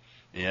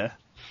 Yeah,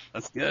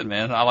 that's good,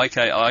 man. I like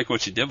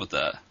what you did with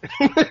that.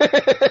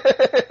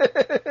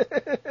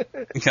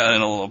 You got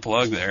in a little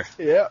plug there.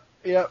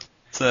 Yep.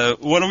 So,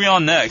 what are we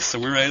on next? Are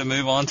we ready to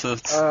move on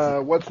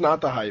to? What's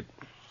not the hype?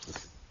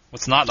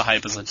 What's not the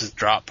hype is I just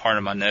dropped part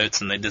of my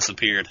notes and they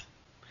disappeared.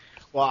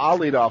 Well, I'll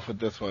lead off with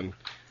this one.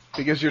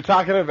 Because you're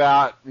talking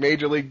about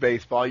Major League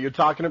Baseball, you're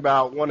talking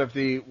about one of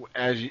the,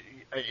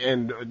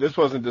 and this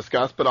wasn't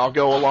discussed, but I'll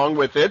go along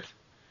with it.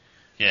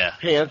 Yeah.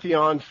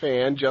 Pantheon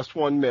fan, just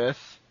one miss.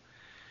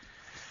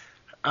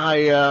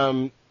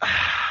 I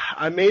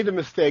made the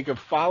mistake of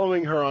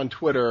following her on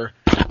Twitter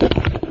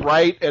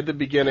right at the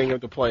beginning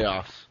of the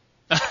playoffs.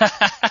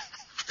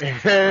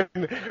 And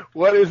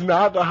what is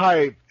not the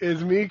hype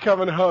is me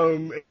coming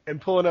home and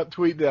pulling up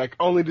TweetDeck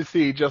only to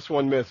see just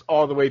one miss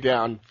all the way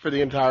down for the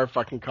entire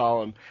fucking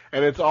column.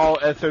 And it's all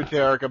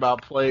esoteric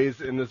about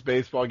plays in this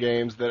baseball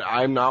games that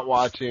I'm not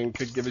watching,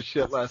 could give a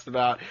shit less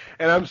about.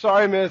 And I'm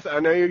sorry, miss, I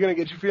know you're going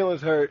to get your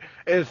feelings hurt.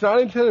 And it's not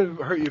intended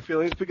to hurt your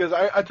feelings because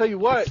I tell you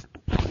what,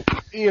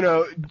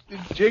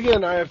 Jigga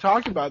and I have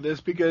talked about this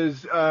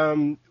because,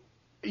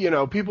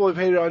 people have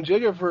hated on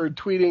Jigga for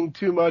tweeting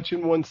too much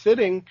in one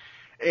sitting.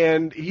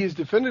 And he's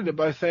defended it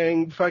by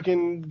saying,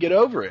 fucking get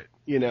over it,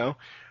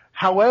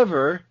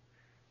 However,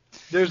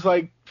 there's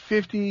like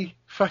 50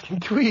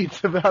 fucking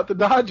tweets about the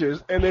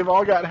Dodgers, and they've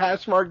all got #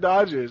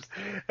 Dodgers.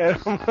 And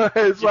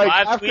it's like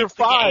after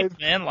 5. Games,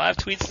 man, live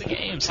tweets the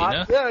games,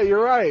 Yeah,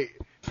 you're right.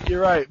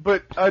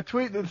 But a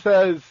tweet that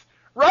says,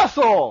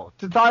 Russell,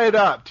 to tie it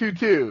up,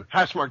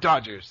 2-2, #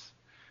 Dodgers.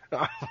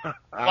 Well,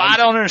 I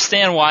don't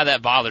understand why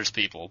that bothers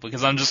people,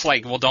 because I'm just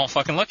like, well, don't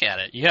fucking look at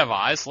it. You have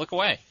eyes, look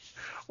away.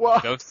 Well,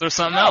 go through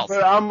something else.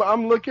 But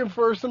I'm looking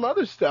for some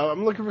other stuff.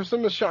 I'm looking for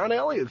some of Sean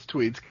Elliott's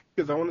tweets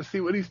because I want to see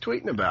what he's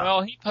tweeting about.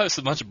 Well, he posts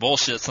a bunch of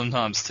bullshit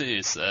sometimes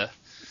too. So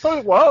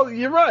well,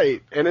 you're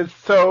right, and it's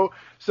so.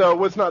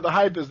 What's not the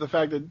hype is the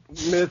fact that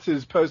Miss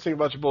is posting a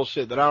bunch of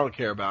bullshit that I don't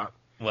care about.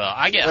 Well,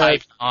 I get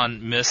hyped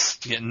on Miss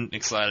getting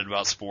excited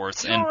about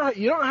sports, you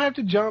don't have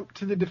to jump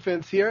to the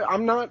defense here.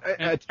 I'm not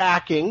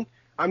attacking.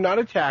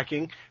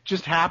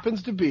 Just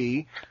happens to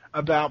be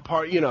about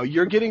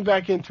you're getting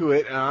back into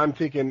it, and I'm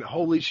thinking,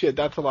 holy shit,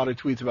 that's a lot of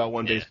tweets about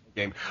one baseball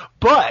game.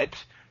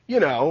 But,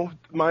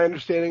 my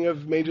understanding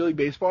of Major League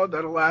Baseball,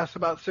 that'll last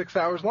about 6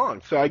 hours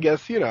long. So I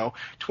guess,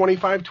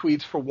 25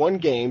 tweets for one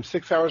game,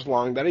 6 hours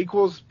long, that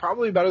equals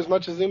probably about as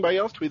much as anybody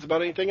else tweets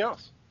about anything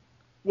else.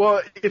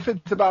 Well, if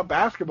it's about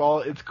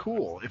basketball, it's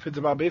cool. If it's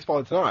about baseball,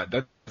 it's not.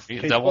 That's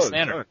Case Double closed.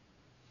 standard. Done.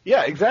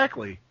 Yeah,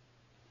 exactly.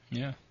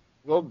 Yeah.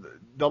 Well,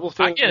 double I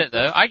standard. get it,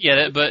 though. I get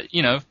it, but,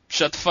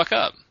 shut the fuck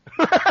up.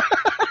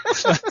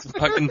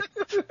 Fucking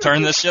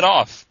turn this shit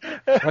off.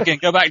 Fucking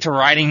go back to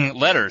writing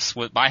letters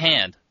by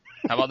hand.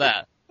 How about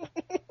that?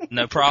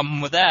 No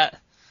problem with that.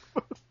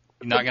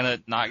 You're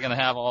not gonna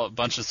have a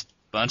bunch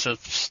of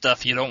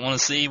stuff you don't want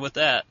to see with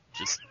that.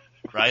 Just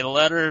write a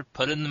letter,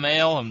 put it in the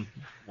mail, and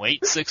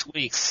wait 6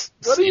 weeks.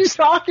 What are you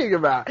talking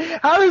about?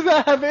 How does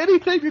that have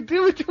anything to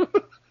do with you?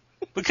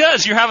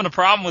 Because you're having a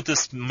problem with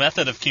this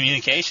method of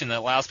communication that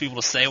allows people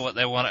to say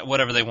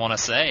whatever they want to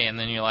say, and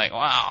then you're like,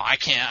 wow, I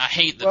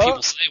hate that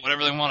people say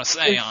whatever they want to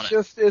say on it.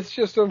 It's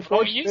just unfortunate.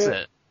 Don't use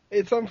it.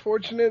 It's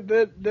unfortunate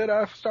that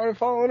I started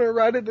following her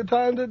right at the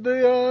time that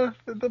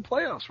the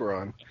playoffs were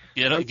on.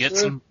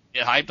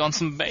 Get hyped on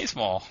some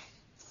baseball.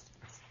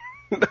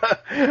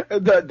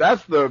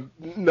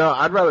 No,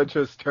 I'd rather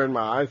just turn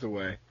my eyes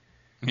away.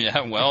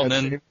 Yeah, well,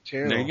 then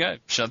channel. There you go.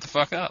 Shut the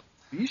fuck up.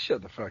 You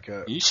shut the fuck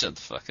up. You shut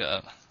the fuck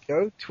up.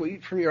 Go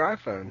tweet from your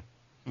iPhone.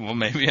 Well,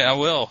 maybe I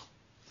will.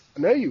 I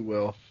know you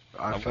will,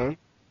 iPhone.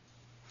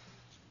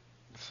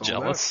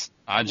 Jealous?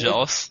 I'm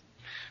jealous.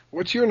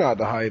 What's your not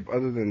the hype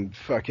other than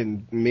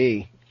fucking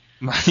me?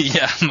 My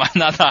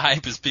not the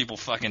hype is people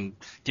fucking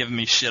giving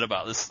me shit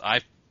about this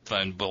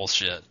iPhone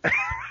bullshit.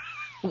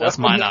 That's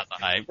my not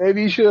the hype.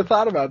 Maybe you should have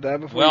thought about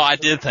that before. Well, I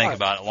did think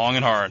about it long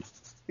and hard.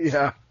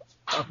 Yeah,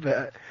 I'll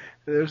bet.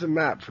 There's a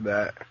map for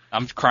that.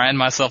 I'm crying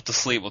myself to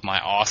sleep with my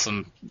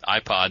awesome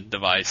iPod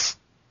device.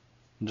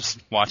 I'm just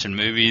watching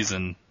movies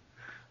and...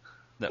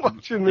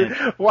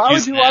 Why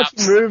would you watch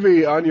a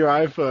movie on your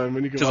iPhone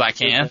when you can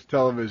watch it on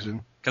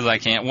television? Because I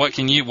can't. What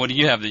do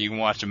you have that you can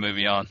watch a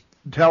movie on?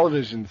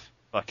 Televisions.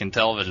 Fucking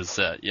television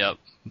set, yep.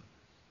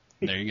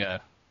 There you go.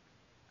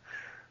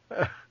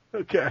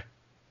 Okay.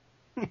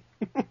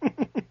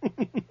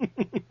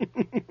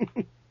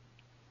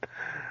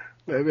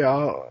 Maybe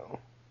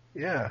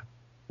yeah.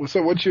 Well,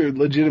 so what's your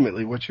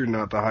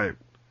not the hype?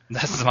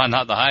 That's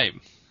not the hype.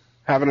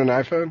 Having an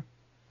iPhone?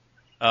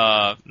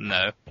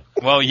 No.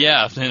 Well,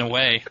 yeah, in a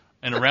way,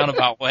 in a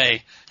roundabout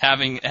way,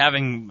 having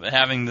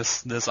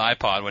this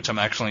iPod, which I'm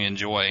actually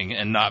enjoying,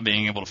 and not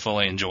being able to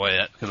fully enjoy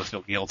it because I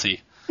feel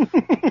guilty.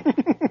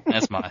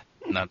 That's my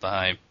not the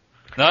hype.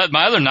 No,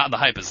 my other not the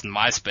hype is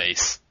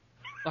MySpace.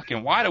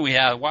 Fucking why do we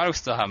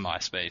still have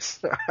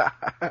MySpace?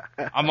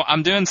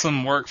 I'm doing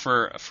some work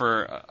for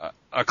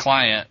a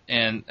client,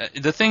 and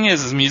the thing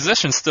is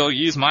musicians still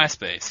use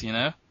MySpace,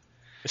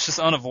 It's just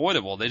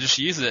unavoidable. They just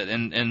use it,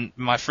 and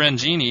my friend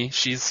Jeannie,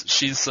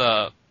 she's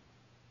a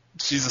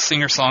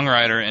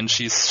singer-songwriter, and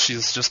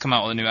she's just come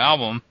out with a new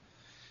album,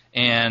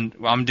 and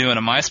I'm doing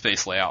a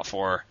MySpace layout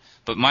for her.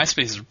 But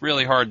MySpace is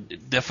really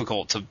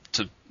difficult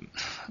to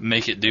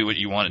make it do what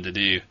you want it to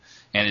do,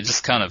 and it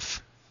just kind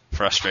of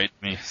frustrates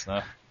me.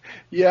 So.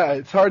 Yeah,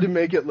 it's hard to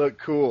make it look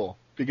cool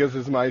because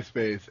it's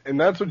MySpace, and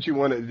that's what you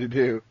want it to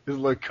do is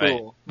look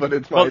cool, right. But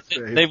it's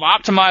MySpace. They've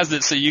optimized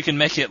it so you can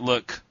make it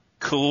look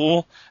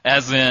cool,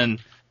 as in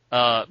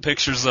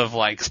pictures of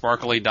like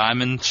sparkly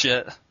diamond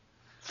shit.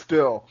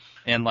 Still.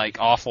 And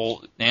like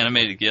awful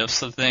animated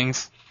GIFs of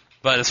things.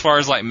 But as far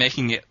as like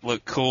making it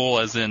look cool,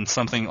 as in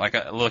something like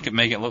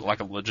make it look like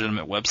a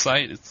legitimate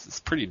website,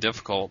 it's pretty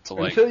difficult to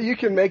like. Until you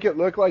can make it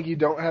look like you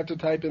don't have to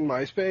type in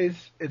MySpace,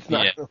 it's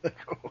not gonna look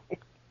cool.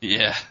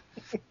 Yeah,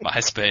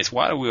 MySpace.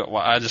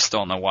 I just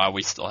don't know why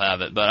we still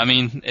have it, but I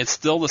mean, it's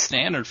still the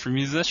standard for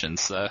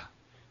musicians. So.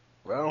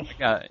 Well.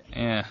 Got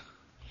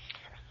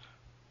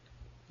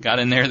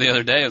in there the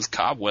other day. It was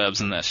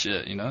cobwebs and that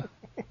shit,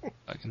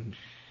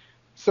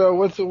 So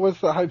what's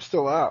the hype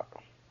still out?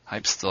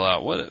 Hype's still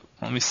out.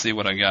 Let me see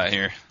what I got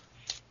here.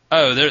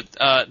 Oh,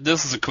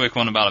 this is a quick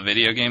one about a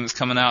video game that's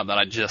coming out that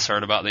I just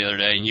heard about the other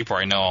day, and you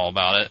probably know all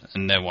about it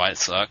and know why it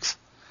sucks.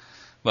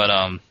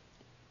 But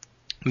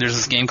there's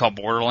this game called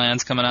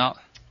Borderlands coming out.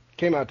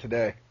 Came out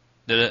today.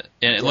 Did it?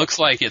 And it looks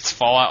like it's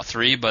Fallout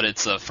 3, but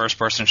it's a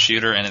first-person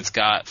shooter, and it's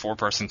got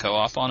 4-person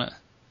co-op on it.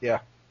 Yeah.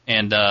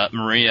 And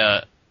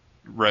Maria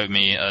wrote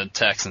me a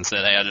text and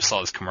said, "Hey, I just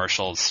saw this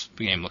commercial. This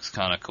game looks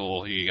kind of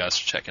cool. You guys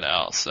should check it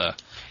out." So,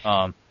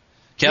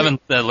 Kevin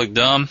said it looked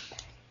dumb.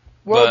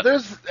 Well,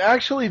 there's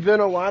actually been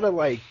a lot of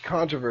like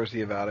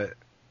controversy about it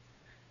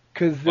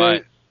because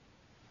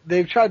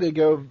they've tried to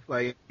go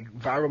like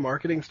viral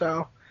marketing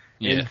style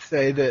and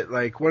say that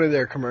like one of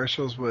their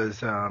commercials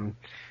was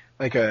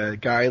like a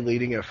guy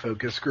leading a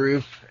focus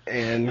group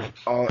and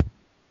all.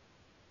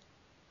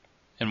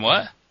 And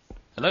what?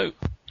 Hello.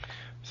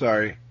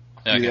 Sorry.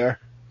 Okay. You there?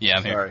 Yeah,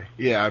 I'm Sorry.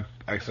 here. Yeah,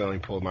 I accidentally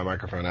pulled my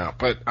microphone out.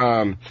 But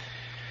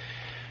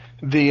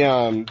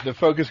The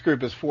focus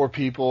group is 4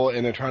 people,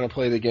 and they're trying to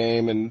play the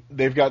game, and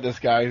they've got this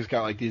guy who's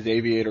got like these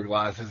aviator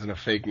glasses and a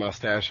fake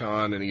mustache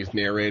on, and he's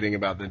narrating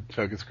about the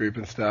focus group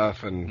and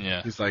stuff, and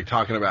he's like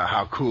talking about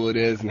how cool it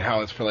is and how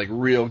it's for like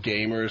real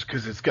gamers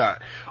because it's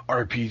got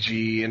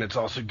RPG and it's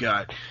also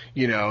got,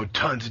 you know,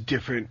 tons of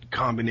different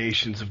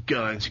combinations of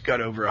guns. You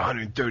got over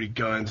 130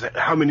 guns.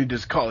 How many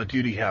does Call of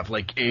Duty have?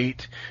 Like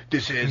 8?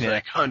 This is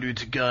like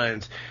hundreds of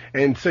guns.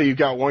 And so you've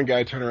got one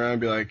guy turn around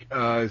and be like,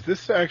 is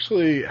this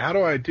actually, how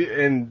do I do?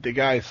 And the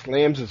guy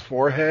slams his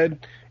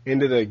forehead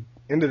into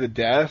the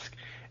desk,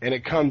 and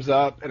it comes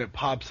up and it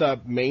pops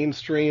up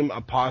mainstream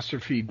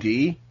apostrophe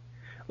D,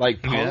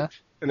 like punked,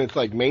 and it's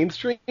like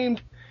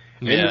mainstreamed.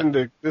 Yeah. And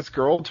then this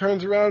girl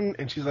turns around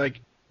and she's like,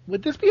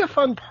 would this be a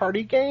fun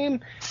party game?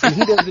 And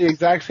he does the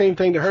exact same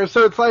thing to her.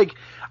 So it's like,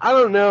 I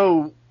don't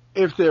know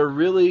if they're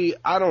really,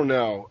 I don't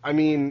know. I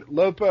mean,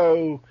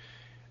 Lopo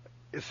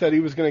said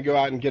he was going to go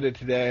out and get it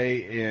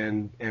today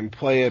and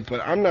play it,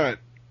 but I don't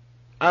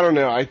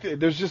know.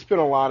 There's just been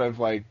a lot of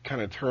like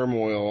kind of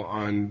turmoil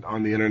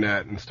on the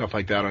internet and stuff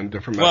like that on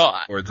different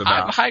message boards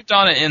about. I'm hyped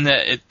on it in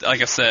that it,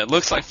 like I said, it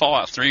looks like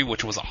Fallout 3,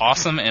 which was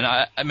awesome. And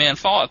man,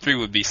 Fallout 3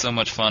 would be so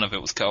much fun if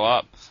it was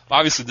co-op.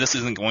 Obviously, this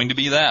isn't going to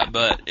be that,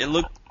 but it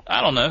looked,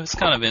 I don't know, it's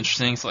kind of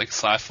interesting. It's like a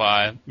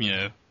sci-fi, you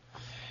know,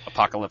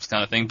 apocalypse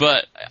kind of thing.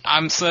 But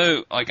I'm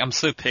so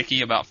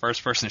picky about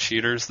first-person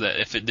shooters that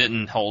if it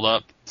didn't hold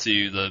up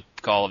to the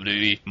Call of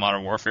Duty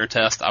Modern Warfare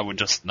test, I would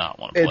just not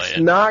want to play it. It's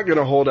not going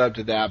to hold up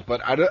to that,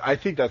 but I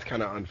think that's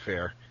kind of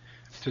unfair.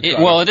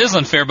 It is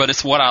unfair, but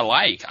it's what I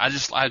like.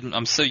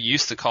 I'm so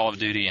used to Call of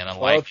Duty, and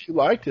if you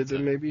liked it,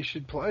 then maybe you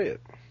should play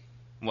it.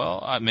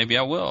 Well, maybe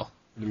I will.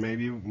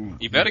 Maybe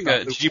you better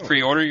go. Did you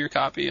pre-order your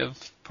copy of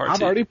Part 2?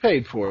 I've already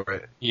paid for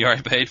it. You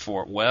already paid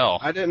for it. Well,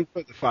 I didn't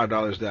put the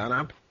 $5 down.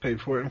 I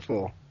paid for it in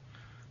full.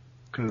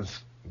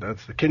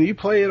 Can you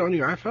play it on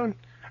your iPhone?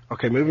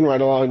 Okay, moving right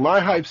along.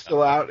 My hype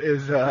still out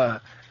is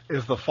the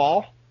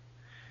fall,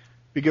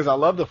 because I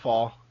love the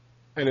fall,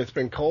 and it's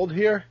been cold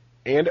here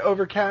and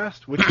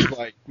overcast, which is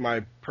like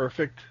my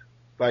perfect,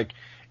 like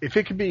if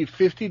it could be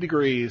 50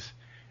 degrees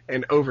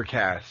and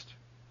overcast,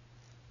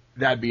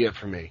 that'd be it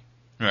for me.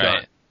 Right.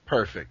 Done.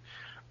 Perfect.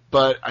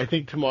 But I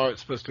think tomorrow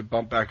it's supposed to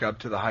bump back up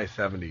to the high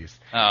 70s.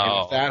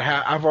 Oh. And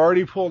I've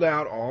already pulled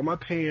out all my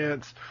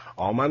pants,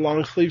 all my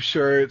long sleeve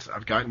shirts.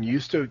 I've gotten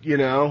used to, you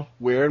know,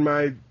 wearing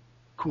my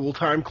cool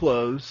time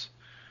clothes.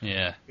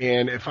 Yeah.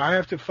 And if I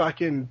have to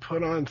fucking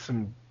put on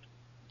some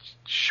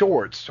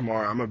shorts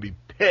tomorrow, I'm going to be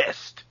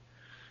pissed.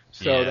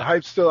 So the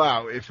hype's still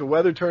out. If the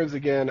weather turns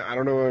again, I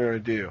don't know what I'm going to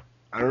do.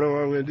 I don't know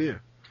what I'm going to do.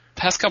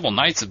 Past couple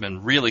nights have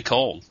been really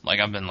cold.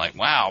 Like, I've been like,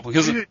 wow,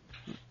 because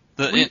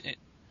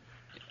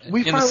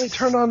we finally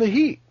turned on the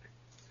heat.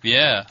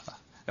 Yeah.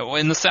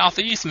 In the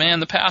Southeast, man,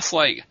 the past,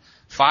 like,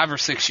 5 or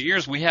 6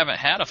 years, we haven't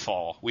had a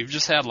fall. We've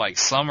just had, like,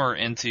 summer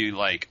into,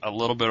 like, a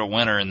little bit of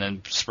winter and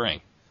then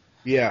spring.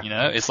 Yeah. You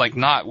know, it's like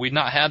we've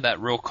not had that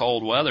real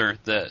cold weather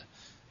that,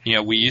 you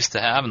know, we used to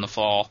have in the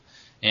fall.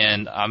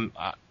 And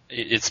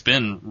it's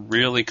been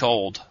really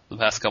cold the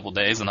past couple of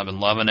days, and I've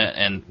been loving it.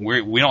 And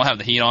we don't have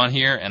the heat on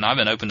here, and I've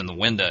been opening the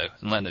window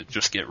and letting it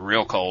just get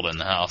real cold in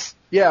the house.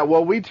 Yeah,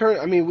 well, we've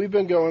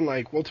been going,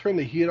 like, we'll turn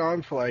the heat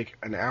on for, like,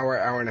 an hour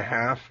and a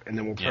half, and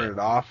then we'll turn it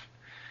off.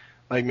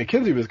 Like,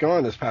 Mackenzie was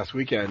gone this past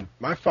weekend.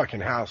 My fucking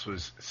house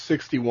was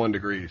 61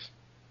 degrees.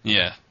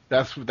 Yeah.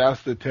 That's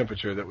the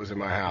temperature that was in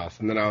my house.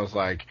 And then I was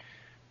like,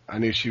 I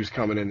knew she was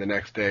coming in the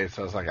next day,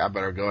 so I was like, I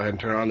better go ahead and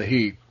turn on the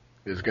heat.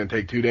 It's going to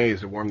take 2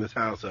 days to warm this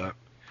house up.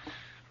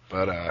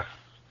 But,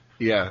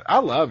 yeah, I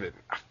love it.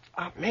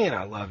 Man,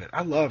 I love it.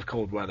 I love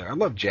cold weather. I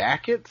love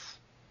jackets.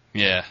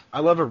 Yeah. I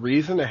love a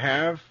reason to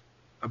have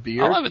a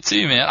beer. I love it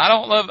too, man. I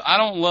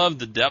don't love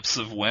the depths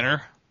of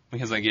winter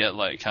because I get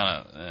like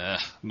kind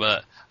of,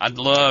 but I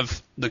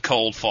love the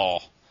cold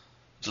fall.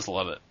 Just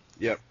love it.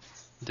 Yep.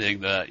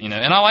 Dig that, you know.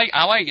 And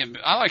I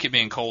like it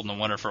being cold in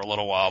the winter for a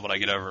little while, but I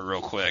get over it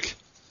real quick.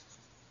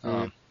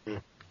 I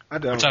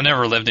don't. Which I've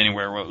never lived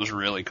anywhere where it was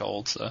really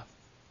cold, so.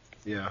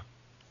 Yeah.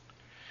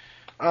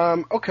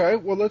 Okay,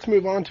 well, let's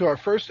move on to our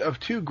first of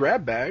 2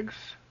 grab bags.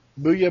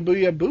 Booyah,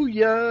 booyah,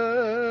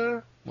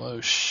 booyah.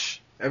 Whoosh.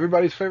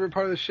 Everybody's favorite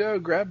part of the show,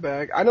 grab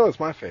bag. I know it's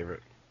my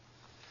favorite.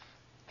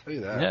 I'll tell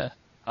you that. Yeah,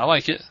 I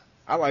like it.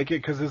 I like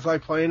it because it's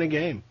like playing a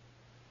game.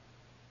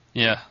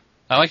 Yeah,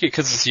 I like it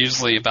because it's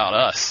usually about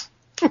us.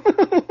 I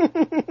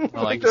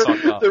like to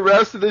talk about the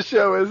rest of the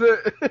show, is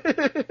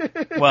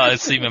it? Well,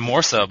 it's even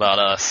more so about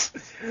us.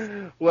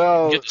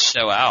 Well, get the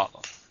show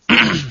out.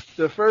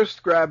 The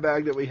first grab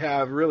bag that we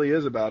have really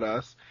is about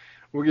us.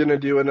 We're going to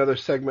do another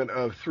segment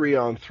of 3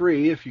 on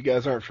 3. If you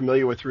guys aren't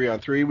familiar with 3 on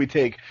 3, we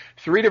take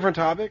 3 different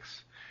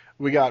topics.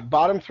 We got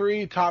bottom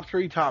 3, top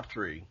 3, top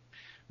 3.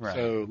 Right.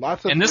 So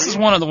lots of. And this is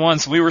one of the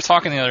ones we were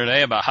talking the other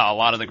day about how a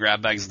lot of the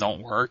grab bags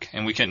don't work,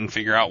 and we couldn't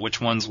figure out which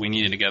ones we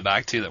needed to go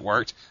back to that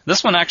worked.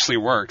 This one actually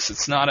works.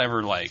 It's not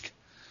ever like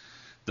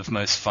the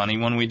most funny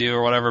one we do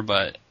or whatever,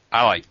 but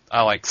I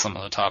like some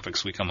of the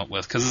topics we come up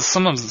with because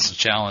sometimes it's a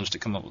challenge to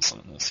come up with some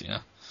of this, you know.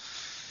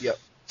 Yep.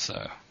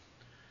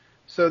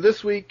 So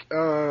this week,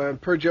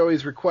 per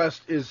Joey's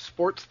request, is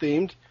sports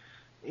themed.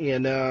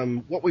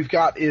 And what we've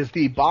got is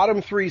the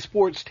bottom 3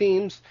 sports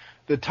teams,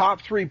 the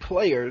top 3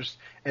 players,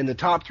 and the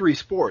top 3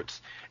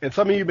 sports. And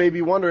some of you may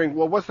be wondering,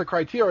 well, what's the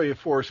criteria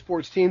for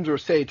sports teams or,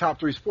 say, top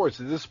 3 sports?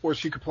 Is this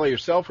sports you could play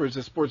yourself or is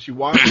this sports you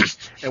watch?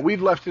 And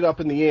we've left it up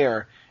in the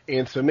air.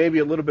 And so maybe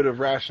a little bit of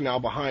rationale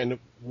behind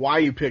why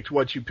you picked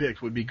what you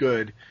picked would be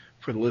good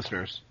for the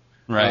listeners.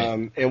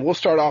 Right. And we'll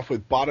start off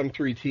with bottom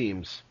 3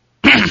 teams.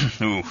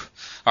 Ooh.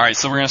 All right,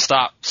 so we're going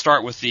to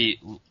start with the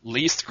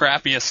least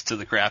crappiest to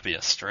the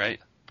crappiest, right?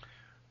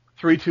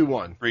 3, 2,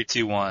 1. 3,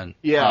 2, 1.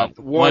 Yeah,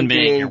 one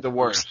being your the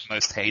worst.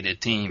 most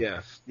hated team.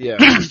 Yeah.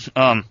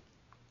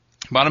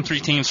 Bottom 3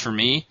 teams for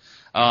me.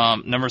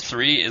 Number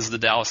 3 is the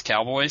Dallas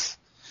Cowboys.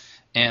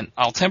 And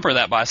I'll temper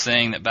that by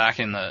saying that back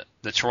in the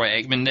Troy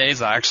Aikman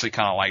days, I actually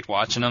kind of liked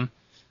watching them.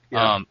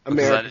 Yeah,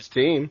 America's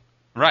team.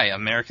 Right,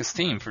 America's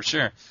team, for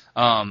sure.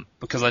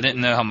 Because I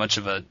didn't know how much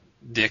of a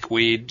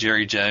dickweed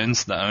Jerry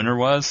Jones, the owner,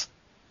 was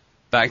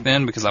back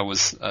then, because I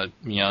was a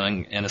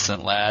young,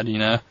 innocent lad, you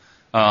know.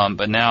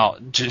 But now,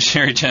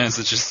 Jerry Jones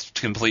is just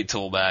a complete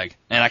tool bag.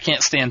 And I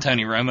can't stand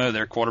Tony Romo,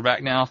 their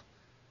quarterback now,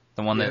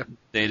 the one that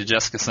dated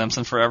Jessica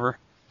Simpson forever.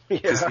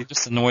 Because he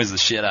just annoys the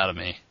shit out of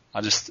me.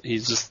 I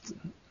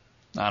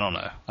don't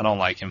know. I don't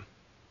like him.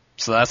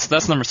 So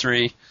that's number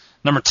 3.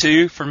 Number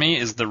 2 for me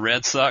is the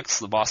Red Sox,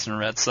 the Boston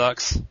Red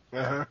Sox.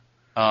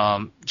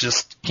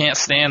 Just can't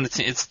stand the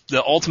team. It's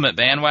the ultimate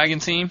bandwagon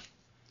team.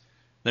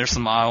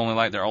 I only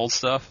like their old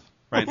stuff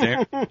right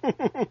there.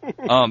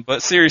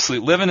 But seriously,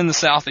 living in the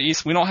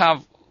Southeast, we don't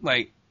have,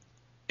 like,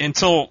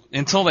 until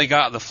they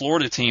got the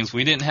Florida teams,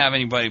 we didn't have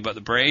anybody but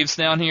the Braves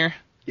down here.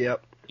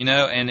 Yep. You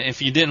know, and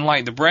if you didn't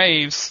like the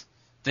Braves,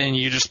 then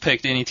you just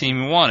picked any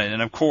team you wanted.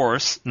 And of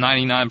course,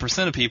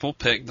 99% of people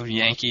picked the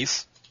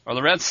Yankees or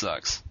the Red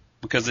Sox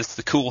because it's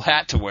the cool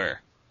hat to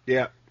wear.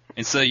 Yeah.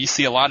 And so you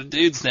see a lot of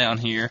dudes down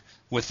here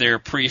with their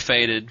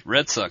pre-faded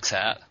Red Sox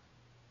hat,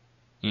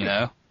 you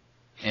know,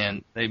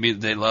 and they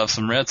love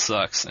some Red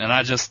Sox, and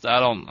I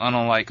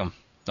don't like them.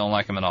 Don't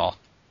like them at all.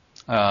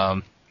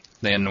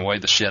 They annoy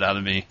the shit out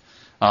of me.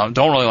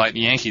 Don't really like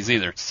the Yankees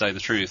either, to say the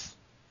truth.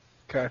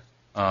 Okay.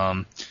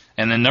 And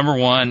then number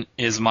 1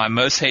 is my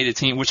most hated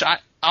team, which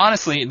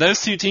honestly,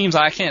 those 2 teams,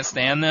 I can't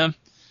stand them,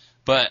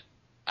 but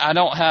I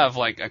don't have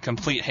like a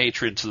complete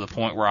hatred to the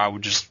point where I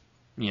would just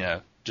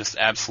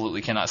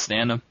absolutely cannot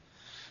stand them.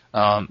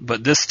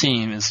 But this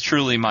team is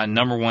truly my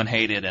number 1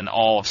 hated in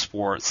all of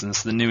sports, and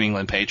it's the New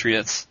England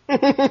Patriots.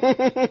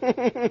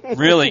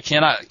 Really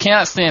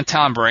cannot stand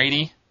Tom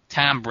Brady.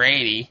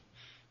 They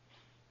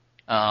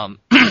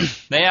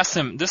asked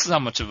him. This is how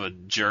much of a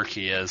jerk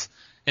he is.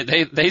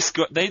 They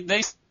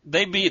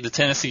beat the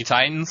Tennessee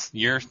Titans,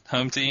 your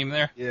home team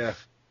there. Yeah.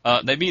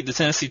 They beat the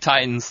Tennessee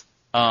Titans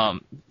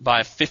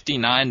by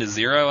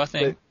 59-0, I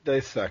think.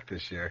 They suck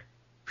this year.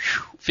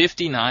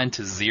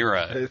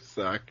 59-0. They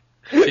suck.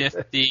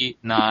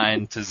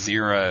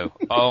 59-0.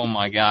 Oh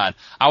my God!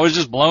 I was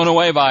just blown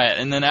away by it,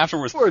 and then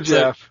afterwards, poor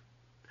Jeff.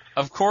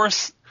 Of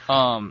course,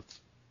 Tom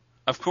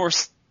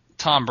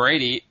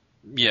Brady.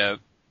 Yeah,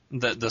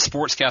 the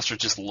sportscasters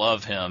just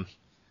love him,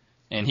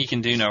 and he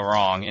can do no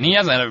wrong. And he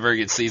hasn't had a very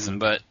good season,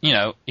 but you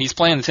know he's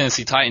playing the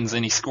Tennessee Titans,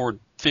 and he scored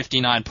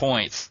 59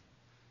 points.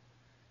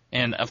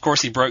 And of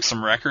course, he broke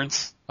some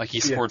records. Like he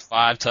scored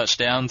 5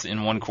 touchdowns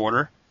in 1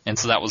 quarter, and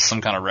so that was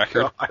some kind of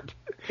record. God.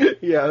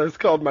 Yeah, that's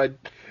called my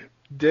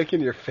dick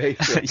in your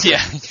face. Yeah,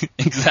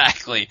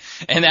 exactly.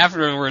 And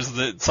afterwards,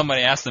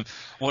 somebody asked him,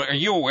 "Well, are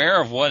you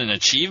aware of what an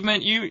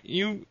achievement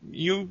you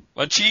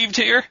achieved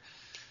here?"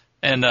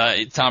 And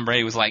Tom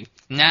Brady was like,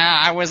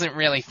 "Nah, I wasn't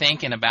really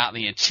thinking about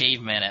the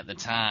achievement at the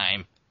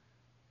time."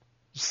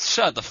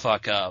 Shut the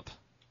fuck up,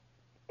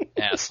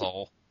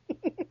 asshole.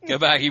 Go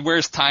back. He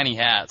wears tiny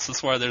hats.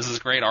 That's why there's this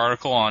great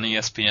article on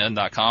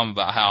ESPN.com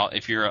about how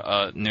if you're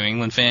a New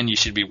England fan, you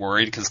should be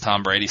worried because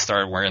Tom Brady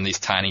started wearing these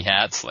tiny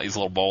hats, like these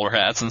little bowler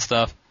hats and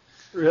stuff.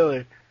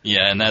 Really?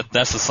 Yeah, and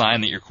that's a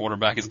sign that your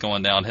quarterback is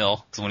going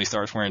downhill, is when he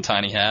starts wearing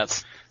tiny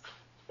hats.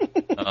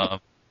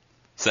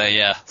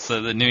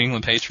 So the New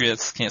England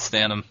Patriots, can't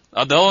stand them.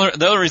 The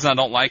other reason I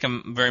don't like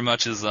them very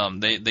much is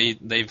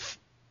they've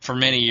for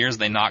many years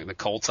they knocked the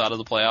Colts out of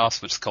the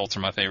playoffs, which the Colts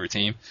are my favorite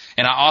team.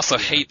 And I also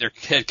hate their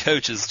head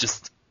coach is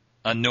just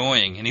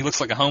annoying, and he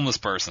looks like a homeless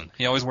person.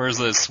 He always wears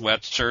those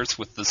sweatshirts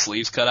with the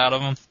sleeves cut out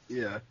of them.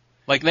 Yeah.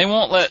 Like they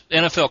won't let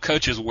NFL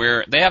coaches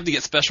they have to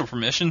get special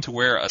permission to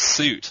wear a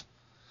suit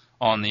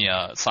on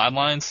the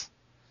sidelines.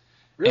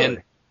 Really?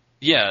 And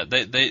yeah,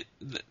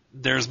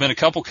 there's been a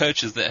couple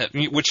coaches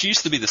which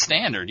used to be the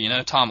standard, you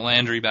know, Tom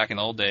Landry back in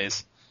the old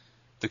days.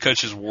 The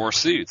coaches wore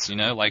suits, you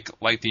know, like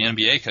the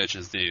NBA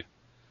coaches do.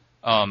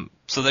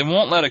 So they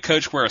won't let a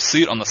coach wear a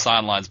suit on the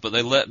sidelines, but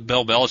they let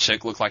Bill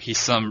Belichick look like he's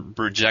some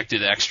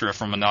rejected extra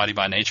from a Naughty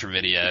by Nature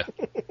video.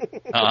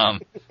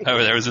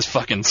 Over there was this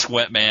fucking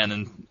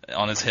sweatband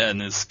on his head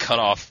and his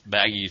cut-off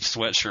baggy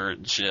sweatshirt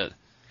and shit.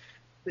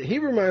 He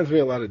reminds me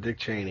a lot of Dick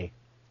Cheney.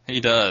 He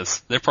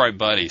does. They're probably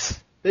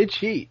buddies. They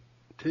cheat,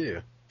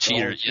 too.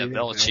 Cheater, yeah,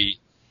 they'll cheat.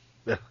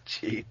 They'll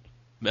cheat.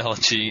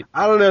 Belichick.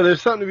 I don't know.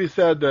 There's something to be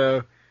said,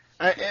 though.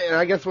 And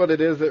I guess what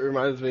it is that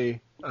reminds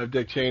me of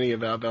Dick Cheney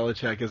about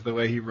Belichick is the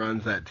way he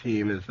runs that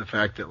team is the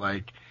fact that,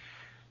 like,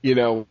 you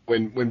know,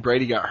 when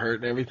Brady got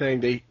hurt and everything,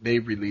 they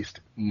released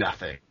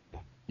nothing.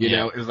 You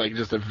know, it was like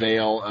just a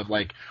veil of,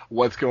 like,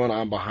 what's going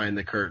on behind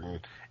the curtain.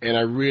 And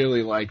I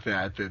really like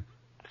that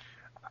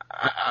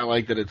I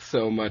like that it's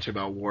so much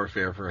about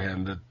warfare for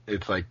him that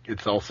it's like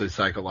it's also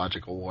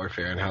psychological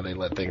warfare and how they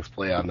let things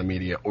play out in the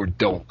media or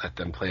don't let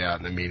them play out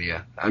in the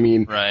media. I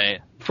mean,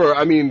 right.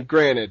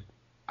 Granted,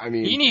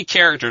 you need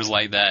characters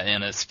like that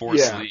in a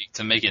sports league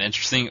to make it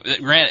interesting.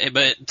 Granted,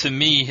 but to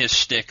me, his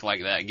shtick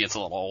like that gets a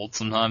little old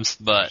sometimes.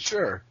 But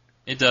sure,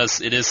 it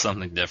is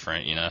something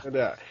different, you know.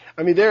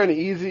 I mean,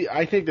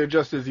 I think they're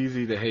just as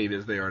easy to hate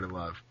as they are to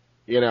love.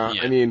 You know,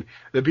 Yeah. I mean,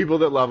 the people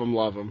that love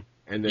them,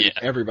 and then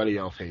everybody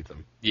else hates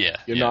them. Yeah,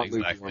 You're not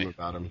exactly. lukewarm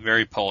about them.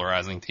 Very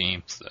polarizing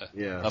team. So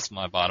that's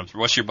my bottom three.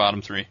 What's your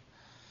bottom three?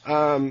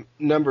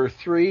 Number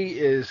 3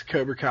 is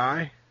Cobra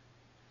Kai.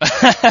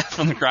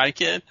 From the Karate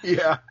Kid?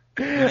 Yeah.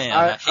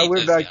 Man, I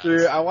went back guys.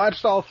 through. I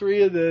watched all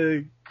 3 of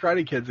the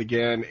Karate Kids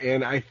again,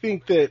 and I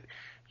think that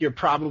you're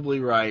probably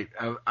right.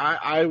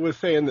 I was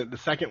saying that the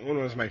second one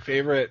was my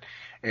favorite,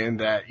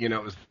 and that, you know,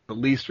 it was the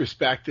least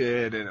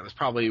respected, and it was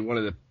probably one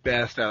of the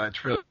best out of that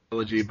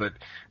trilogy, but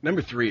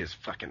number 3 is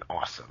fucking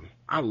awesome.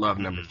 I love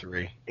number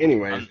 3.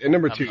 Anyways, and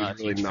number 2 is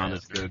really not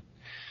as good.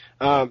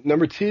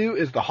 Number 2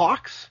 is the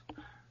Hawks,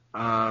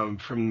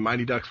 from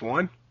Mighty Ducks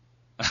 1.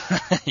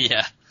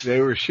 Yeah. They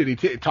were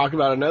shitty. Talk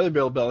about another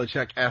Bill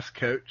Belichick-esque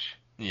coach.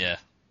 Yeah.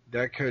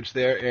 That coach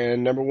there.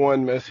 And number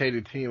 1 most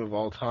hated team of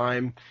all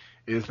time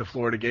is the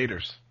Florida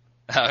Gators.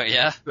 Oh,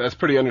 yeah? That's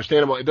pretty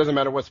understandable. It doesn't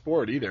matter what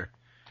sport either.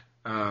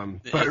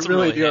 But It's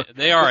really,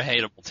 they are a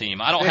hateable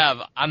team. I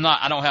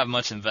don't have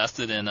much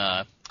invested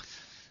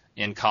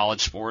in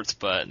college sports,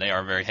 but they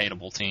are a very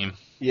hateable team.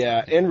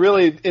 Yeah, and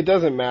really, it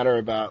doesn't matter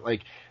about,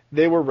 like,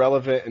 they were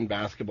relevant in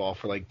basketball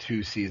for like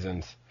 2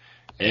 seasons.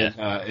 Yeah.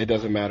 And, it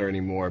doesn't matter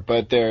anymore.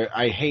 But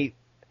I hate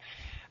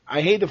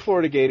the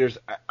Florida Gators.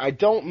 I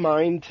don't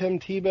mind Tim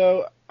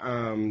Tebow.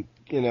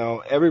 You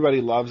know,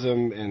 everybody loves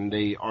him, and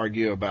they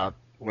argue about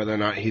whether or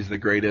not he's the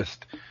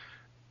greatest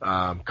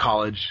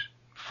college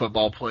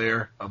football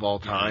player of all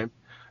time.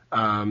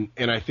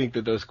 And I think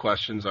that those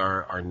questions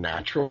are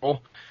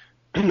natural.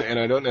 And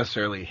I don't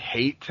necessarily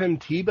hate Tim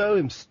Tebow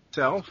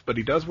himself, but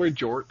he does wear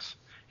jorts.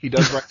 He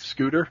does ride a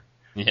scooter.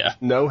 Yeah.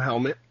 No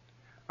helmet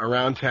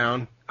around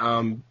town.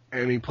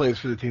 And he plays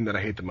for the team that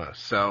I hate the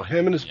most. So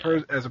him and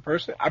as a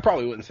person, I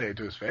probably wouldn't say it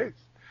to his face.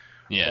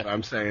 Yeah. But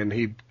I'm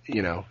saying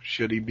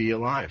should he be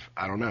alive?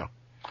 I don't know.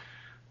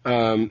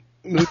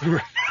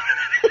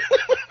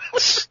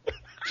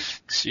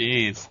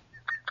 Jeez.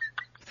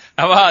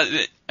 How about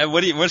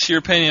what's your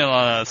opinion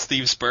on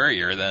Steve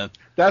Spurrier then?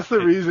 That's the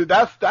reason.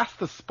 That's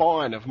the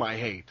spawn of my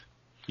hate.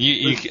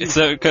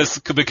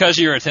 Because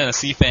you were a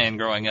Tennessee fan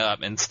growing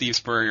up, and Steve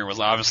Spurrier was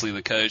obviously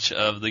the coach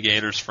of the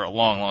Gators for a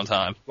long, long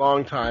time.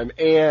 Long time,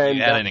 and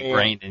you had it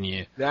ingrained in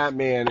you. That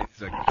man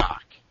is a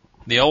cock.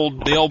 The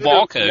old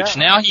ball coach.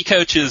 Now he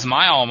coaches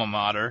my alma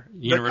mater,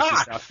 University of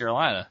South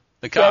Carolina.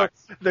 The Cock.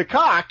 So the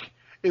cock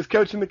is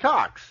coaching the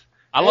Cocks.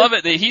 I love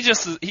it that he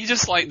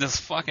just like this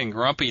fucking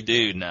grumpy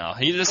dude now.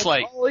 He just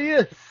like all he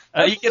is.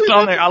 He gets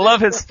on there. I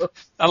love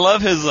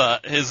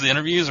his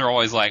interviews are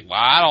always like, well,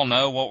 I don't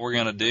know what we're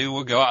gonna do.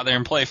 We'll go out there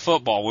and play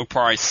football. We'll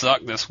probably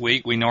suck this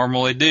week. We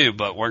normally do,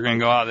 but we're gonna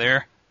go out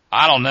there.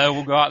 I don't know.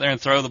 We'll go out there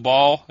and throw the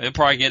ball. It'll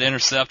probably get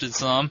intercepted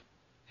some.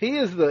 He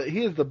is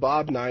the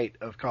Bob Knight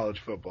of college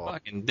football.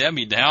 Fucking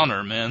Debbie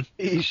Downer, man.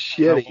 He's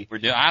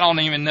shitty. I don't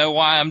even know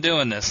why I'm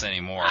doing this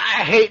anymore.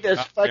 I hate this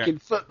fucking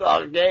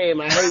football game.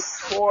 I hate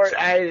sport.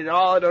 I hate it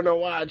all. I don't know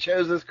why I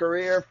chose this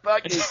career.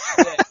 Fucking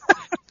shit.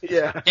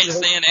 Yeah. Can't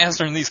stand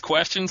answering these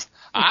questions.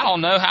 I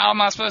don't know. How am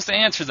I supposed to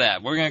answer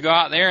that? We're going to go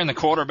out there and the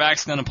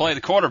quarterback's going to play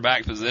the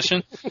quarterback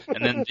position,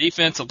 and then the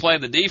defense will play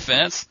the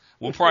defense.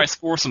 We'll probably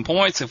score some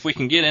points if we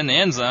can get in the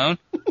end zone,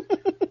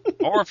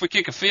 or if we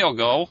kick a field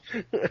goal.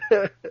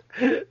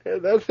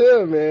 That's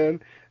him,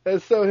 man.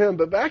 That's so him.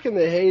 But back in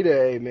the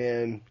heyday,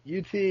 man,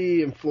 UT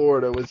and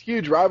Florida was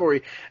huge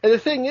rivalry. And the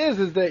thing is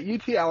that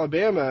UT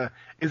Alabama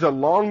is a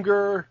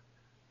longer,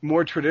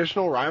 more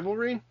traditional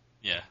rivalry.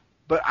 Yeah.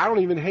 But I don't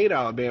even hate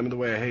Alabama the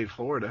way I hate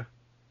Florida.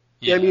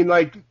 Yeah. I mean,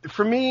 like,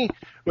 for me,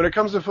 when it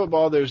comes to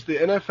football, there's the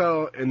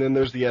NFL and then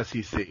there's the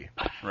SEC.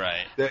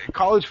 Right.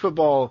 College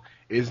football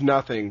is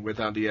nothing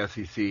without the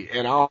SEC,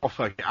 and I'll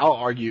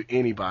argue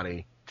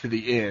anybody to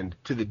the end,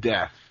 to the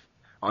death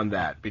on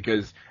that,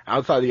 because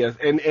outside the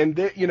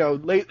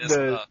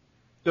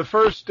the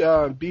first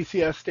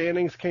BCS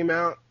standings came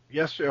out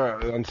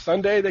yesterday, on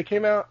Sunday they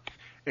came out,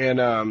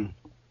 and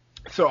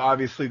so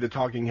obviously the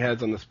talking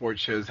heads on the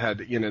sports shows had,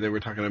 they were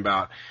talking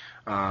about,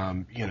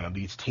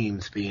 these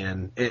teams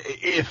being,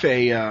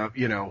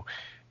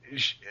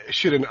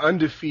 should an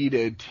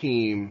undefeated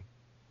team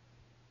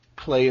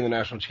play in the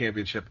national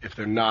championship if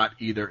they're not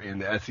either in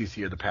the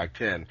SEC or the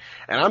Pac-10?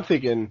 And I'm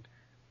thinking,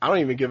 I don't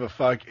even give a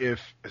fuck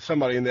if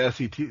somebody in the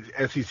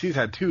SEC's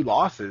had 2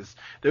 losses.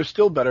 They're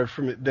still better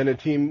than a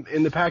team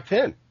in the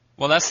Pac-10.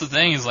 Well, that's the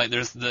thing is, like,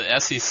 the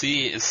SEC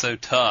is so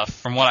tough,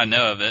 from what I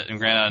know of it, and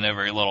granted I know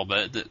very little,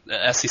 but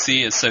the SEC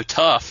is so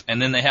tough, and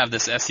then they have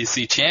this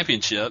SEC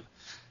championship,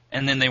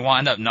 and then they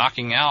wind up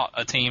knocking out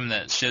a team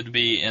that should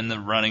be in the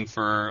running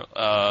for,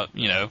 a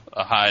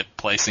high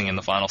placing in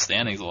the final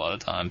standings a lot of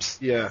times.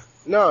 Yeah.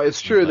 No,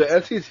 it's true.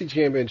 The SEC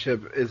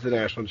championship is the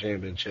national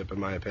championship, in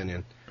my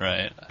opinion.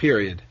 Right.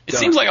 Period. It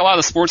seems like a lot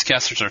of the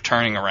sportscasters are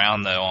turning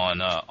around, though,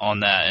 on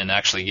that and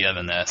actually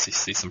giving the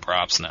SEC some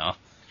props now.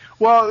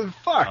 Well,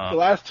 fuck, the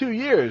last 2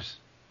 years.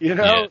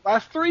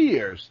 Last 3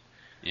 years.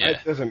 Yeah.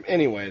 It doesn't,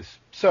 anyways.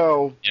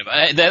 So. Yeah,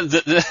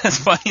 but that's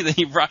funny that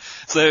you brought.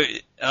 So,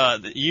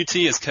 the UT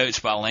is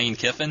coached by Lane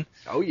Kiffin.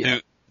 Oh, yeah.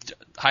 Who,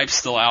 hype's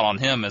still out on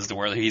him as to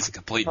whether he's a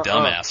complete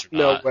dumbass or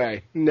not.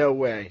 No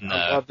way. No.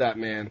 I love that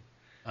man.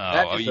 Oh,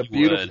 that is a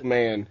beautiful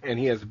man, and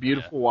he has a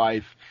beautiful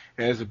wife,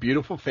 and has a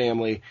beautiful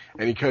family,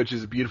 and he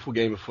coaches a beautiful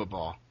game of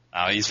football.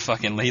 Oh, he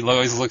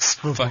always looks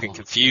fucking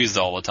confused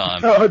all the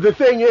time. Oh, the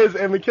thing is,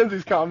 and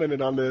Mackenzie's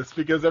commented on this,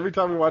 because every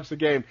time we watch the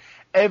game,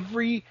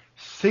 every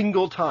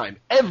single time,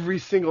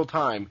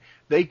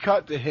 they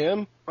cut to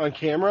him on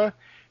camera,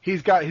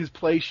 he's got his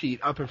play sheet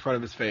up in front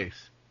of his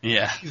face.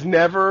 Yeah. He's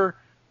never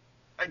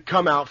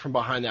come out from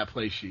behind that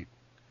play sheet.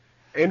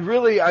 And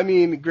really, I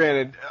mean,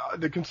 granted,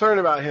 the concern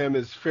about him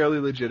is fairly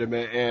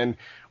legitimate, and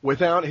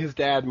without his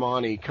dad,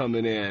 Monty,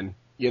 coming in,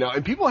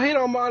 and people hate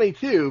on Monty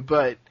too,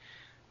 but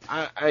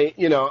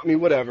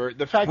whatever.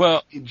 The fact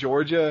that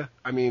Georgia,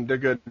 I mean, they're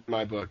good in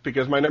my book,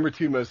 because my number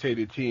 2 most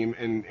hated team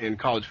in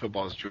college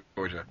football is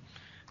Georgia.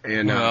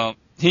 And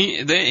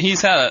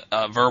he's had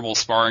a verbal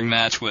sparring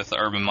match with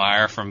Urban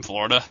Meyer from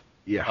Florida.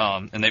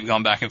 Yeah. And they've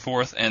gone back and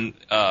forth, and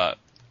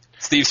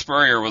Steve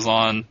Spurrier was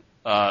on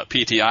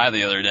PTI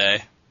the other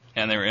day,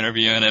 and they were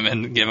interviewing him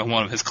and giving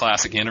one of his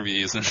classic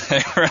interviews, and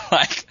they were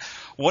like,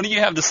 "What do you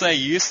have to say?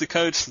 You used to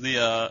coach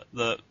the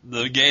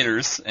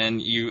Gators,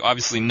 and you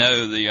obviously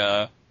know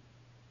the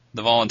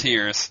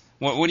Volunteers.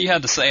 What do you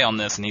have to say on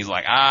this?" And he's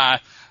like,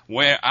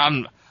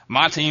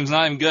 my team's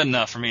not even good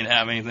enough for me to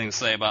have anything to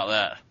say about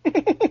that."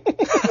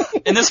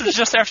 And this was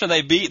just after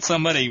they beat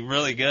somebody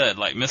really good,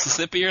 like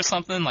Mississippi or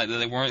something, like that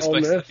they weren't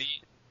expected to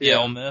beat. Yeah,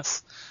 Ole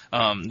Miss.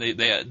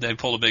 They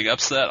pulled a big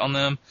upset on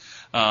them.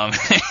 I'm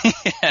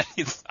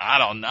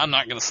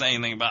not going to say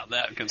anything about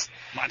that because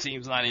my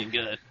team's not even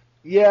good.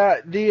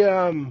 Yeah,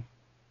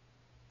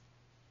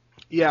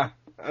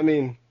 I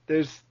mean,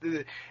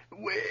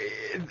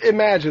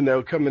 imagine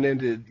though, coming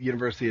into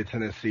University of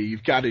Tennessee,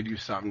 you've got to do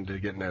something to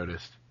get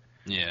noticed.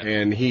 Yeah.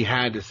 And he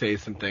had to say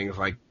some things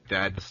like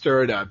that to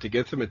stir it up, to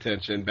get some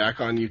attention back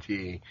on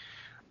UT,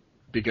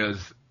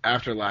 because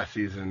after last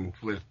season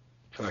with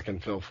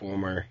fucking Phil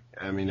Fulmer,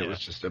 I mean, it was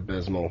just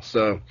abysmal.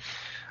 So,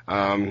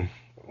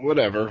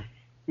 whatever.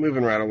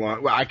 Moving right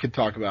along. Well, I could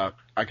talk about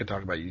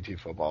UT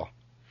football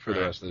for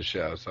the rest of the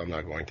show, so I'm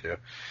not going to.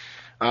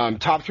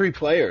 Top 3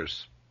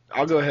 players.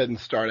 I'll go ahead and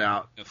start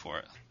out. Go for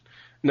it.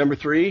 Number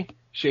 3,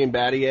 Shane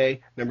Battier.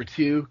 Number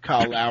 2,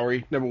 Kyle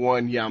Lowry. Number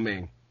 1, Yao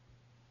Ming.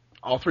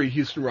 All 3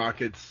 Houston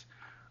Rockets.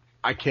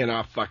 I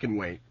cannot fucking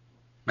wait.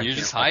 You're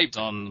just hyped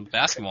on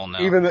basketball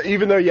now.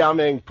 Even though Yao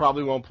Ming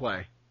probably won't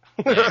play.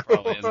 Yeah, he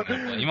probably isn't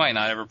gonna play. He might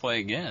not ever play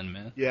again,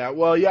 man. Yeah,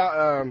 well,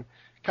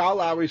 Kyle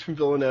Lowry's from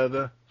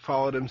Villanova.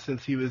 Followed him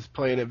since he was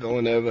playing at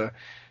Villanova.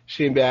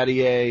 Shane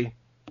Battier,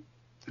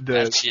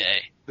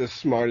 the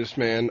smartest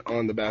man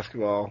on the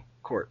basketball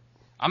court.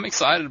 I'm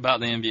excited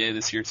about the NBA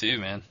this year too,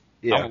 man.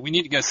 Yeah, we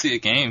need to go see a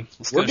game.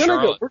 We're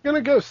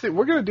gonna go see.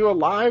 We're gonna do a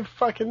live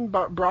fucking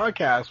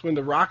broadcast when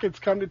the Rockets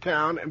come to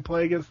town and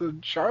play against the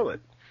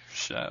Charlotte.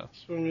 Show.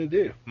 That's what I'm gonna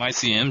do. Might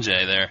see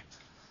MJ there.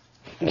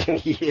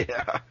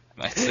 Yeah.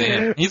 Might see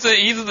him.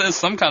 He's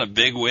some kind of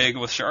big wig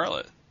with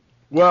Charlotte.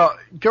 Well,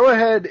 go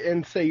ahead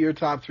and say your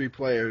top 3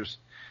 players,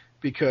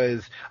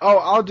 because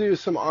I'll do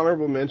some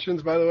honorable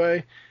mentions. By the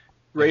way,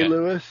 Ray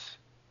Lewis.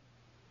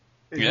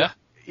 Yeah.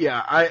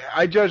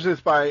 I judge this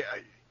by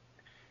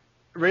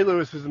Ray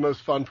Lewis is the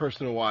most fun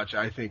person to watch,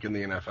 I think, in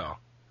the NFL.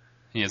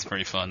 He is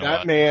pretty fun to watch.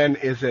 That man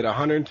is at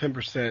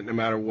 110% no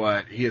matter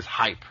what. He is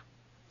hype.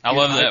 I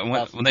love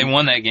that when they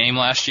won that game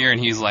last year, and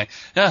he was like,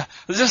 "Yeah,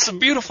 it's just a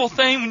beautiful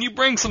thing when you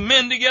bring some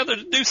men together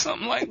to do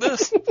something like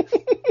this."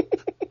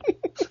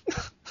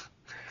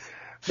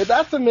 But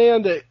that's a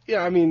man that,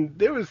 I mean,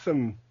 there was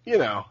some,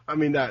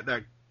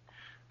 that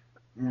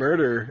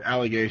murder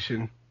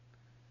allegation,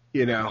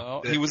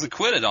 Well, he was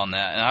acquitted on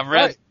that, and I've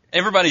read.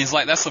 Everybody's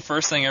like, that's the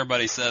first thing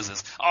everybody says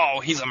is, "Oh,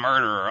 he's a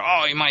murderer.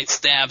 Oh, he might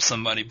stab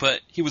somebody."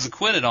 But he was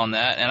acquitted on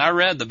that, and I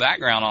read the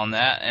background on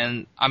that,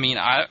 and I mean,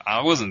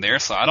 I wasn't there,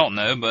 so I don't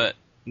know, but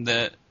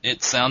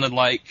it sounded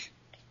like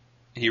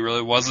he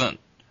really wasn't.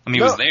 I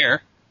mean, he was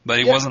there, but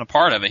he wasn't a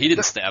part of it. He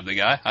didn't stab the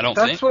guy. I don't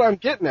think. That's what I'm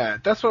getting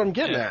at.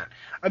 At.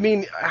 I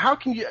mean, how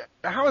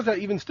is that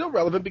even still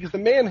relevant? Because the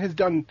man has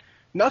done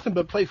nothing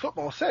but play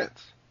football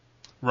since.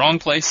 Wrong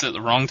place at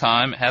the wrong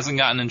time. Hasn't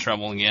gotten in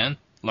trouble again.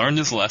 Learned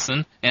his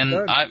lesson, and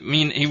I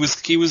mean, he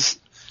was,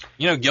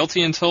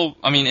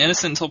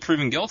 innocent until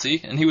proven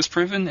guilty, and he was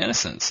proven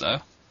innocent. So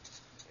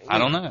I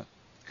don't know.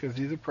 Because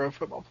he's a pro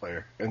football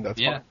player, and that's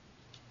Yeah. fine.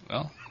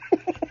 Well.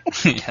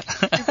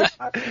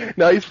 Yeah.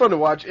 No, he's fun to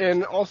watch,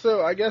 and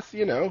also, I guess,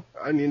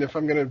 if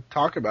I'm going to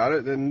talk about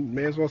it, then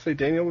may as well say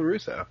Daniel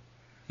LaRusso.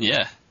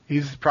 Yeah.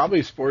 He's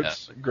probably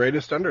sports'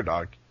 greatest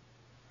underdog.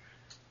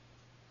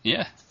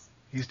 Yeah.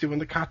 He's doing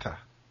the kata.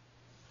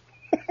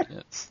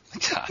 Yes.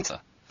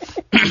 Kata.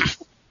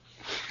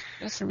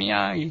 Mr.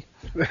 Miyagi.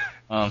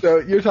 So,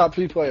 your top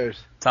 3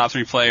 players. Top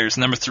 3 players.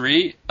 Number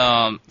 3,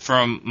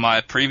 from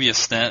my previous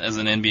stint as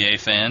an NBA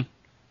fan,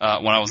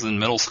 when I was in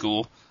middle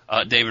school,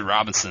 David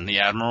Robinson, the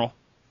Admiral.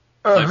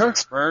 Played for the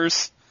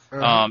Spurs.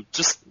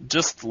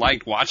 Just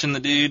liked watching the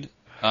dude.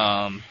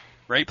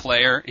 Great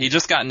player. He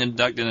just got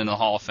inducted into the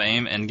Hall of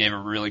Fame and gave a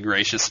really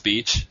gracious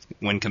speech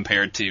when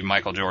compared to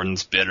Michael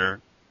Jordan's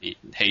bitter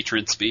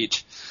hatred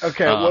speech.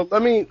 Okay, well,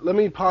 let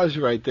me pause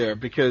you right there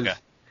because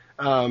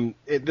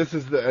this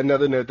is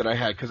another note that I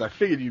had because I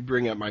figured you'd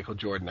bring up Michael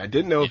Jordan. I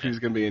didn't know if he was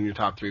going to be in your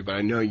top 3, but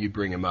I know you'd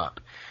bring him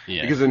up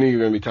because I knew you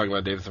were going to be talking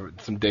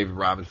about some David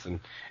Robinson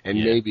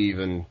and maybe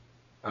even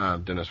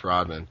Dennis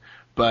Rodman.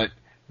 But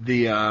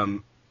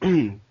the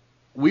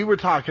we were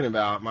talking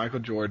about Michael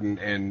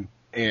Jordan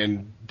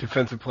and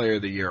Defensive Player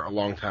of the Year a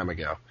long time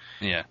ago.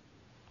 Yeah.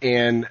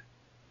 And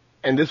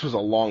this was a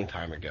long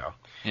time ago.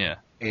 Yeah.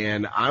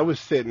 And I was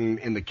sitting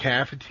in the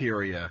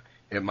cafeteria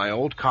at my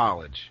old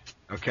college,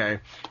 okay?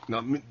 Now,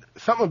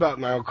 something about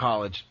my old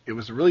college, it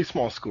was a really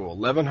small school,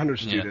 1,100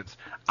 students.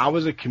 I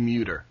was a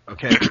commuter,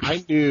 okay?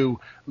 I knew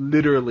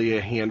literally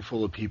a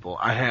handful of people.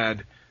 I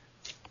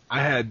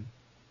had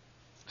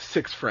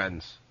 6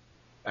 friends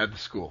at the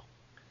school,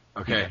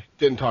 okay?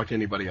 Didn't talk to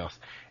anybody else.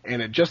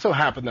 And it just so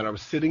happened that I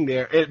was sitting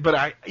there,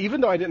 but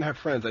even though I didn't have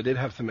friends, I did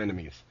have some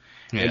enemies.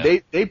 Yeah.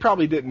 And they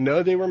probably didn't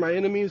know they were my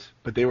enemies,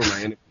 but they were my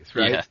enemies,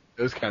 right? Yeah.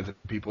 Those kinds of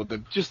people,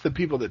 just the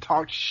people that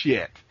talk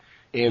shit,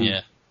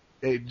 and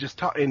they just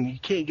talk, and you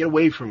can't get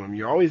away from them.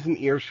 You're always in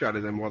earshot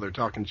of them while they're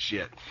talking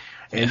shit.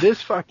 And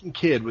this fucking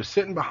kid was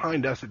sitting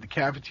behind us at the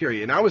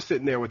cafeteria, and I was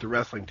sitting there with the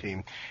wrestling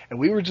team, and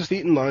we were just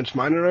eating lunch,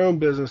 minding our own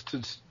business,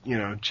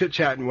 to chit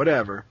chatting,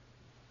 whatever.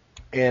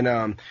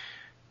 And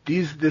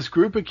this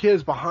group of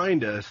kids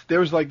behind us,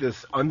 there was like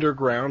this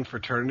underground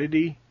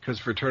fraternity, because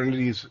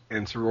fraternities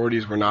and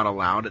sororities were not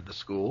allowed at the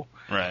school.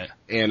 Right.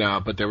 And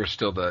but there was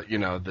still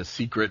the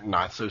secret,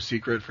 not so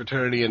secret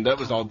fraternity, and that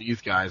was all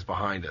these guys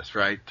behind us,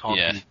 right?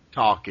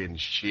 Talking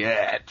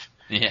shit.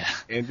 Yeah.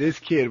 And this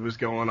kid was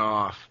going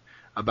off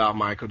about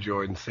Michael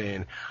Jordan,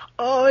 saying,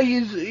 "Oh,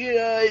 he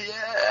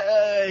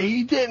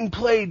didn't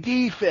play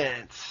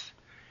defense."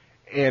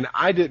 And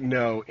I didn't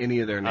know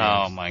any of their names.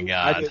 Oh, my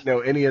God. I didn't know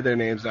any of their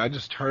names. I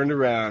just turned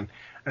around.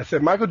 I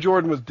said, Michael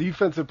Jordan was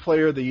Defensive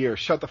Player of the Year.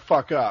 Shut the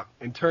fuck up.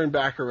 And turned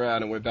back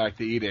around and went back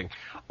to eating.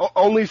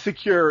 Only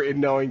secure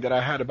in knowing that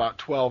I had about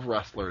 12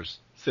 wrestlers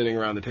sitting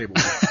around the table.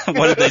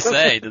 What did they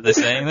say? Did they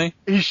say anything?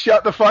 He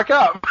shut the fuck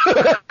up.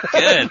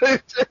 Good. They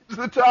changed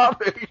the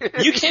topic.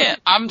 You can't.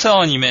 I'm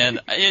telling you,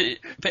 man.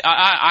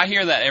 I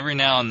hear that every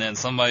now and then.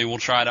 Somebody will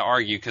try to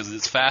argue because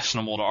it's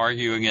fashionable to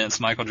argue against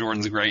Michael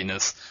Jordan's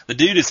greatness. The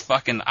dude is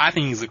fucking. I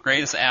think he's the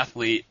greatest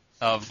athlete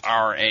of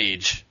our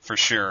age for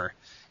sure,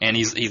 and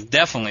he's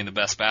definitely the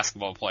best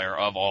basketball player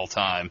of all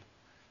time.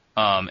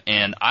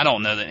 And I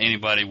don't know that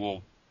anybody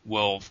will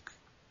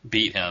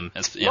beat him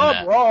in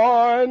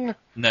LeBron. that.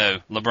 No,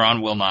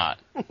 LeBron will not.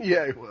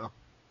 Yeah, he will.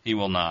 He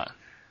will not.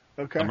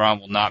 Okay.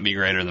 LeBron will not be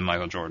greater than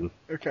Michael Jordan.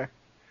 Okay.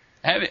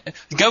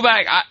 Go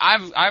back.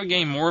 I've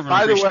gained more of an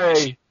By the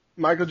appreciation. way,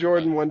 Michael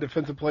Jordan won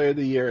Defensive Player of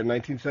the Year in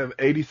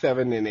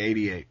 1987 and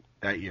 88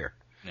 that year.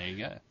 There you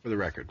go. For the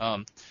record.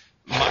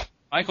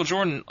 Michael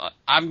Jordan,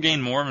 I've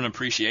gained more of an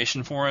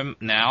appreciation for him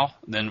now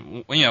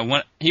than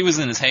when he was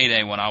in his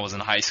heyday when I was in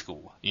high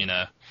school.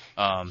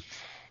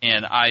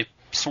 And I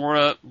sort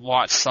of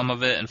watched some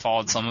of it and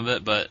followed some of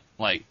it, but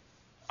like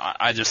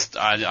I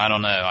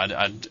don't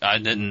know. I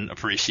didn't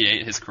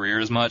appreciate his career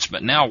as much,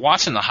 but now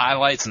watching the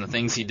highlights and the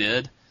things he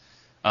did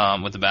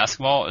with the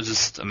basketball is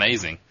just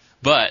amazing.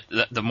 But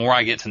the more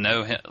I get to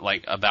know him,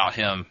 about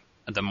him,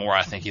 the more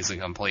I think he's a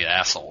complete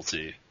asshole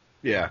too.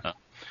 Yeah.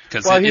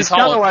 Well, he's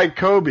kind of like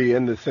Kobe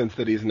in the sense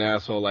that he's an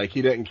asshole. Like,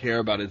 he didn't care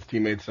about his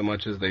teammates so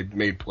much as they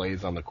made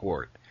plays on the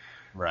court.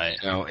 Right.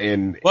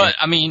 But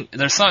I mean,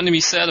 there's something to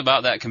be said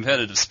about that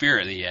competitive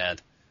spirit that he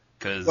had.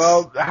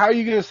 Well, how are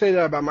you going to say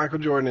that about Michael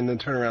Jordan and then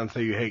turn around and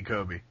say you hate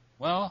Kobe?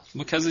 Well,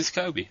 because he's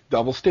Kobe.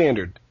 Double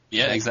standard.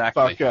 Yeah,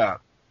 exactly. Fuck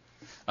up.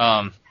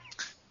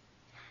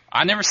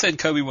 I never said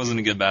Kobe wasn't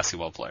a good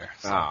basketball player.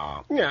 So.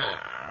 Oh,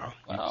 yeah.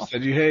 Well, you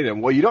said you hate him.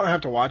 Well, you don't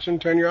have to watch him.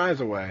 Turn your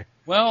eyes away.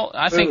 Well,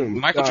 I think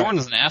Michael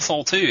Jordan's an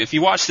asshole too. If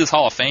you watched his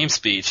Hall of Fame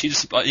speech, he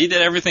did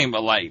everything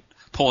but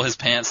pull his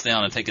pants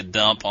down and take a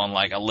dump on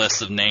a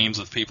list of names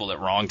of people that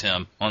wronged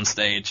him on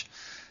stage.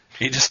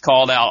 He just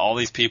called out all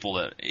these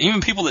people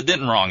even people that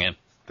didn't wrong him.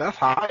 That's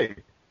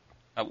hype.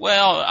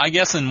 Well, I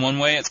guess in one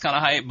way it's kind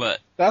of hype, but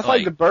that's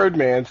like the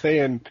Birdman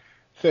saying,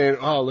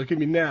 "Oh, look at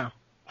me now."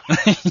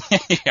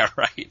 Yeah,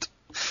 right.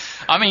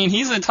 I mean,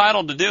 he's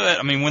entitled to do it.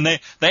 I mean, when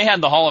they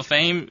had the Hall of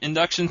Fame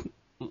induction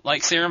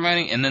like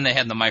ceremony, and then they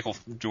had the Michael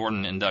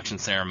Jordan induction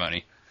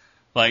ceremony.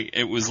 Like,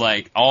 it was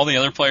like all the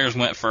other players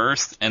went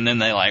first, and then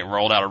they like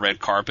rolled out a red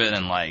carpet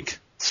and like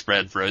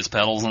spread rose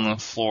petals on the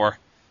floor,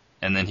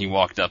 and then he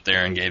walked up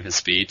there and gave his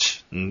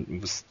speech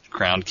and was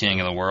crowned king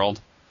of the world.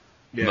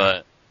 Yeah.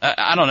 But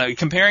I don't know.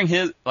 Comparing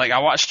his, like, I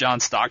watched John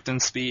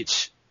Stockton's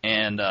speech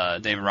and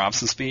David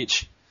Robson's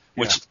speech,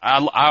 which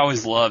I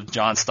always loved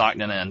John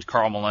Stockton and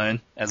Karl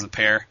Malone as a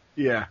pair.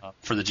 Yeah.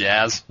 For the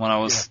Jazz when I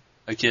was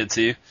a kid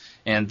too,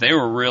 and they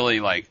were really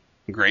like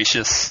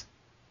gracious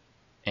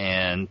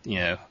and, you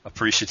know,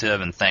 appreciative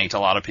and thanked a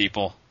lot of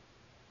people.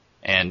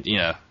 And, you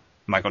know,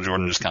 Michael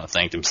Jordan just kind of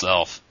thanked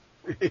himself.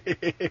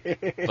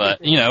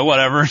 But, you know,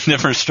 whatever,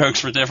 different strokes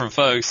for different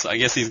folks. I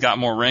guess he's got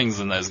more rings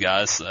than those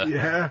guys. So.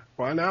 Yeah,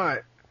 why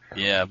not?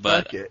 Yeah,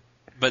 but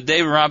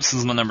David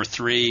Robson's my number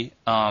 3.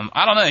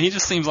 I don't know, he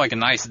just seems like a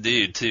nice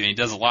dude too. He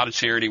does a lot of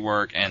charity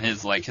work, and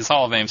his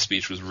Hall of Fame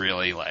speech was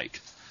really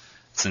like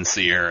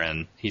sincere,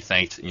 and he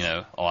thanked, you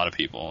know, a lot of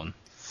people, and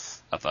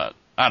I thought,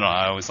 I don't know,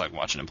 I always like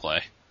watching him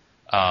play.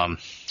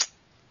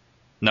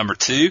 Number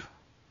 2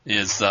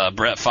 is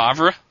Brett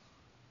Favre.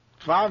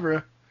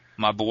 Favre.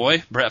 My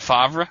boy, Brett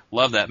Favre.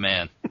 Love that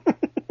man.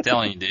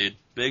 Telling you, dude.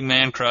 Big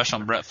man crush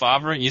on Brett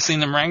Favre. You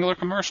seen them Wrangler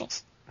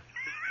commercials?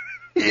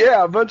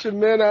 Yeah, a bunch of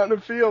men out in the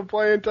field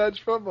playing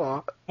touch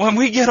football. When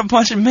we get a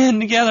bunch of men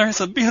together, it's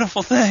a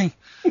beautiful thing.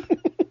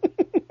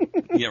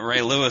 Get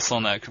Ray Lewis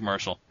on that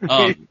commercial.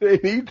 They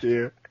need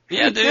to.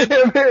 Yeah, dude.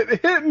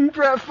 Hitting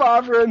Brett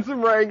Favre and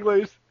some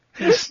Wranglers.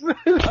 We can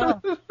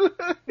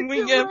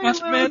get a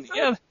bunch of men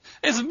together.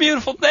 It's a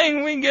beautiful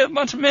thing. We can get a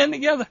bunch of men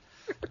together.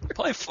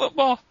 Play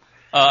football.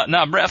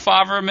 Now, Brett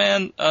Favre,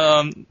 man,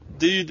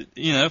 dude,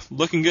 you know,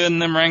 looking good in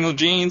them Wrangler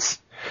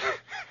jeans.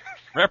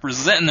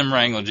 Representing them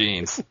Wrangler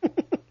jeans.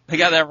 They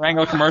got that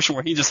Wrangler commercial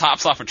where he just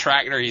hops off a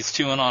tractor. He's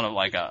chewing on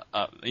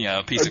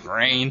a piece of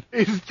grain.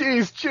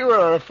 He's chewing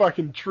on a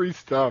fucking tree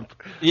stump.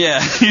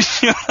 Yeah, he's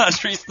chewing on a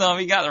tree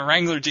stump. He got the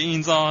Wrangler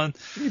jeans on.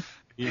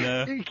 You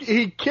know,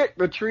 he kicked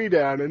the tree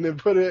down and then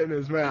put it in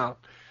his mouth.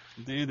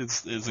 Dude,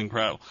 it's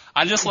incredible.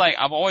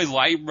 I've always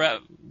liked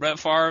Brett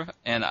Favre,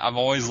 and I've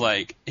always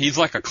he's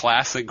like a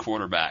classic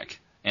quarterback,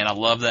 and I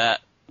love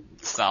that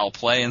style of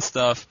play and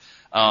stuff.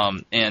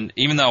 And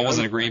even though I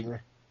wasn't a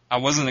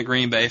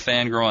Green Bay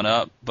fan growing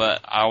up,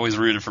 but I always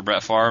rooted for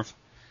Brett Favre.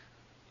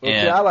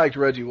 Well, see, I liked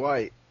Reggie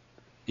White.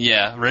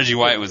 Yeah, Reggie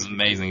White was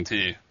amazing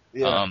too.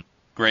 Yeah.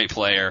 Great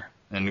player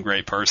and a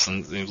great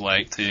person, seems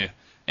like too.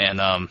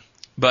 And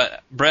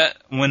but Brett,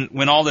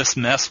 when all this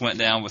mess went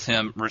down with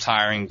him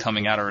retiring,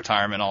 coming out of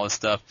retirement, all this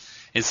stuff,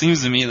 it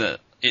seems to me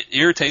that it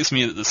irritates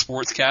me that the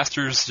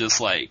sportscasters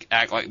just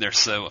act like they're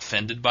so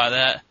offended by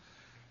that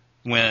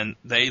when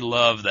they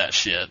love that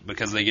shit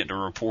because they get to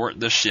report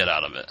the shit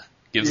out of it.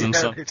 Gives them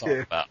something to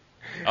talk about.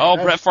 Oh,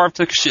 Brett Favre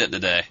took a shit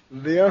today.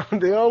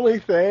 The only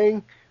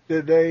thing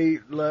that they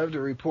love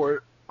to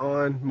report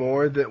on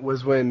more that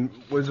was when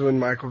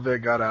Michael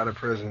Vick got out of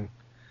prison.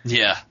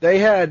 Yeah. They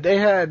had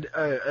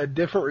a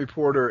different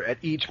reporter at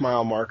each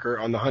mile marker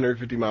on the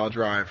 150-mile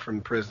drive from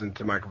prison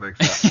to Michael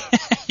Vick's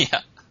house. Yeah.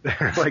 There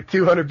were like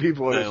 200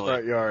 people in his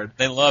front yard.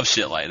 They love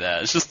shit like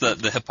that. It's just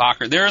the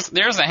hypocrisy.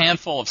 There's a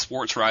handful of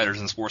sports writers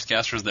and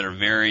sportscasters that are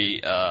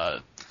very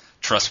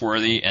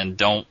trustworthy and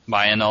don't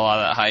buy into a lot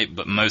of that hype,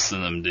 but most of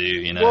them do,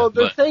 you know. Well,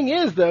 the thing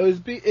is, though, is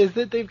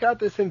that they've got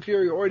this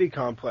inferiority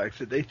complex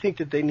that they think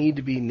that they need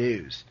to be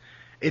news.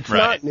 It's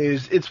not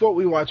news. It's what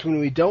we watch when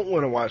we don't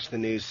want to watch the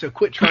news. So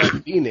quit trying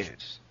to be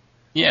news.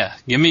 Yeah,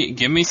 give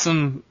me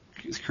some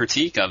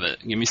critique of it.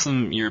 Give me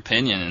your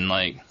opinion and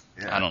I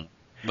don't know.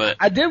 But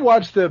I did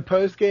watch the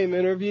post-game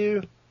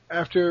interview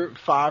after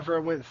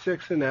Favre went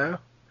 6-0.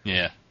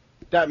 Yeah.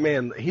 That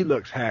man, he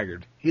looks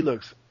haggard. He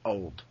looks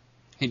old.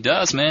 He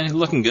does, man. He's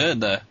looking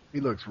good though. He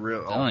looks real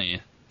old. I'm telling you.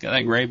 Got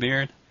that gray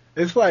beard.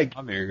 It's like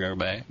my beard go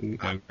back.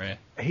 Go gray.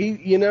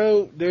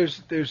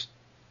 There's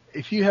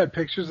if you had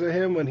pictures of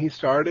him when he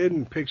started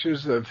and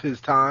pictures of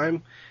his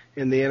time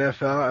in the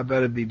NFL, I bet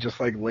it'd be just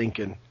like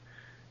Lincoln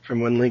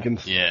from when Lincoln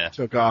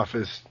took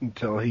office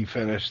until he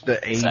finished the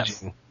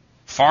aging.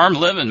 Farm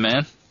living,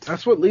 man.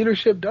 That's what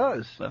leadership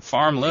does. That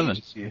farm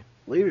living.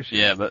 Leadership.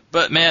 Yeah,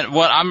 but man,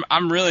 what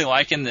I'm really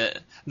liking that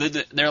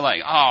they're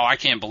like, oh, I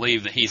can't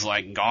believe that he's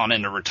gone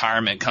into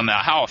retirement, come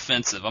out. How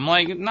offensive. I'm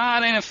like, nah,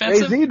 it ain't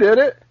offensive. Jay-Z did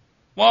it.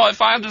 Well,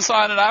 if I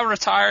decided I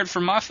retired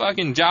from my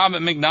fucking job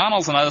at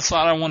McDonald's and I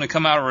decided I want to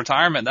come out of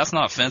retirement, that's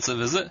not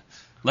offensive, is it?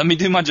 Let me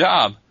do my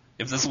job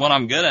if this is what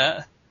I'm good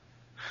at.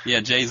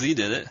 Yeah, Jay-Z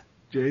did it.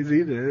 Jay-Z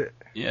did it.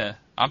 Yeah,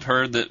 I've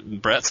heard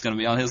that Brett's going to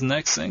be on his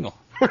next single.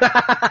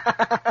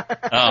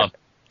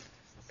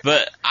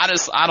 But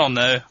I don't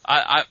know.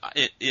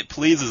 It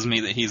pleases me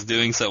that he's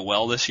doing so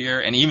well this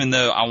year. And even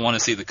though I want to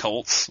see the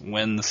Colts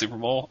win the Super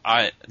Bowl,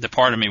 the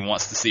part of me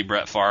wants to see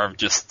Brett Favre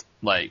just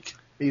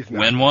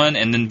win one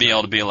and then be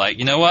able to be like,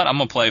 you know what? I'm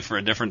gonna play for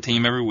a different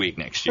team every week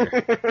next year.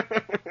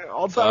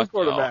 All-time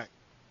quarterback.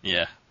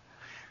 Yeah.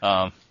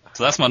 So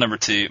that's my number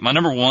 2. My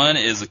number 1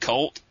 is a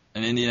Colt,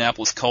 an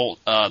Indianapolis Colt,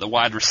 the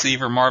wide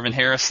receiver Marvin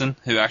Harrison,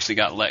 who actually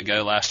got let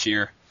go last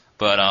year.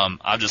 But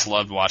I've just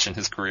loved watching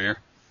his career.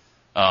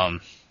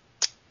 Him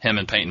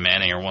and Peyton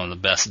Manning are one of the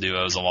best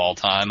duos of all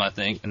time, I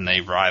think, and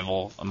they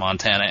rival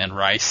Montana and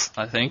Rice,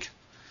 I think,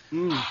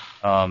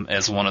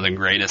 as one of the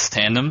greatest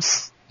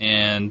tandems.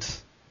 And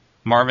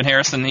Marvin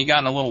Harrison, he got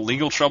in a little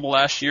legal trouble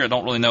last year. I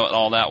don't really know what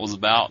all that was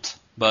about,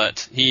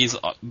 but he's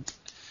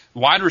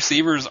wide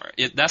receivers.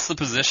 That's the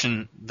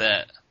position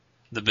that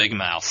the big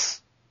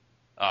mouths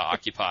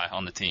occupy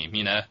on the team.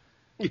 You know,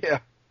 Yeah.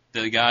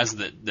 the guys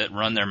that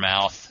run their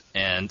mouth,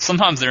 and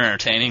sometimes they're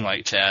entertaining,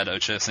 like Chad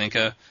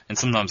Ochocinco, and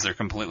sometimes they're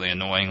completely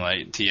annoying,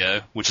 like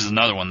T.O., which is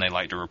another one they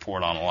like to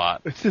report on a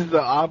lot. Which is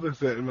the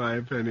opposite, in my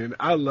opinion.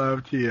 I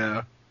love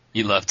T.O.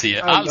 You love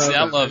T.O. I Obviously,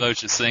 I love love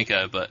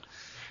Ochocinco, but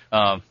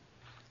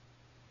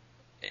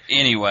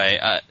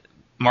anyway,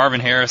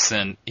 Marvin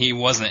Harrison, he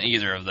wasn't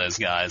either of those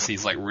guys.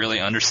 He's like really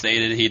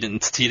understated. He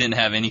didn't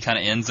have any kind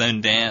of end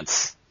zone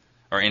dance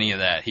or any of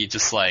that. He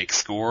just like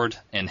scored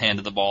and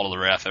handed the ball to the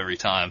ref every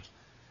time.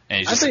 And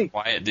he's just a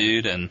quiet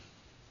dude. And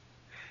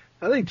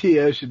I think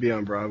T.O. should be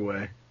on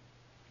Broadway.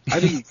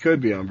 I think he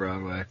could be on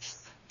Broadway.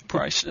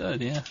 probably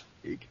should, yeah.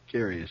 He could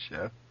carry his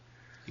show.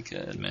 He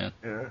could, man.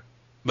 Yeah.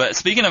 But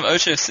speaking of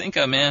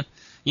Ochocinco, man,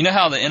 you know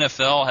how the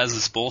NFL has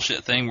this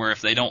bullshit thing where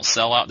if they don't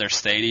sell out their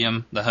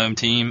stadium, the home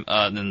team,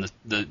 then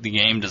the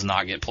game does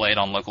not get played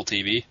on local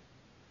TV?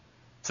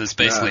 So it's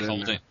basically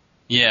holding.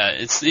 Yeah,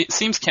 it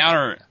seems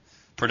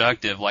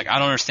counterproductive. Like, I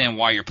don't understand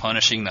why you're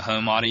punishing the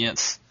home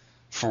audience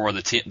for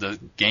the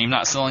game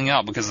not selling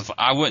out, because if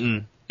I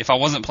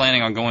wasn't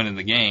planning on going to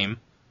the game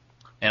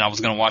and I was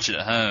going to watch it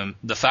at home,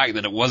 the fact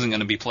that it wasn't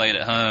going to be played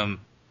at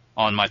home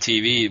on my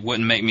TV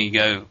wouldn't make me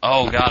go,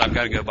 oh God, I've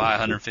got to go buy a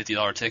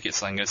 $150 ticket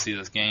so I can go see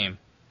this game.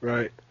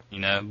 Right. You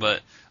know,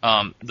 but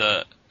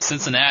the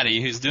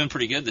Cincinnati, who's doing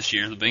pretty good this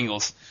year, the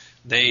Bengals,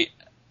 they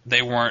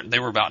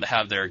were about to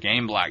have their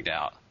game blacked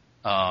out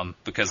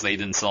because they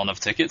didn't sell enough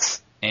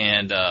tickets,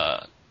 and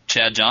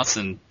Chad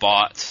Johnson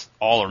bought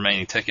all the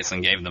remaining tickets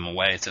and gave them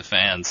away to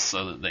fans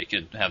so that they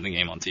could have the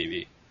game on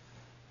TV.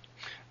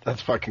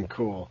 That's fucking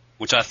cool.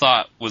 Which I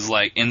thought was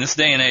like, in this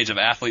day and age of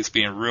athletes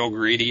being real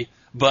greedy,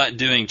 but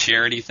doing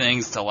charity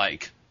things to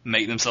like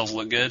make themselves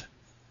look good,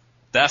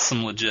 that's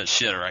some legit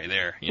shit right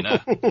there, you know?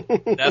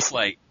 That's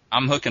like,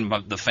 I'm hooking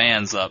the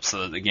fans up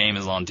so that the game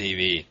is on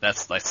TV.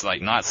 That's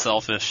like not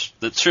selfish.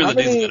 Sure, the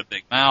dude's got a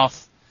big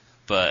mouth,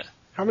 but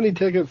how many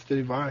tickets did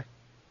he buy?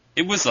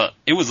 It was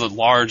a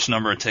large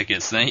number of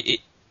tickets. And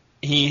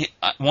he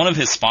one of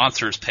his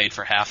sponsors paid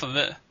for half of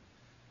it.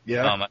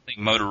 Yeah. I think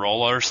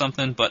Motorola or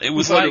something, but it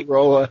was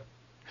Motorola.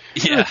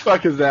 Yeah. Who the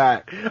fuck is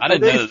that? I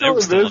didn't know that they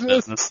were still in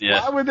business.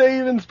 Yeah. Why would they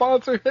even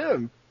sponsor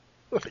him?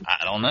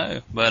 I don't know,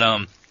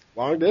 but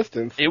long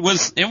distance. It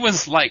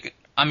was like,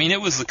 I mean,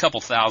 it was a couple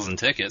thousand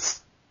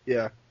tickets.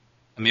 Yeah.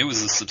 I mean, it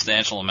was a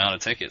substantial amount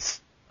of tickets.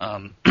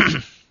 But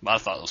I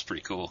thought it was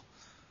pretty cool.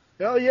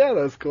 Hell yeah,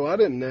 that's cool. I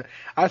didn't know.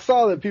 I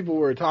saw that people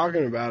were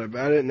talking about it,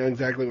 but I didn't know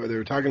exactly what they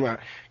were talking about.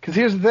 Because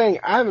here's the thing,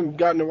 I haven't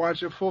gotten to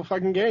watch a full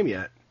fucking game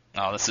yet.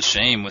 Oh, that's a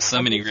shame with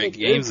so many great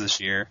games this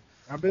year.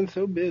 I've been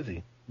so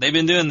busy. They've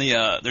been doing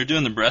they're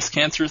doing the breast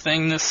cancer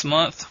thing this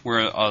month,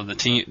 where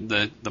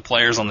the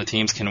players on the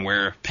teams can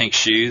wear pink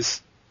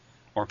shoes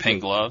or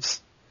pink gloves.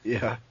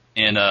 Yeah.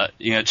 And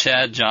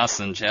Chad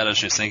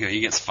Ochocinco, he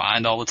gets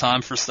fined all the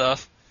time for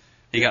stuff.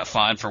 He got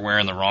fined for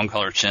wearing the wrong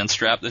color chin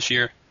strap this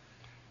year.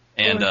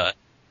 And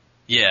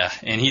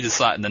and he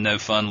decided, the No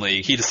Fun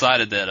League, he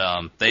decided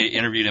that they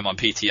interviewed him on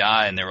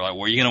PTI, and they were like,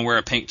 well, are you going to wear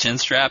a pink chin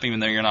strap even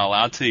though you're not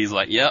allowed to? He's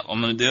like, yep,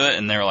 I'm going to do it.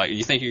 And they were like,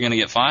 you think you're going to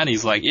get fined?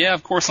 He's like, yeah,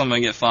 of course I'm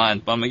going to get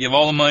fined, but I'm going to give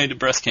all the money to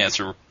breast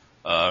cancer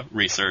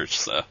research.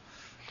 So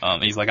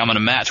he's like, I'm going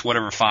to match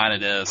whatever fine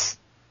it is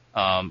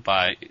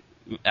by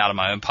out of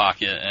my own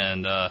pocket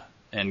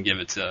and give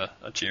it to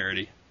a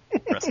charity,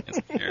 breast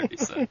cancer charity.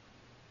 So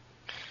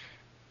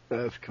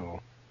that's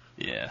cool.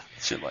 Yeah,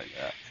 shit like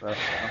that.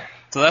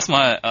 So that's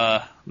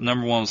my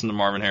number one was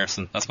Marvin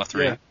Harrison. That's my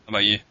 3. Yeah. How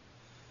about you?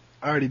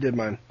 I already did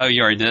mine. Oh,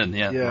 you already did.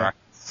 Yeah. Yeah.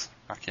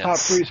 Rockets. Top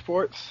 3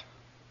 sports.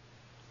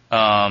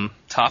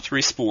 Top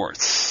 3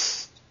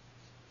 sports.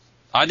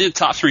 I did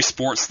top 3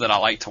 sports that I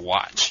like to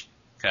watch.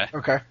 Okay.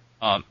 Okay.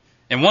 And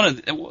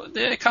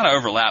it kind of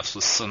overlaps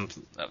with some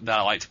that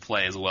I like to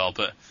play as well.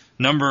 But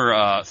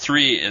number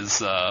 3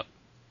 is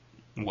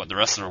what the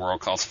rest of the world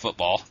calls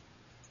football,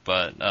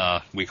 but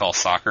we call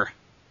soccer.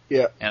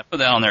 Yeah. And I put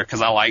that on there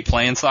because I like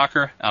playing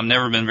soccer. I've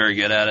never been very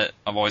good at it.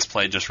 I've always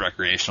played just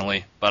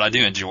recreationally, but I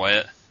do enjoy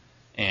it,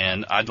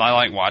 and I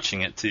like watching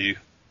it too.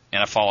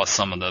 And I follow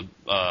some of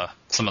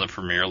the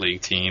Premier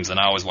League teams, and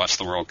I always watch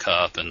the World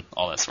Cup and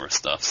all that sort of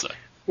stuff. So,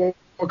 well,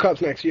 World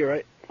Cup's next year,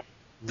 right?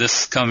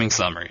 This coming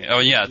summer. Oh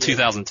yeah,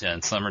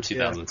 2010, summer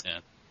 2010. Yeah.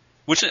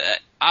 Which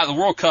the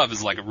World Cup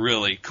is like a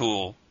really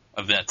cool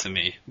event to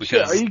me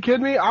because. Shit, are you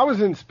kidding me? I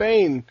was in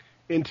Spain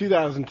in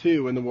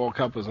 2002 when the World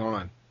Cup was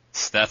on.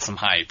 That's some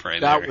hype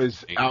right there.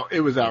 It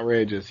was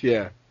outrageous,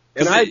 yeah.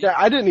 And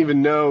I didn't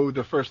even know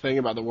the first thing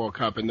about the World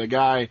Cup. And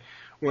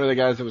one of the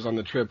guys that was on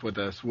the trip with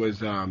us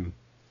was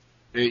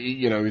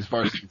You know, he was a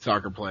varsity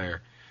soccer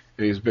player.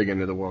 And he was big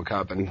into the World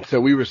Cup. And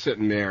so we were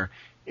sitting there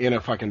in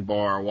a fucking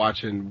bar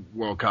watching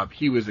World Cup.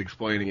 He was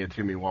explaining it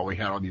to me while we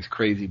had all these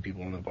crazy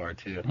people in the bar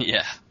too.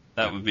 Yeah,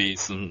 that would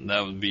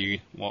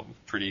be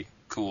pretty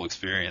cool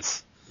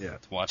experience. Yeah.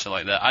 To watch it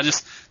like that.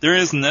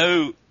 There's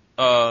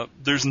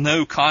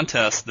no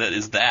contest that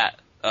is that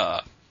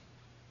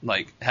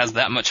has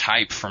that much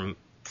hype from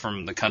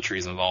the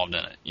countries involved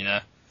in it, you know?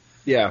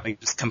 Yeah. Like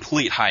just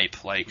complete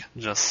hype, like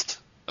just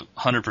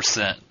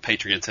 100%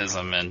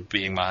 patriotism and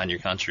being behind your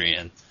country,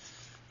 and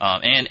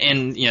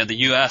you know, the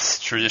U.S.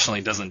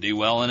 traditionally doesn't do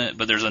well in it,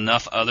 but there's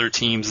enough other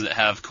teams that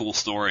have cool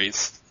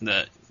stories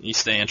that you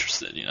stay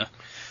interested, you know?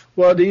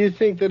 Well, do you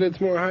think that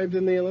it's more hype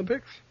than the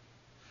Olympics?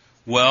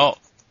 Well,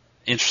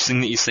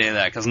 interesting that you say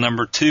that, because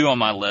number 2 on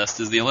my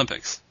list is the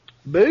Olympics.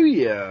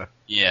 Booyah.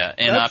 Yeah,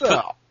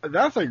 and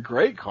that's a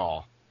great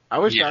call. I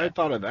wish I had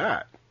thought of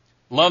that.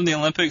 Love the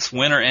Olympics,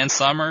 winter and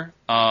summer.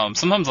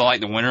 Sometimes I like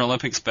the Winter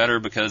Olympics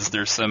better because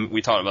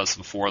we talked about this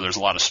before, there's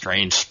a lot of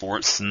strange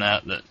sports in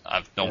that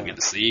I don't get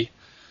to see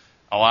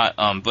a lot.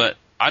 But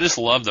I just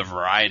love the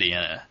variety in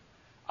it.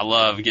 I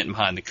love getting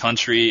behind the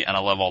country, and I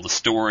love all the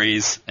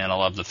stories, and I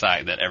love the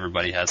fact that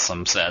everybody has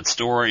some sad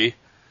story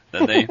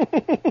that they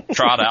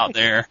trot out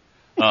there.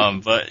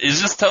 But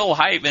it's just total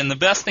hype, and the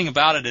best thing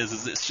about it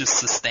is it's just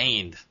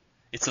sustained.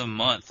 It's a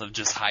month of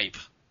just hype.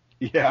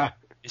 Yeah.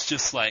 It's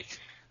just like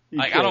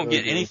I don't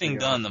get anything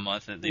done the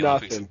month that the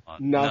Olympics is on.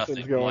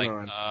 Nothing's going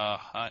on.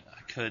 I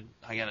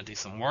gotta do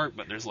some work,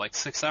 but there's like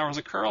 6 hours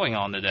of curling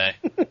on today.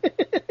 What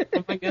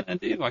am I gonna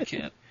do? I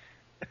can't.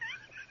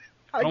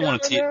 I don't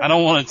want to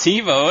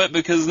TiVo it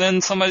because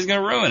then somebody's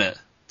gonna ruin it.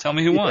 Tell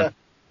me who won.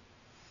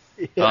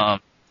 Yeah.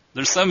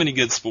 There's so many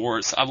good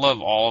sports. I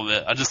love all of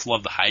it. I just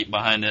love the hype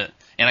behind it.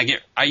 And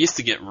I used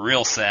to get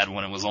real sad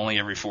when it was only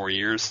every 4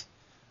 years,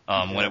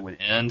 when it would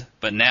end.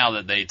 But now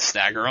that they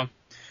stagger them.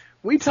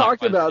 We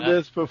talked about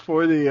this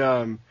before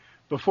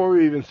before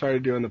we even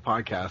started doing the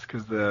podcast,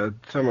 because the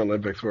Summer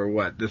Olympics were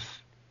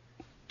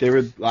they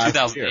were last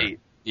 2008. year.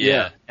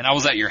 Yeah. And I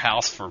was at your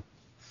house for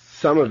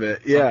some of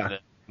it. Yeah.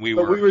 We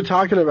were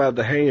talking about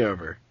the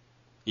hangover.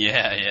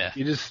 Yeah.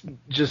 You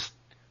just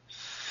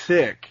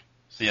sick.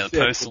 Yeah, the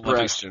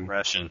post-Olympics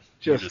depression.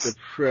 Just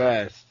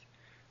depressed.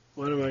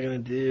 What am I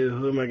going to do?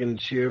 Who am I going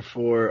to cheer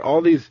for?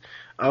 All these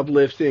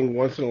uplifting,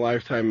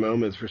 once-in-a-lifetime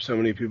moments for so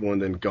many people, and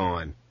then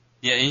gone.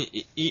 Yeah,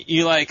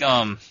 you like,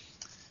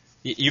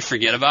 you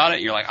forget about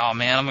it. You're like, oh,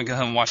 man, I'm going to go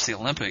home and watch the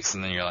Olympics.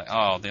 And then you're like,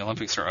 oh, the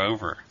Olympics are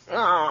over.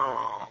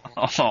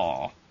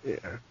 Oh. Yeah.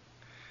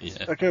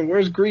 Yeah. Okay,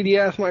 where's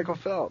greedy-ass Michael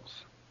Phelps?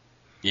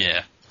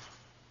 Yeah.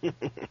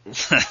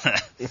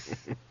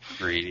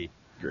 Greedy.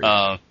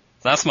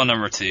 That's my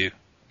number 2.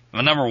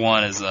 My number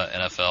 1 is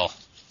NFL,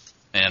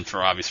 and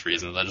for obvious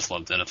reasons, I just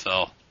loved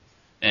NFL.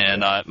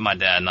 And my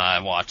dad and I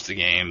watch the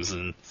games,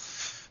 and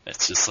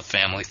it's just a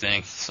family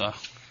thing. So,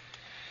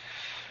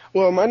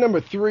 well, my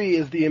number 3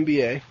 is the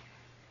NBA,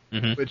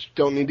 which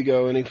don't need to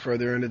go any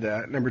further into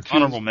that. Number 2,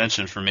 honorable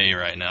mention for me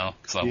right now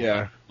because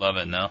I love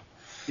it now.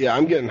 Yeah,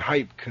 I'm getting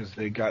hyped because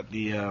they got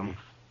the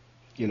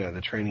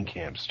the training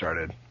camp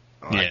started.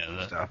 All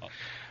that stuff.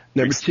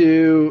 Number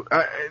 2,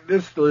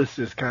 this list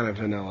is kind of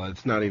vanilla.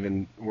 It's not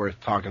even worth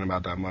talking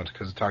about that much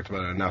because I talked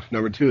about it enough.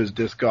 Number 2 is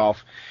disc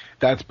golf.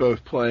 That's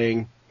both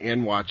playing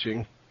and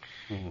watching.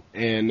 Mm-hmm.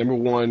 And number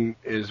 1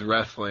 is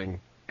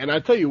wrestling. And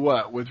I tell you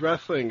what, with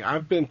wrestling,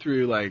 I've been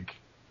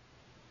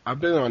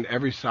on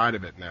every side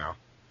of it now.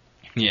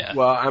 Yeah.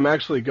 Well, I'm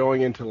actually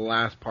going into the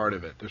last part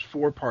of it. There's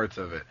 4 parts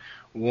of it.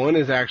 1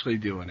 is actually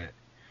doing it.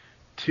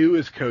 2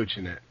 is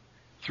coaching it.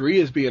 3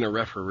 is being a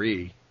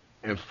referee.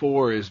 And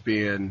 4 is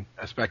being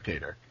a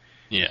spectator.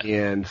 Yeah.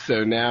 And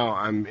so now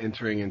I'm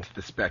entering into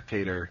the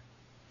spectator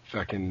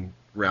fucking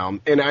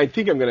realm. And I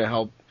think I'm going to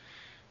help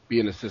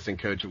be an assistant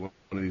coach at one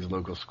of these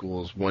local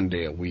schools 1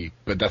 day a week.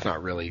 But that's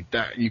not really,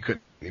 that you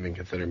couldn't even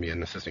consider me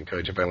an assistant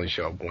coach if I only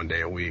show up 1 day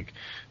a week.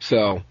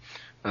 So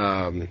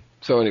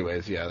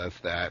anyways, yeah, that's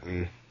that.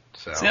 And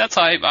so. See, that's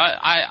hype.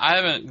 I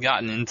haven't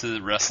gotten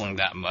into wrestling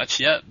that much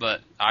yet,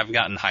 but I've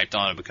gotten hyped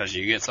on it because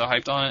you get so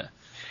hyped on it.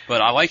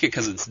 But I like it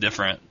because it's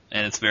different,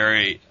 and it's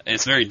very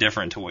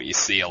different to what you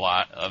see a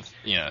lot of.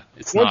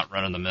 It's not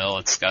run of the mill.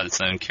 It's got its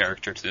own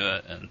character to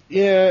it, and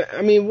yeah,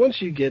 I mean,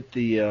 once you get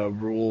the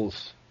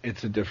rules,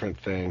 it's a different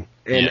thing.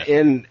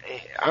 And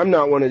I'm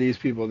not one of these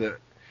people that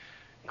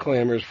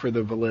clamors for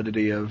the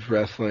validity of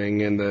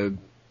wrestling and the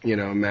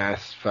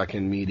mass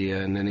fucking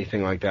media and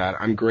anything like that.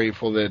 I'm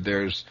grateful that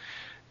there's.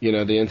 The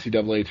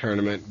NCAA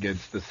tournament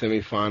gets the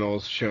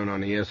semifinals shown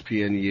on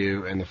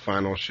ESPNU and the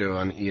final show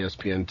on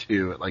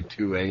ESPN2 at like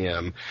 2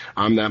 a.m.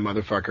 I'm that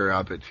motherfucker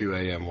up at 2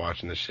 a.m.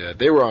 watching the shit.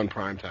 They were on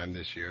primetime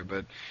this year,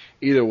 but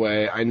either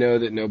way, I know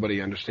that nobody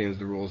understands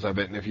the rules of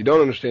it, and if you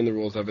don't understand the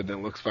rules of it, then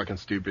it looks fucking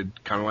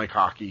stupid, kind of like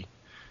hockey,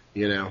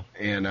 and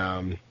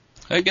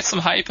it gets some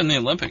hype in the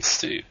Olympics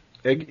too.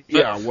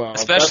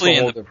 Especially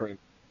that's different.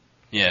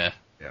 Yeah.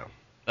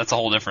 That's a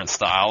whole different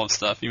style of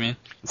stuff, you mean?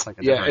 It's like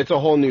it's a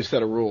whole new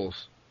set of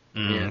rules.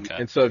 Okay.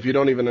 And so if you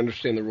don't even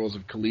understand the rules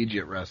of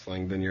collegiate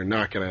wrestling, then you're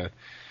not going to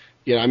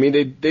I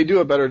mean, they do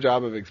a better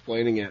job of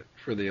explaining it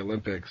for the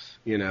Olympics.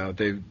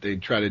 They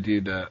try to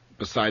do the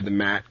beside the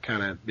mat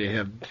kind of. They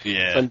have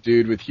some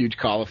dude with huge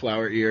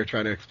cauliflower ear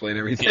trying to explain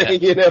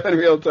everything, in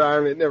real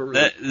time. It never.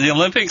 The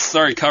Olympics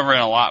started covering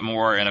a lot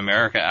more in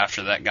America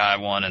after that guy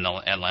won in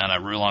Atlanta.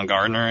 Rulon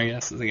Gardner, I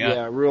guess, is the guy.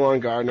 Yeah, Rulon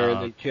Gardner,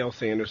 and then Cale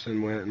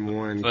Sanderson went and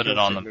won. Put it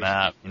on the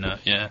map,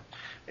 Yeah.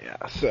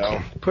 Yeah,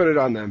 so put it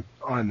on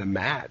the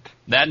mat.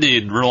 That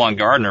dude, Rulon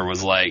Gardner,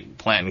 was like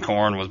planting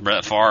corn with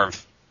Brett Favre.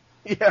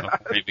 Yeah,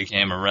 before he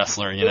became a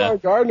wrestler. Rulon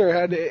Gardner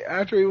had to,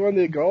 after he won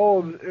the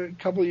gold, a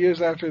couple of years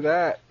after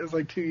that, it was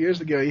like 2 years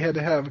ago, he had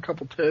to have a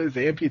couple toes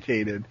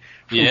amputated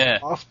from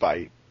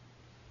frostbite.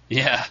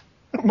 Yeah,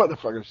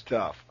 motherfucker's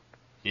tough.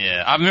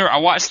 Yeah, I remember I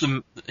watched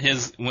I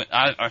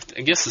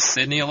guess the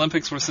Sydney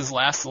Olympics was his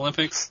last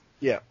Olympics.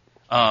 Yeah.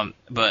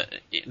 But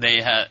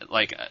they had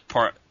like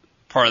part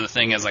of the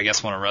thing is, I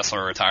guess, when a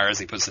wrestler retires,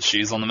 he puts his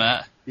shoes on the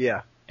mat.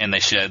 Yeah. And they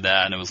showed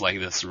that, and it was like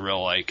this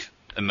real like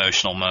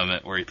emotional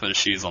moment where he put his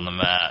shoes on the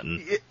mat.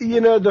 And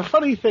the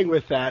funny thing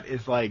with that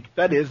is like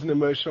that is an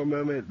emotional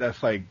moment.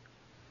 That's like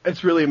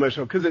it's really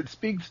emotional because it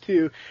speaks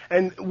to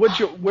and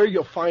where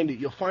you'll find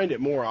it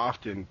more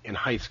often in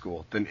high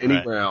school than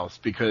anywhere else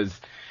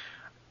because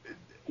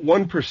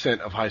 1%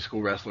 of high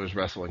school wrestlers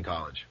wrestle in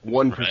college.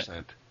 1%.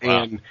 Right.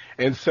 Wow.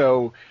 And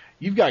so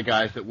you've got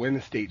guys that win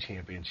the state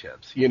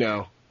championships,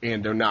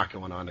 and they're not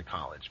going on to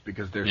college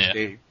because their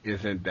state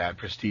isn't that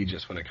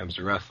prestigious when it comes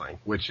to wrestling,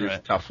 which is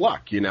tough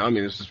luck, I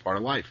mean, this is part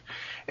of life.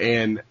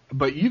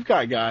 But you've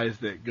got guys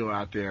that go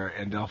out there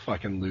and they'll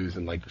fucking lose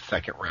in like the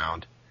second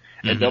round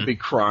and they'll be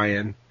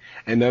crying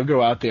and they'll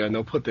go out there and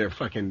they'll put their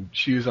fucking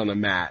shoes on the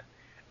mat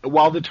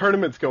while the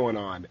tournament's going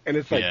on. And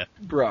it's like,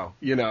 bro,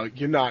 you're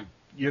not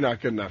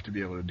good enough to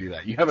be able to do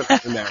that. You haven't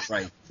done that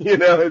right.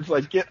 It's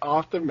like get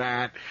off the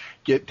mat,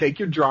 take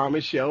your drama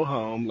show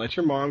home, let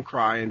your mom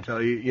cry and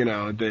tell you,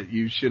 that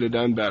you should have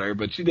done better,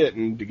 but you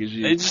didn't because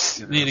you. They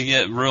just need to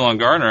get Rulon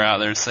Gardner out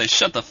there and say,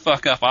 "Shut the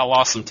fuck up! I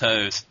lost some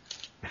toes."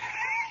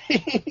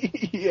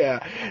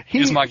 Yeah,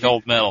 here's my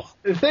gold medal.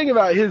 The thing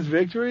about his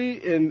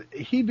victory, and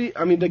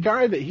the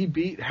guy that he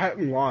beat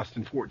hadn't lost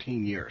in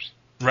 14 years.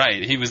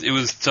 Right, it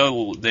was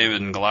total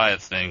David and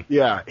Goliath thing.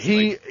 Yeah,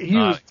 he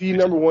was the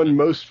number one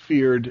most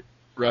feared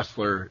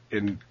wrestler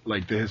in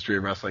like the history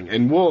of wrestling.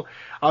 And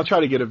I'll try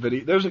to get a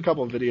video. There's a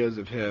couple of videos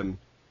of him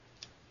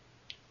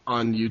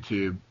on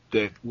YouTube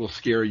that will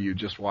scare you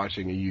just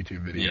watching a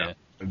YouTube video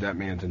of that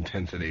man's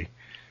intensity.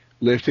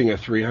 Lifting a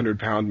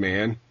 300-pound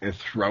man and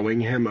throwing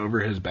him over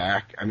his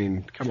back. I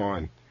mean, come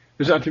on.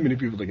 There's not too many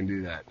people that can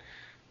do that.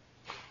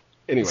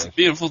 Anyway, it's a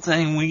beautiful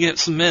thing when we get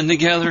some men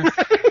together.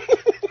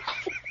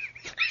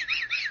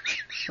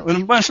 When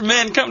a bunch of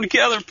men come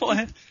together,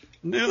 play,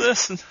 do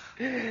this.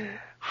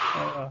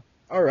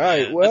 All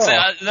right. Well,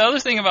 the other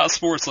thing about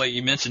sports, like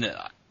you mentioned it,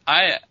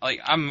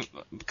 I'm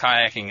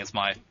kayaking is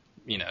my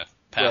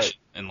passion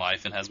in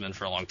life and has been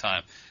for a long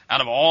time. Out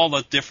of all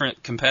the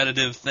different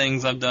competitive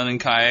things I've done in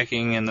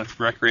kayaking and the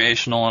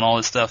recreational and all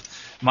this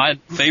stuff, my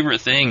favorite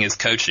thing is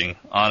coaching.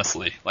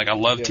 Honestly, like I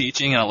love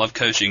teaching and I love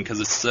coaching because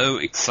it's so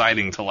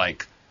exciting to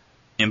like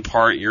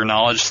impart your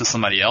knowledge to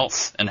somebody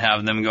else and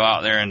have them go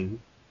out there and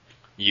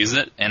use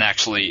it and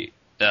actually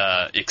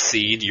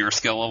exceed your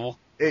skill level.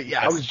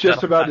 I was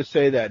just about to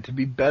say that, to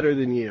be better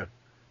than you.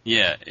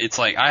 Yeah, it's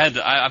like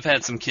I've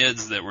had some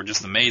kids that were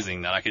just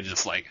amazing that I could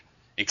just like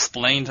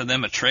explain to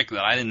them a trick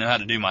that I didn't know how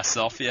to do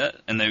myself yet,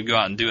 and they would go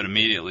out and do it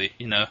immediately,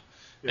 and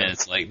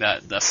it's like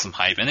that's some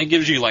hype, and it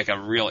gives you like a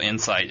real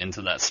insight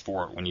into that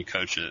sport when you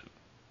coach it.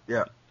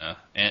 Yeah.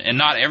 And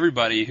not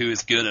everybody who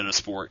is good at a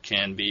sport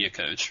can be a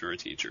coach or a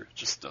teacher. It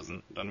just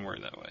doesn't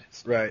work that way.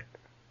 So, right.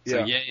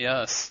 So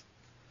yes.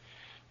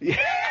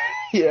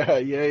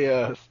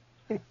 Yes.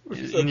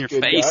 In your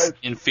face, guys.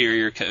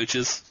 Inferior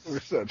coaches. We're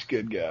such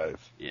good guys.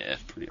 Yeah,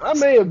 pretty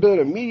awesome. I may have been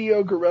a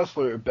mediocre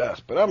wrestler at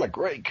best, but I'm a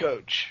great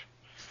coach.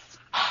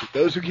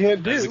 Those who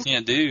can't do. Those who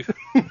can't do.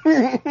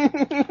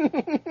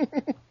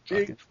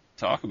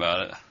 Talk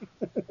about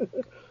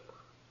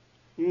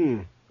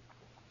it.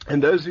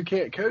 And those who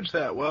can't coach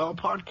that well,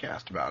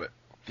 podcast about it.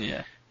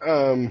 Yeah.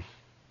 All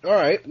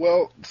right.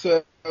 Well,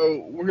 so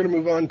we're going to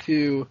move on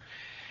to.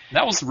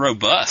 That was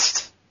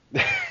robust.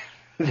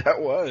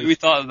 That was. We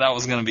thought that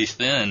was going to be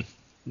thin.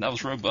 That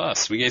was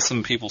robust. We gave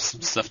some people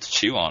some stuff to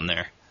chew on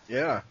there.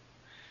 Yeah.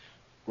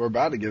 We're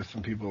about to give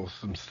some people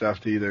some stuff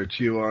to either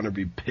chew on or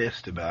be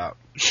pissed about.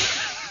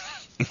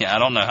 Yeah, I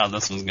don't know how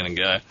this one's going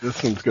to go.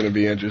 This one's going to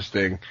be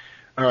interesting.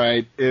 All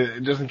right.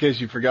 Just in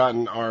case you've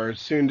forgotten, our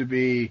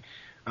soon-to-be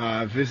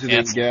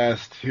visiting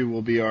guest, who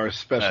will be our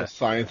special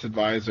science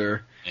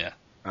advisor,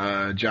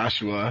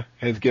 Joshua,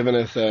 has given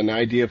us an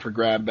idea for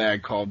grab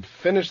bag called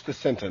Finish the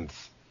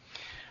Sentence.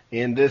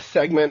 In this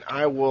segment,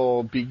 I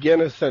will begin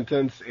a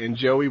sentence, and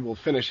Joey will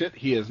finish it.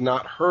 He has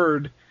not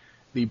heard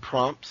the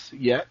prompts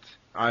yet.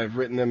 I've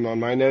written them on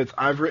my notes.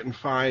 I've written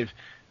 5.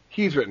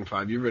 He's written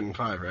 5. You've written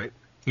 5, right?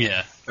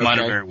 Yeah. Mine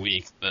are very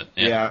weak, but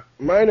yeah.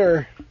 Mine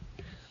are,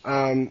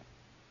 I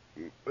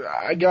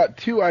got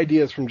 2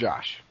 ideas from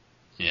Josh.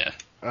 Yeah.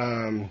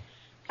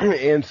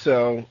 And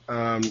so,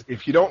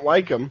 if you don't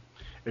like them,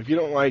 if you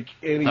don't like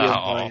any of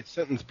my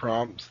sentence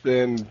prompts,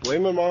 then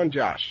blame them on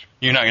Josh.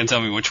 You're not going to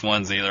tell me which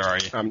ones either, are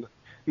you?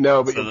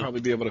 No, but you'll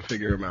probably be able to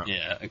figure them out.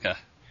 Yeah, okay.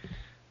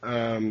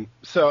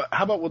 So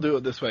how about we'll do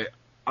it this way?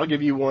 I'll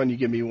give you one, you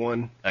give me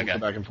one, and Okay.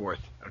 go back and forth.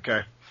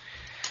 Okay.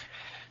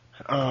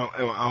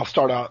 And I'll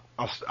start out.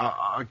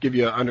 I'll give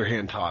you an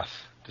underhand toss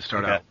to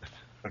start out with.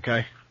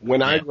 Okay.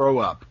 When I grow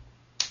up.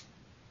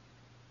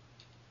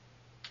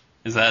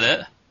 Is that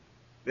it?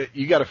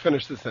 You got to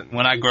finish the sentence.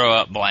 When I grow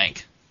up,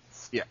 blank.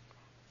 Yeah.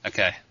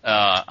 Okay.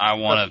 I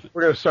want to.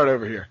 We're going to start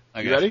over here.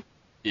 Okay. You ready?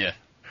 Yeah.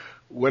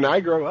 When I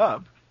grow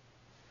up.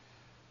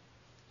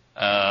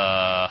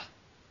 I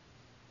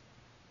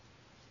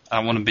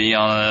want to be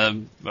on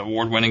an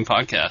award-winning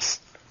podcast.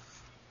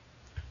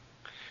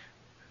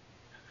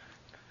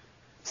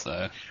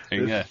 So, there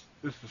you go.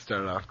 This is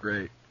starting off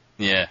great.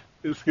 Yeah.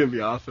 This is going to be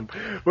awesome.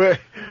 Wait,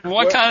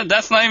 What kind of,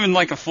 that's not even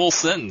like a full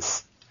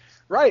sentence.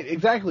 Right,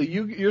 exactly.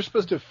 You're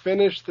supposed to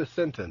finish the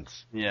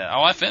sentence. Yeah.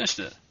 Oh, I finished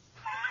it.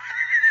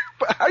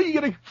 But how are you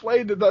going to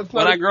explain that that's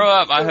not... When I grow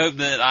up, I hope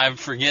that I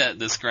forget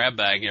this grab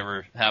bag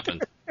ever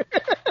happened.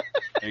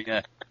 There you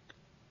go.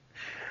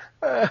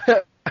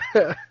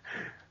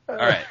 All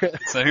right.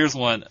 So here's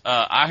one.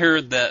 I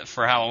heard that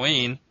for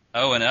Halloween,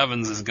 Owen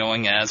Evans is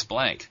going as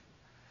blank.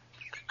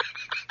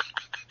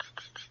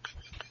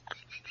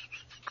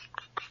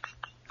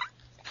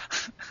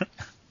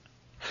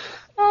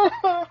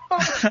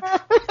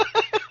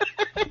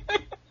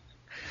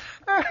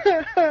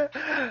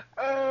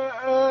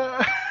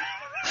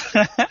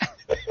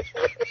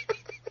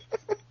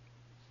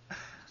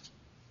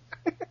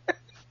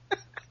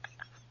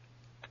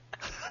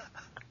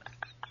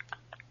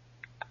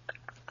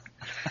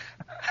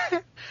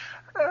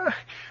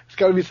 It's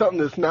got to be something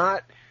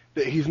that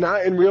he's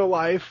not in real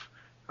life.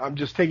 I'm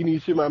just taking you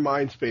through my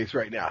mind space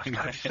right now. It's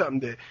got to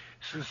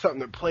be something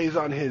that plays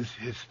on his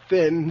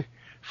thin,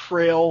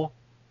 frail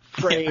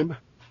frame.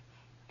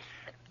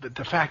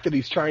 The fact that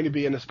he's trying to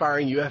be an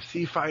aspiring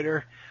UFC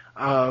fighter.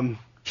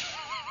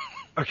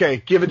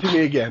 Okay, give it to me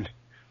again.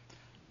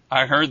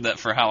 I heard that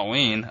for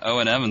Halloween,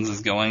 Owen Evans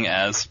is going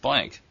as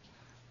blank.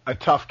 A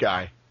tough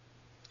guy.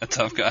 A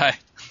tough guy.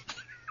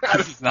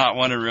 He's not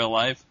one in real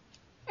life.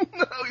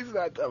 No, he's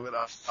not tough at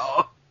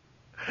all.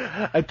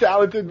 A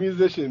talented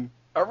musician.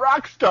 A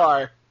rock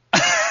star.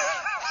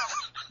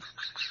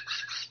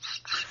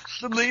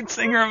 The lead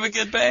singer of a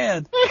good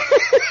band.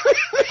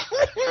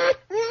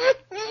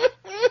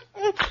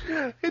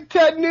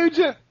 Ted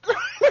Nugent.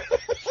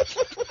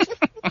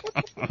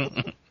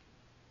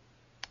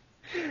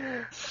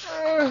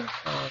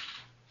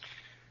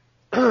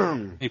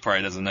 He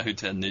probably doesn't know who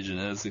Ted Nugent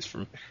is. He's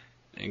from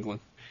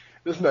England.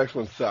 This next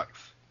one sucks.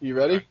 You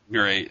ready?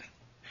 Great.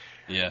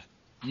 Yeah.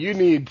 You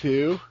need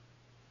to.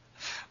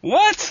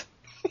 What?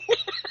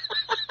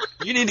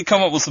 You need to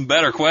come up with some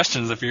better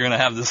questions if you're going to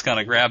have this kind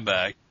of grab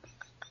bag.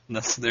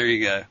 There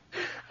you go.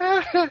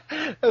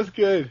 That's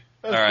good.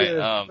 That's All right,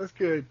 good. That's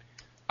good.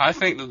 I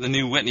think that the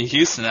new Whitney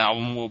Houston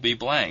album will be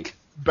blank.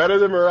 Better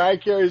than Mariah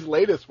Carey's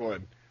latest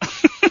one.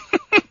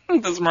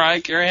 Does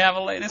Mariah Carey have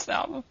a latest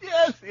album?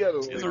 Yes, he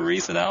has a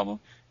recent album.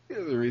 He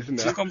has a recent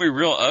She's going to be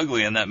real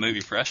ugly in that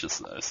movie Precious,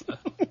 though. So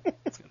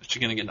she's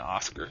going to get an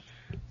Oscar.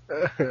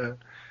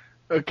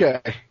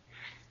 Okay.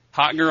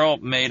 Hot girl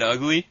made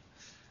ugly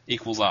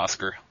equals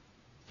Oscar.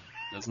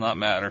 Does not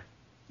matter.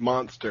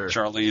 Monster.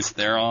 Charlize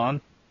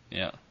Theron.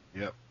 Yeah.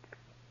 Yep.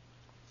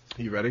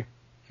 You ready?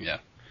 Yeah.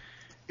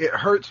 It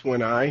hurts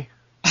when I...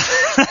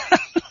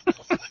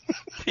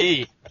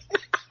 Pee.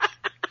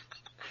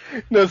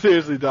 No,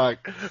 seriously,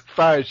 Doc.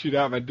 Fire shoot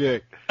out my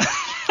dick.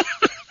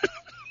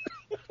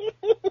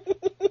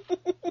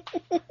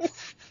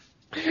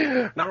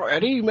 Now,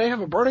 Eddie, you may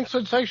have a burning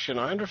sensation.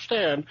 I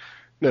understand.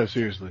 No,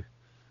 seriously.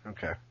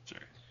 Okay. Sure.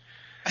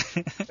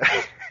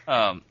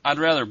 I'd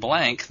rather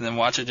blank than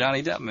watch a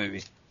Johnny Depp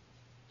movie.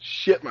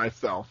 Shit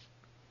myself.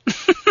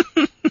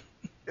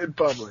 In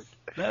public.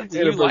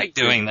 You like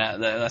doing that.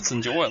 That's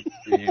enjoyable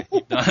for you.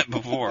 You've done it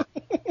before.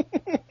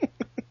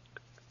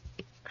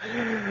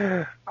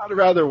 I'd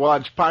rather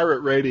watch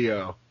pirate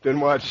radio than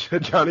watch a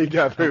Johnny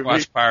Depp movie.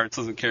 Watch Pirates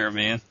of the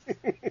Caribbean.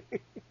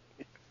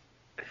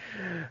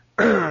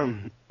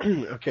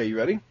 Okay, you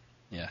ready?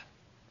 Yeah.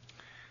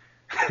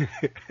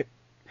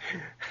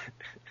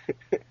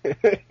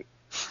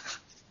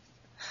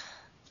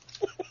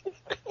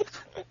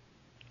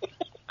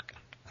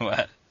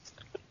 What?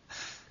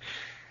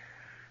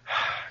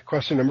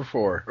 Question number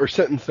 4, or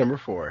sentence number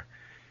 4.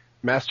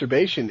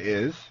 Masturbation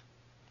is...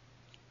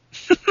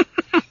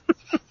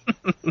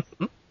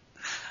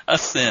 A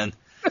sin.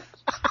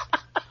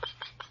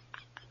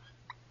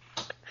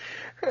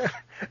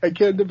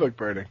 Again, the book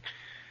burning.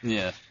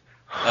 Yeah.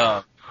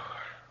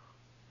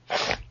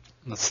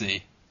 Let's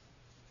see.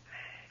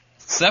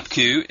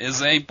 Seppuku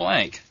is a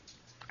blank.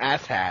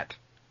 Ass hat.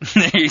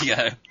 There you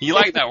go. You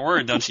like that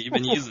word, don't you? You've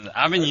been using it.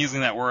 I've been using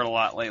that word a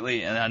lot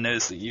lately, and I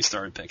noticed that you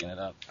started picking it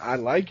up. I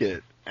like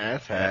it.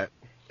 Ass hat.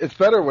 It's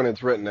better when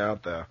it's written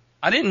out, though.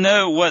 I didn't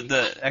know what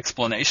the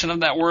explanation of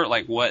that word,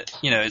 like what,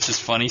 it's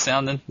just funny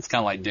sounding. It's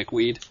kind of like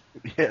dickweed.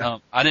 Yeah.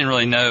 I didn't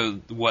really know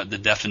what the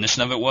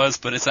definition of it was,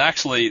 but it's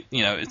actually,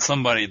 it's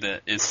somebody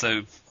that is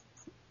so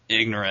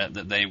ignorant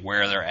that they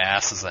wear their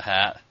ass as a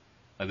hat.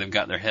 Like they've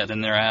got their head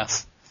in their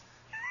ass.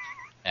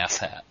 Ass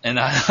hat. And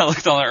I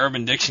looked on the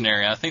Urban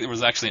Dictionary, and I think there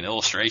was actually an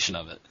illustration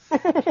of it.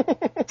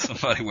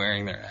 Somebody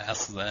wearing their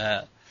ass as a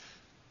hat.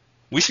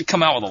 We should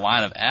come out with a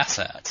line of ass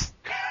hats.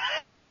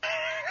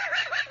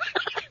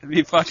 It'd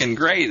be fucking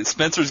great. It's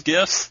Spencer's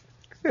Gifts.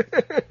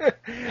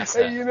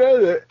 Hey, you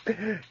know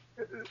that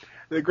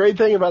the great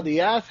thing about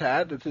the ass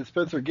hat that's at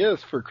Spencer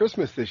Gifts for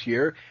Christmas this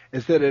year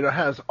is that it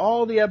has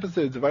all the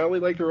episodes of I Only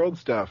Like Their Old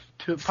Stuff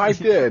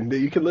piped in that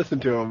you can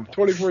listen to them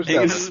 24/7. It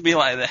would just be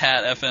like the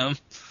Hat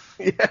FM.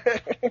 Yeah.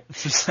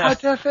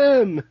 Hat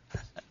FM.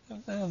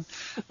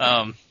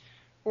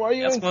 Why are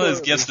you That's in one of those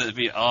Florida? gifts that'd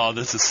be,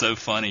 this is so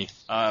funny.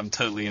 I'm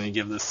totally going to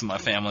give this to my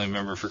family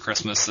member for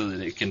Christmas so that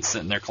it can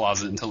sit in their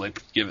closet until they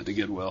give it to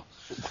Goodwill.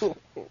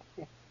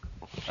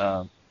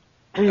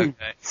 Okay,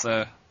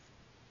 so,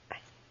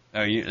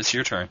 it's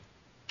your turn.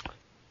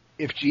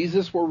 If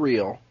Jesus were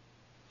real.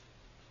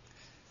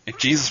 If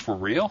Jesus were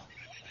real?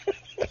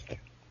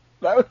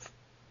 That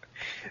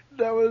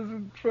was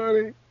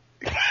funny.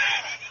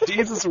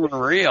 Jesus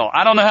were real.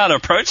 I don't know how to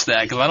approach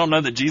that because I don't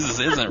know that Jesus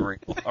isn't real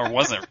or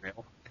wasn't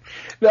real.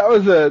 That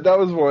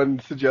was one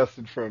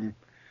suggested from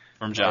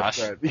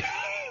Josh.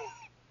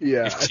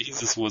 Yeah. If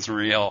Jesus was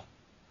real.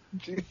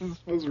 Jesus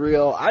was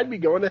real, I'd be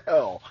going to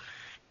hell.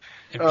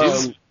 If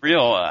Jesus was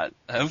real,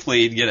 hopefully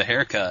he'd get a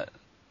haircut.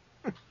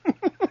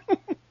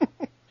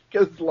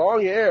 Because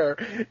long hair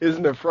is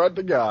an affront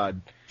to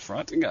God.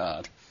 Front to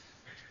God.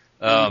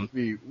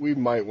 We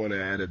might want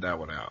to edit that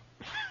one out.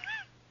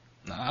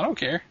 No, I don't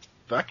care.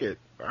 Fuck it.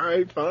 All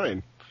right,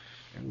 fine.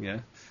 Yeah.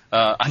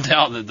 I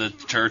doubt that the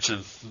Church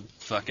of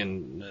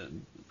fucking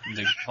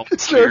the Holy Church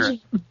Spirit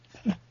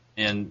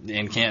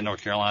in Canton,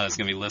 North Carolina is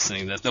going to be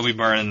listening to this. They'll be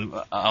burning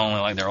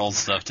only like their old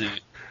stuff too.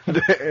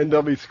 And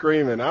they'll be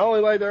screaming, I only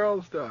like their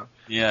old stuff.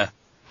 Yeah.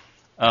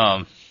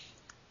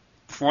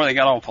 Before they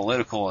got all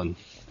political and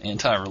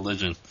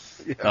anti-religion.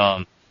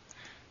 Yeah.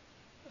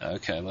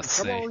 Okay, let's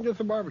Come see. on and get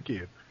some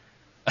barbecue.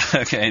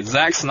 Okay,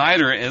 Zack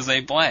Snyder is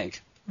a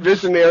blank.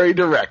 Visionary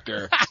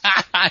director.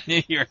 I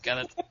knew you were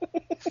going to.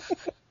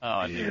 Oh,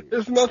 I knew.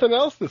 There's nothing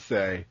else to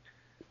say.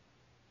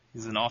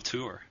 He's an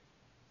auteur.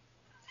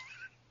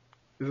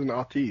 He's an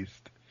autiste.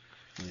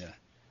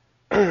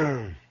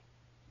 Yeah.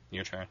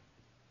 Your turn.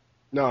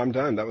 No, I'm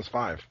done. That was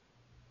 5.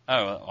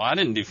 Oh, well, I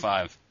didn't do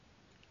 5.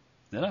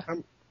 Did I?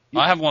 I'm-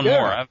 I have one yeah.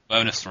 more. I have a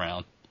bonus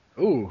round.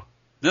 Ooh.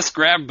 This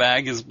grab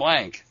bag is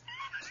blank.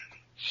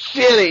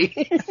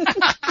 Shitty.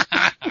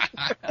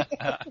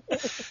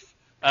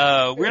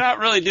 We're not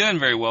really doing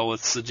very well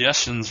with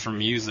suggestions from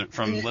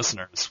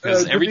listeners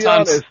because To every be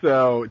time.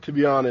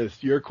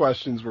 honest, your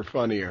questions were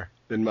funnier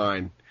than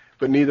mine,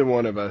 but neither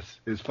one of us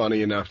is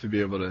funny enough to be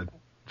able to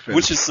finish.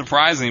 Which is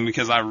surprising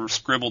because I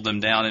scribbled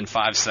them down in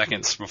 5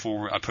 seconds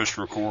before I pushed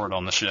record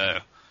on the show.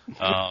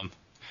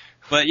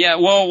 But yeah,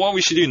 well, what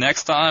we should do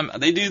next time,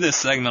 they do this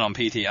segment on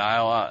PTI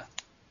a lot,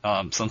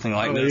 something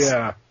like this.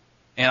 Yeah.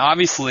 And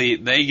obviously,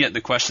 they get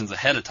the questions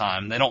ahead of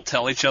time. They don't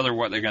tell each other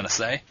what they're going to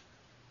say,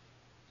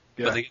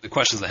 Yeah. but they get the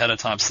questions ahead of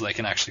time so they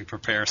can actually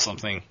prepare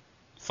something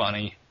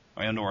funny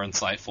and or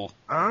insightful.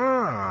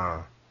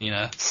 Ah.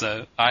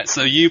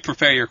 So you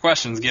prepare your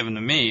questions given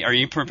to me, or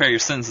you prepare your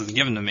sentences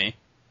given to me,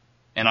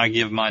 and I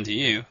give mine to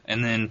you,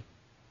 and then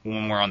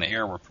when we're on the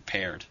air, we're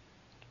prepared.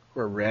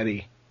 We're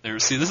ready.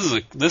 See, this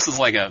is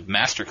like a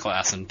master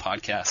class in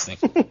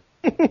podcasting.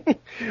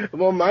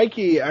 Well,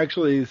 Mikey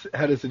actually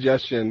had a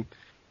suggestion,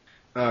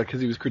 because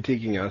he was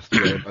critiquing us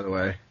today, by the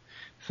way,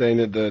 saying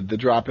that the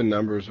drop in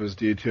numbers was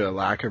due to a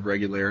lack of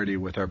regularity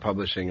with our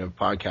publishing of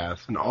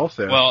podcasts, and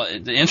also... Well,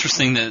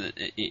 interesting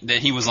that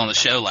he was on the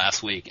show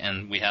last week,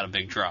 and we had a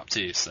big drop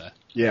too, so...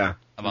 Yeah. How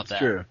about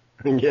that's that?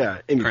 True. Yeah,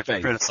 in your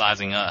face.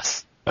 Criticizing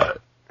us.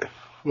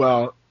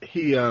 Well,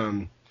 he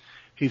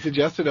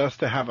suggested us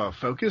to have a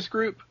focus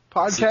group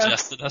podcast.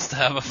 Suggested us to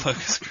have a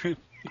focus group.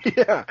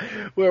 Yeah,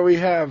 where we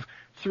have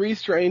 3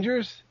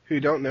 strangers who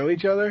don't know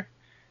each other,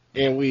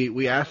 and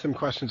we ask them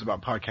questions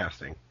about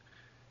podcasting.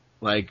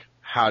 Like,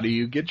 how do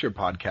you get your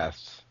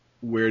podcasts?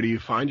 Where do you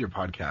find your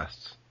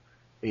podcasts?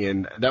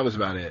 And that was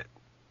about it.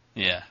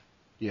 Yeah.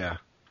 Yeah.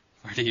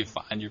 Where do you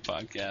find your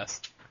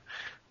podcast?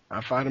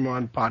 I find them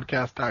on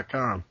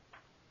podcast.com.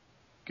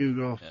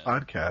 Google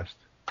Podcast.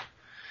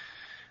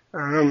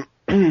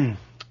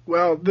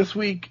 Well, this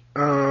week,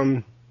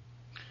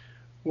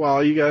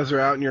 while you guys are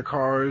out in your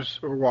cars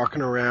or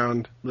walking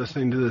around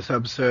listening to this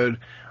episode,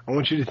 I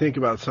want you to think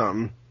about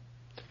something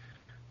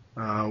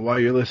while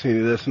you're listening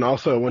to this, and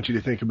also I want you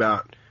to think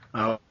about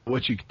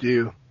what you could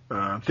do,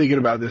 thinking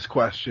about this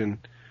question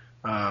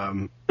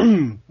while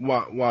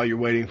you're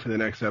waiting for the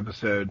next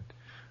episode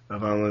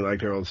of I Only Like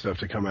Their Old Stuff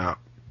to come out.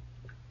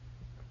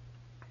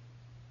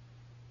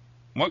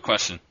 What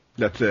question?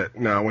 That's it.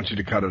 No, I want you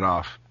to cut it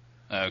off.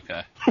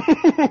 Okay.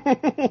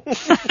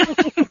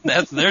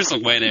 There's a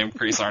way to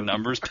increase our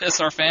numbers. Piss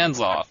our fans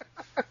off.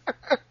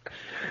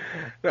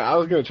 No, I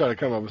was going to try to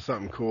come up with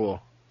something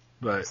cool,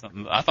 but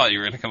I thought you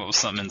were going to come up with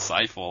something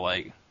insightful,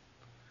 like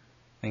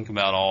think of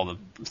all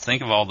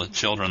the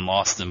children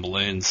lost in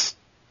balloons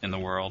in the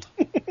world.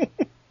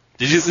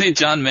 Did you see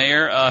John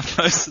Mayer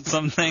posted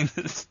something?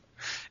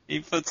 He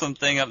put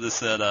something up that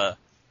said,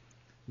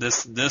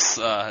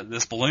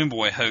 this balloon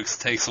boy hoax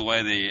takes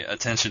away the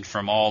attention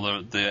from all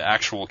the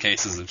actual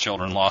cases of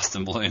children lost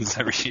in balloons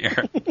every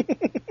year.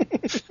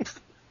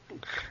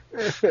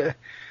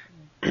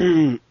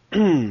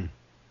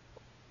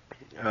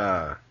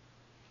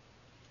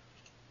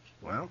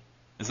 Well,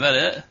 is that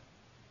it?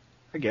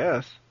 I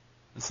guess.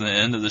 It's the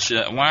end of the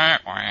show. Wah,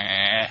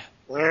 wah.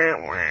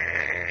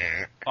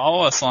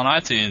 Follow us on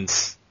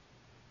iTunes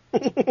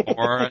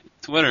or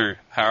Twitter,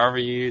 however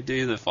you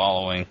do the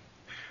following.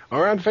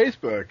 Or on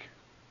Facebook.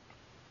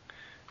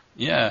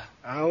 Yeah.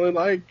 I only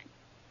like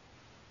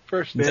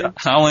first name.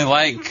 I only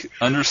like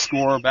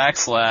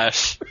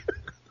 _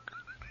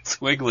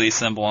 squiggly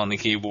symbol on the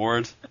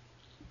keyboard.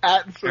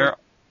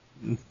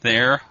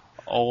 There,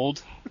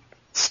 old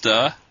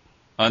 _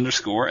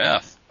 _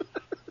 F.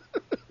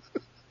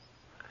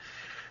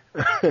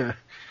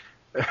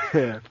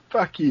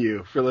 Fuck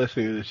you for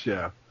listening to the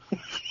show.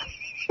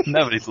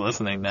 Nobody's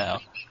listening now.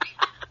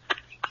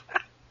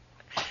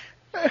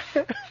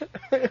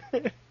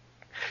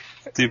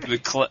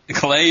 Dude,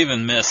 Clave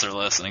and Miss are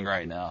listening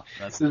right now.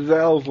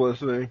 Zell's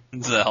listening.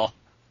 Zell's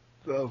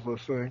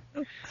listening.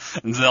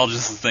 And Zell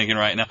just is thinking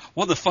right now,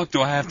 what the fuck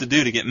do I have to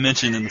do to get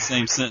mentioned in the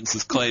same sentence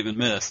as Clave and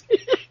Miss?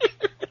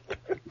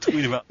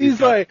 Tweet about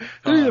He's like,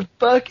 who the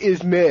fuck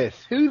is Miss?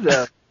 Who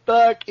the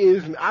fuck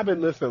is... I've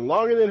been listening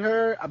longer than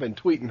her. I've been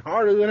tweeting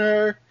harder than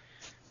her.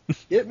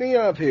 Get me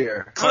up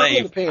here.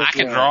 Clave, I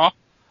can draw.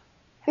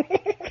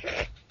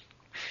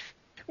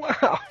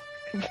 Wow.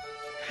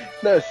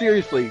 No,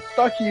 seriously,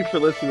 fuck you for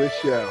listening to this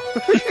show.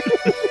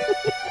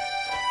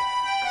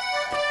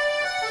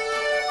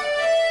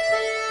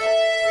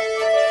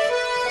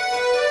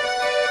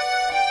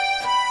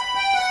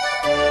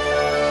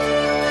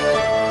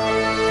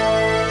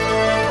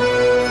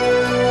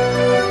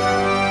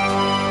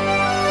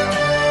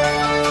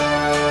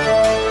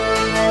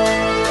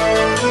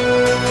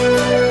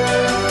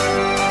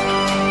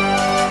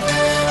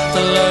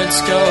 The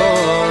lights go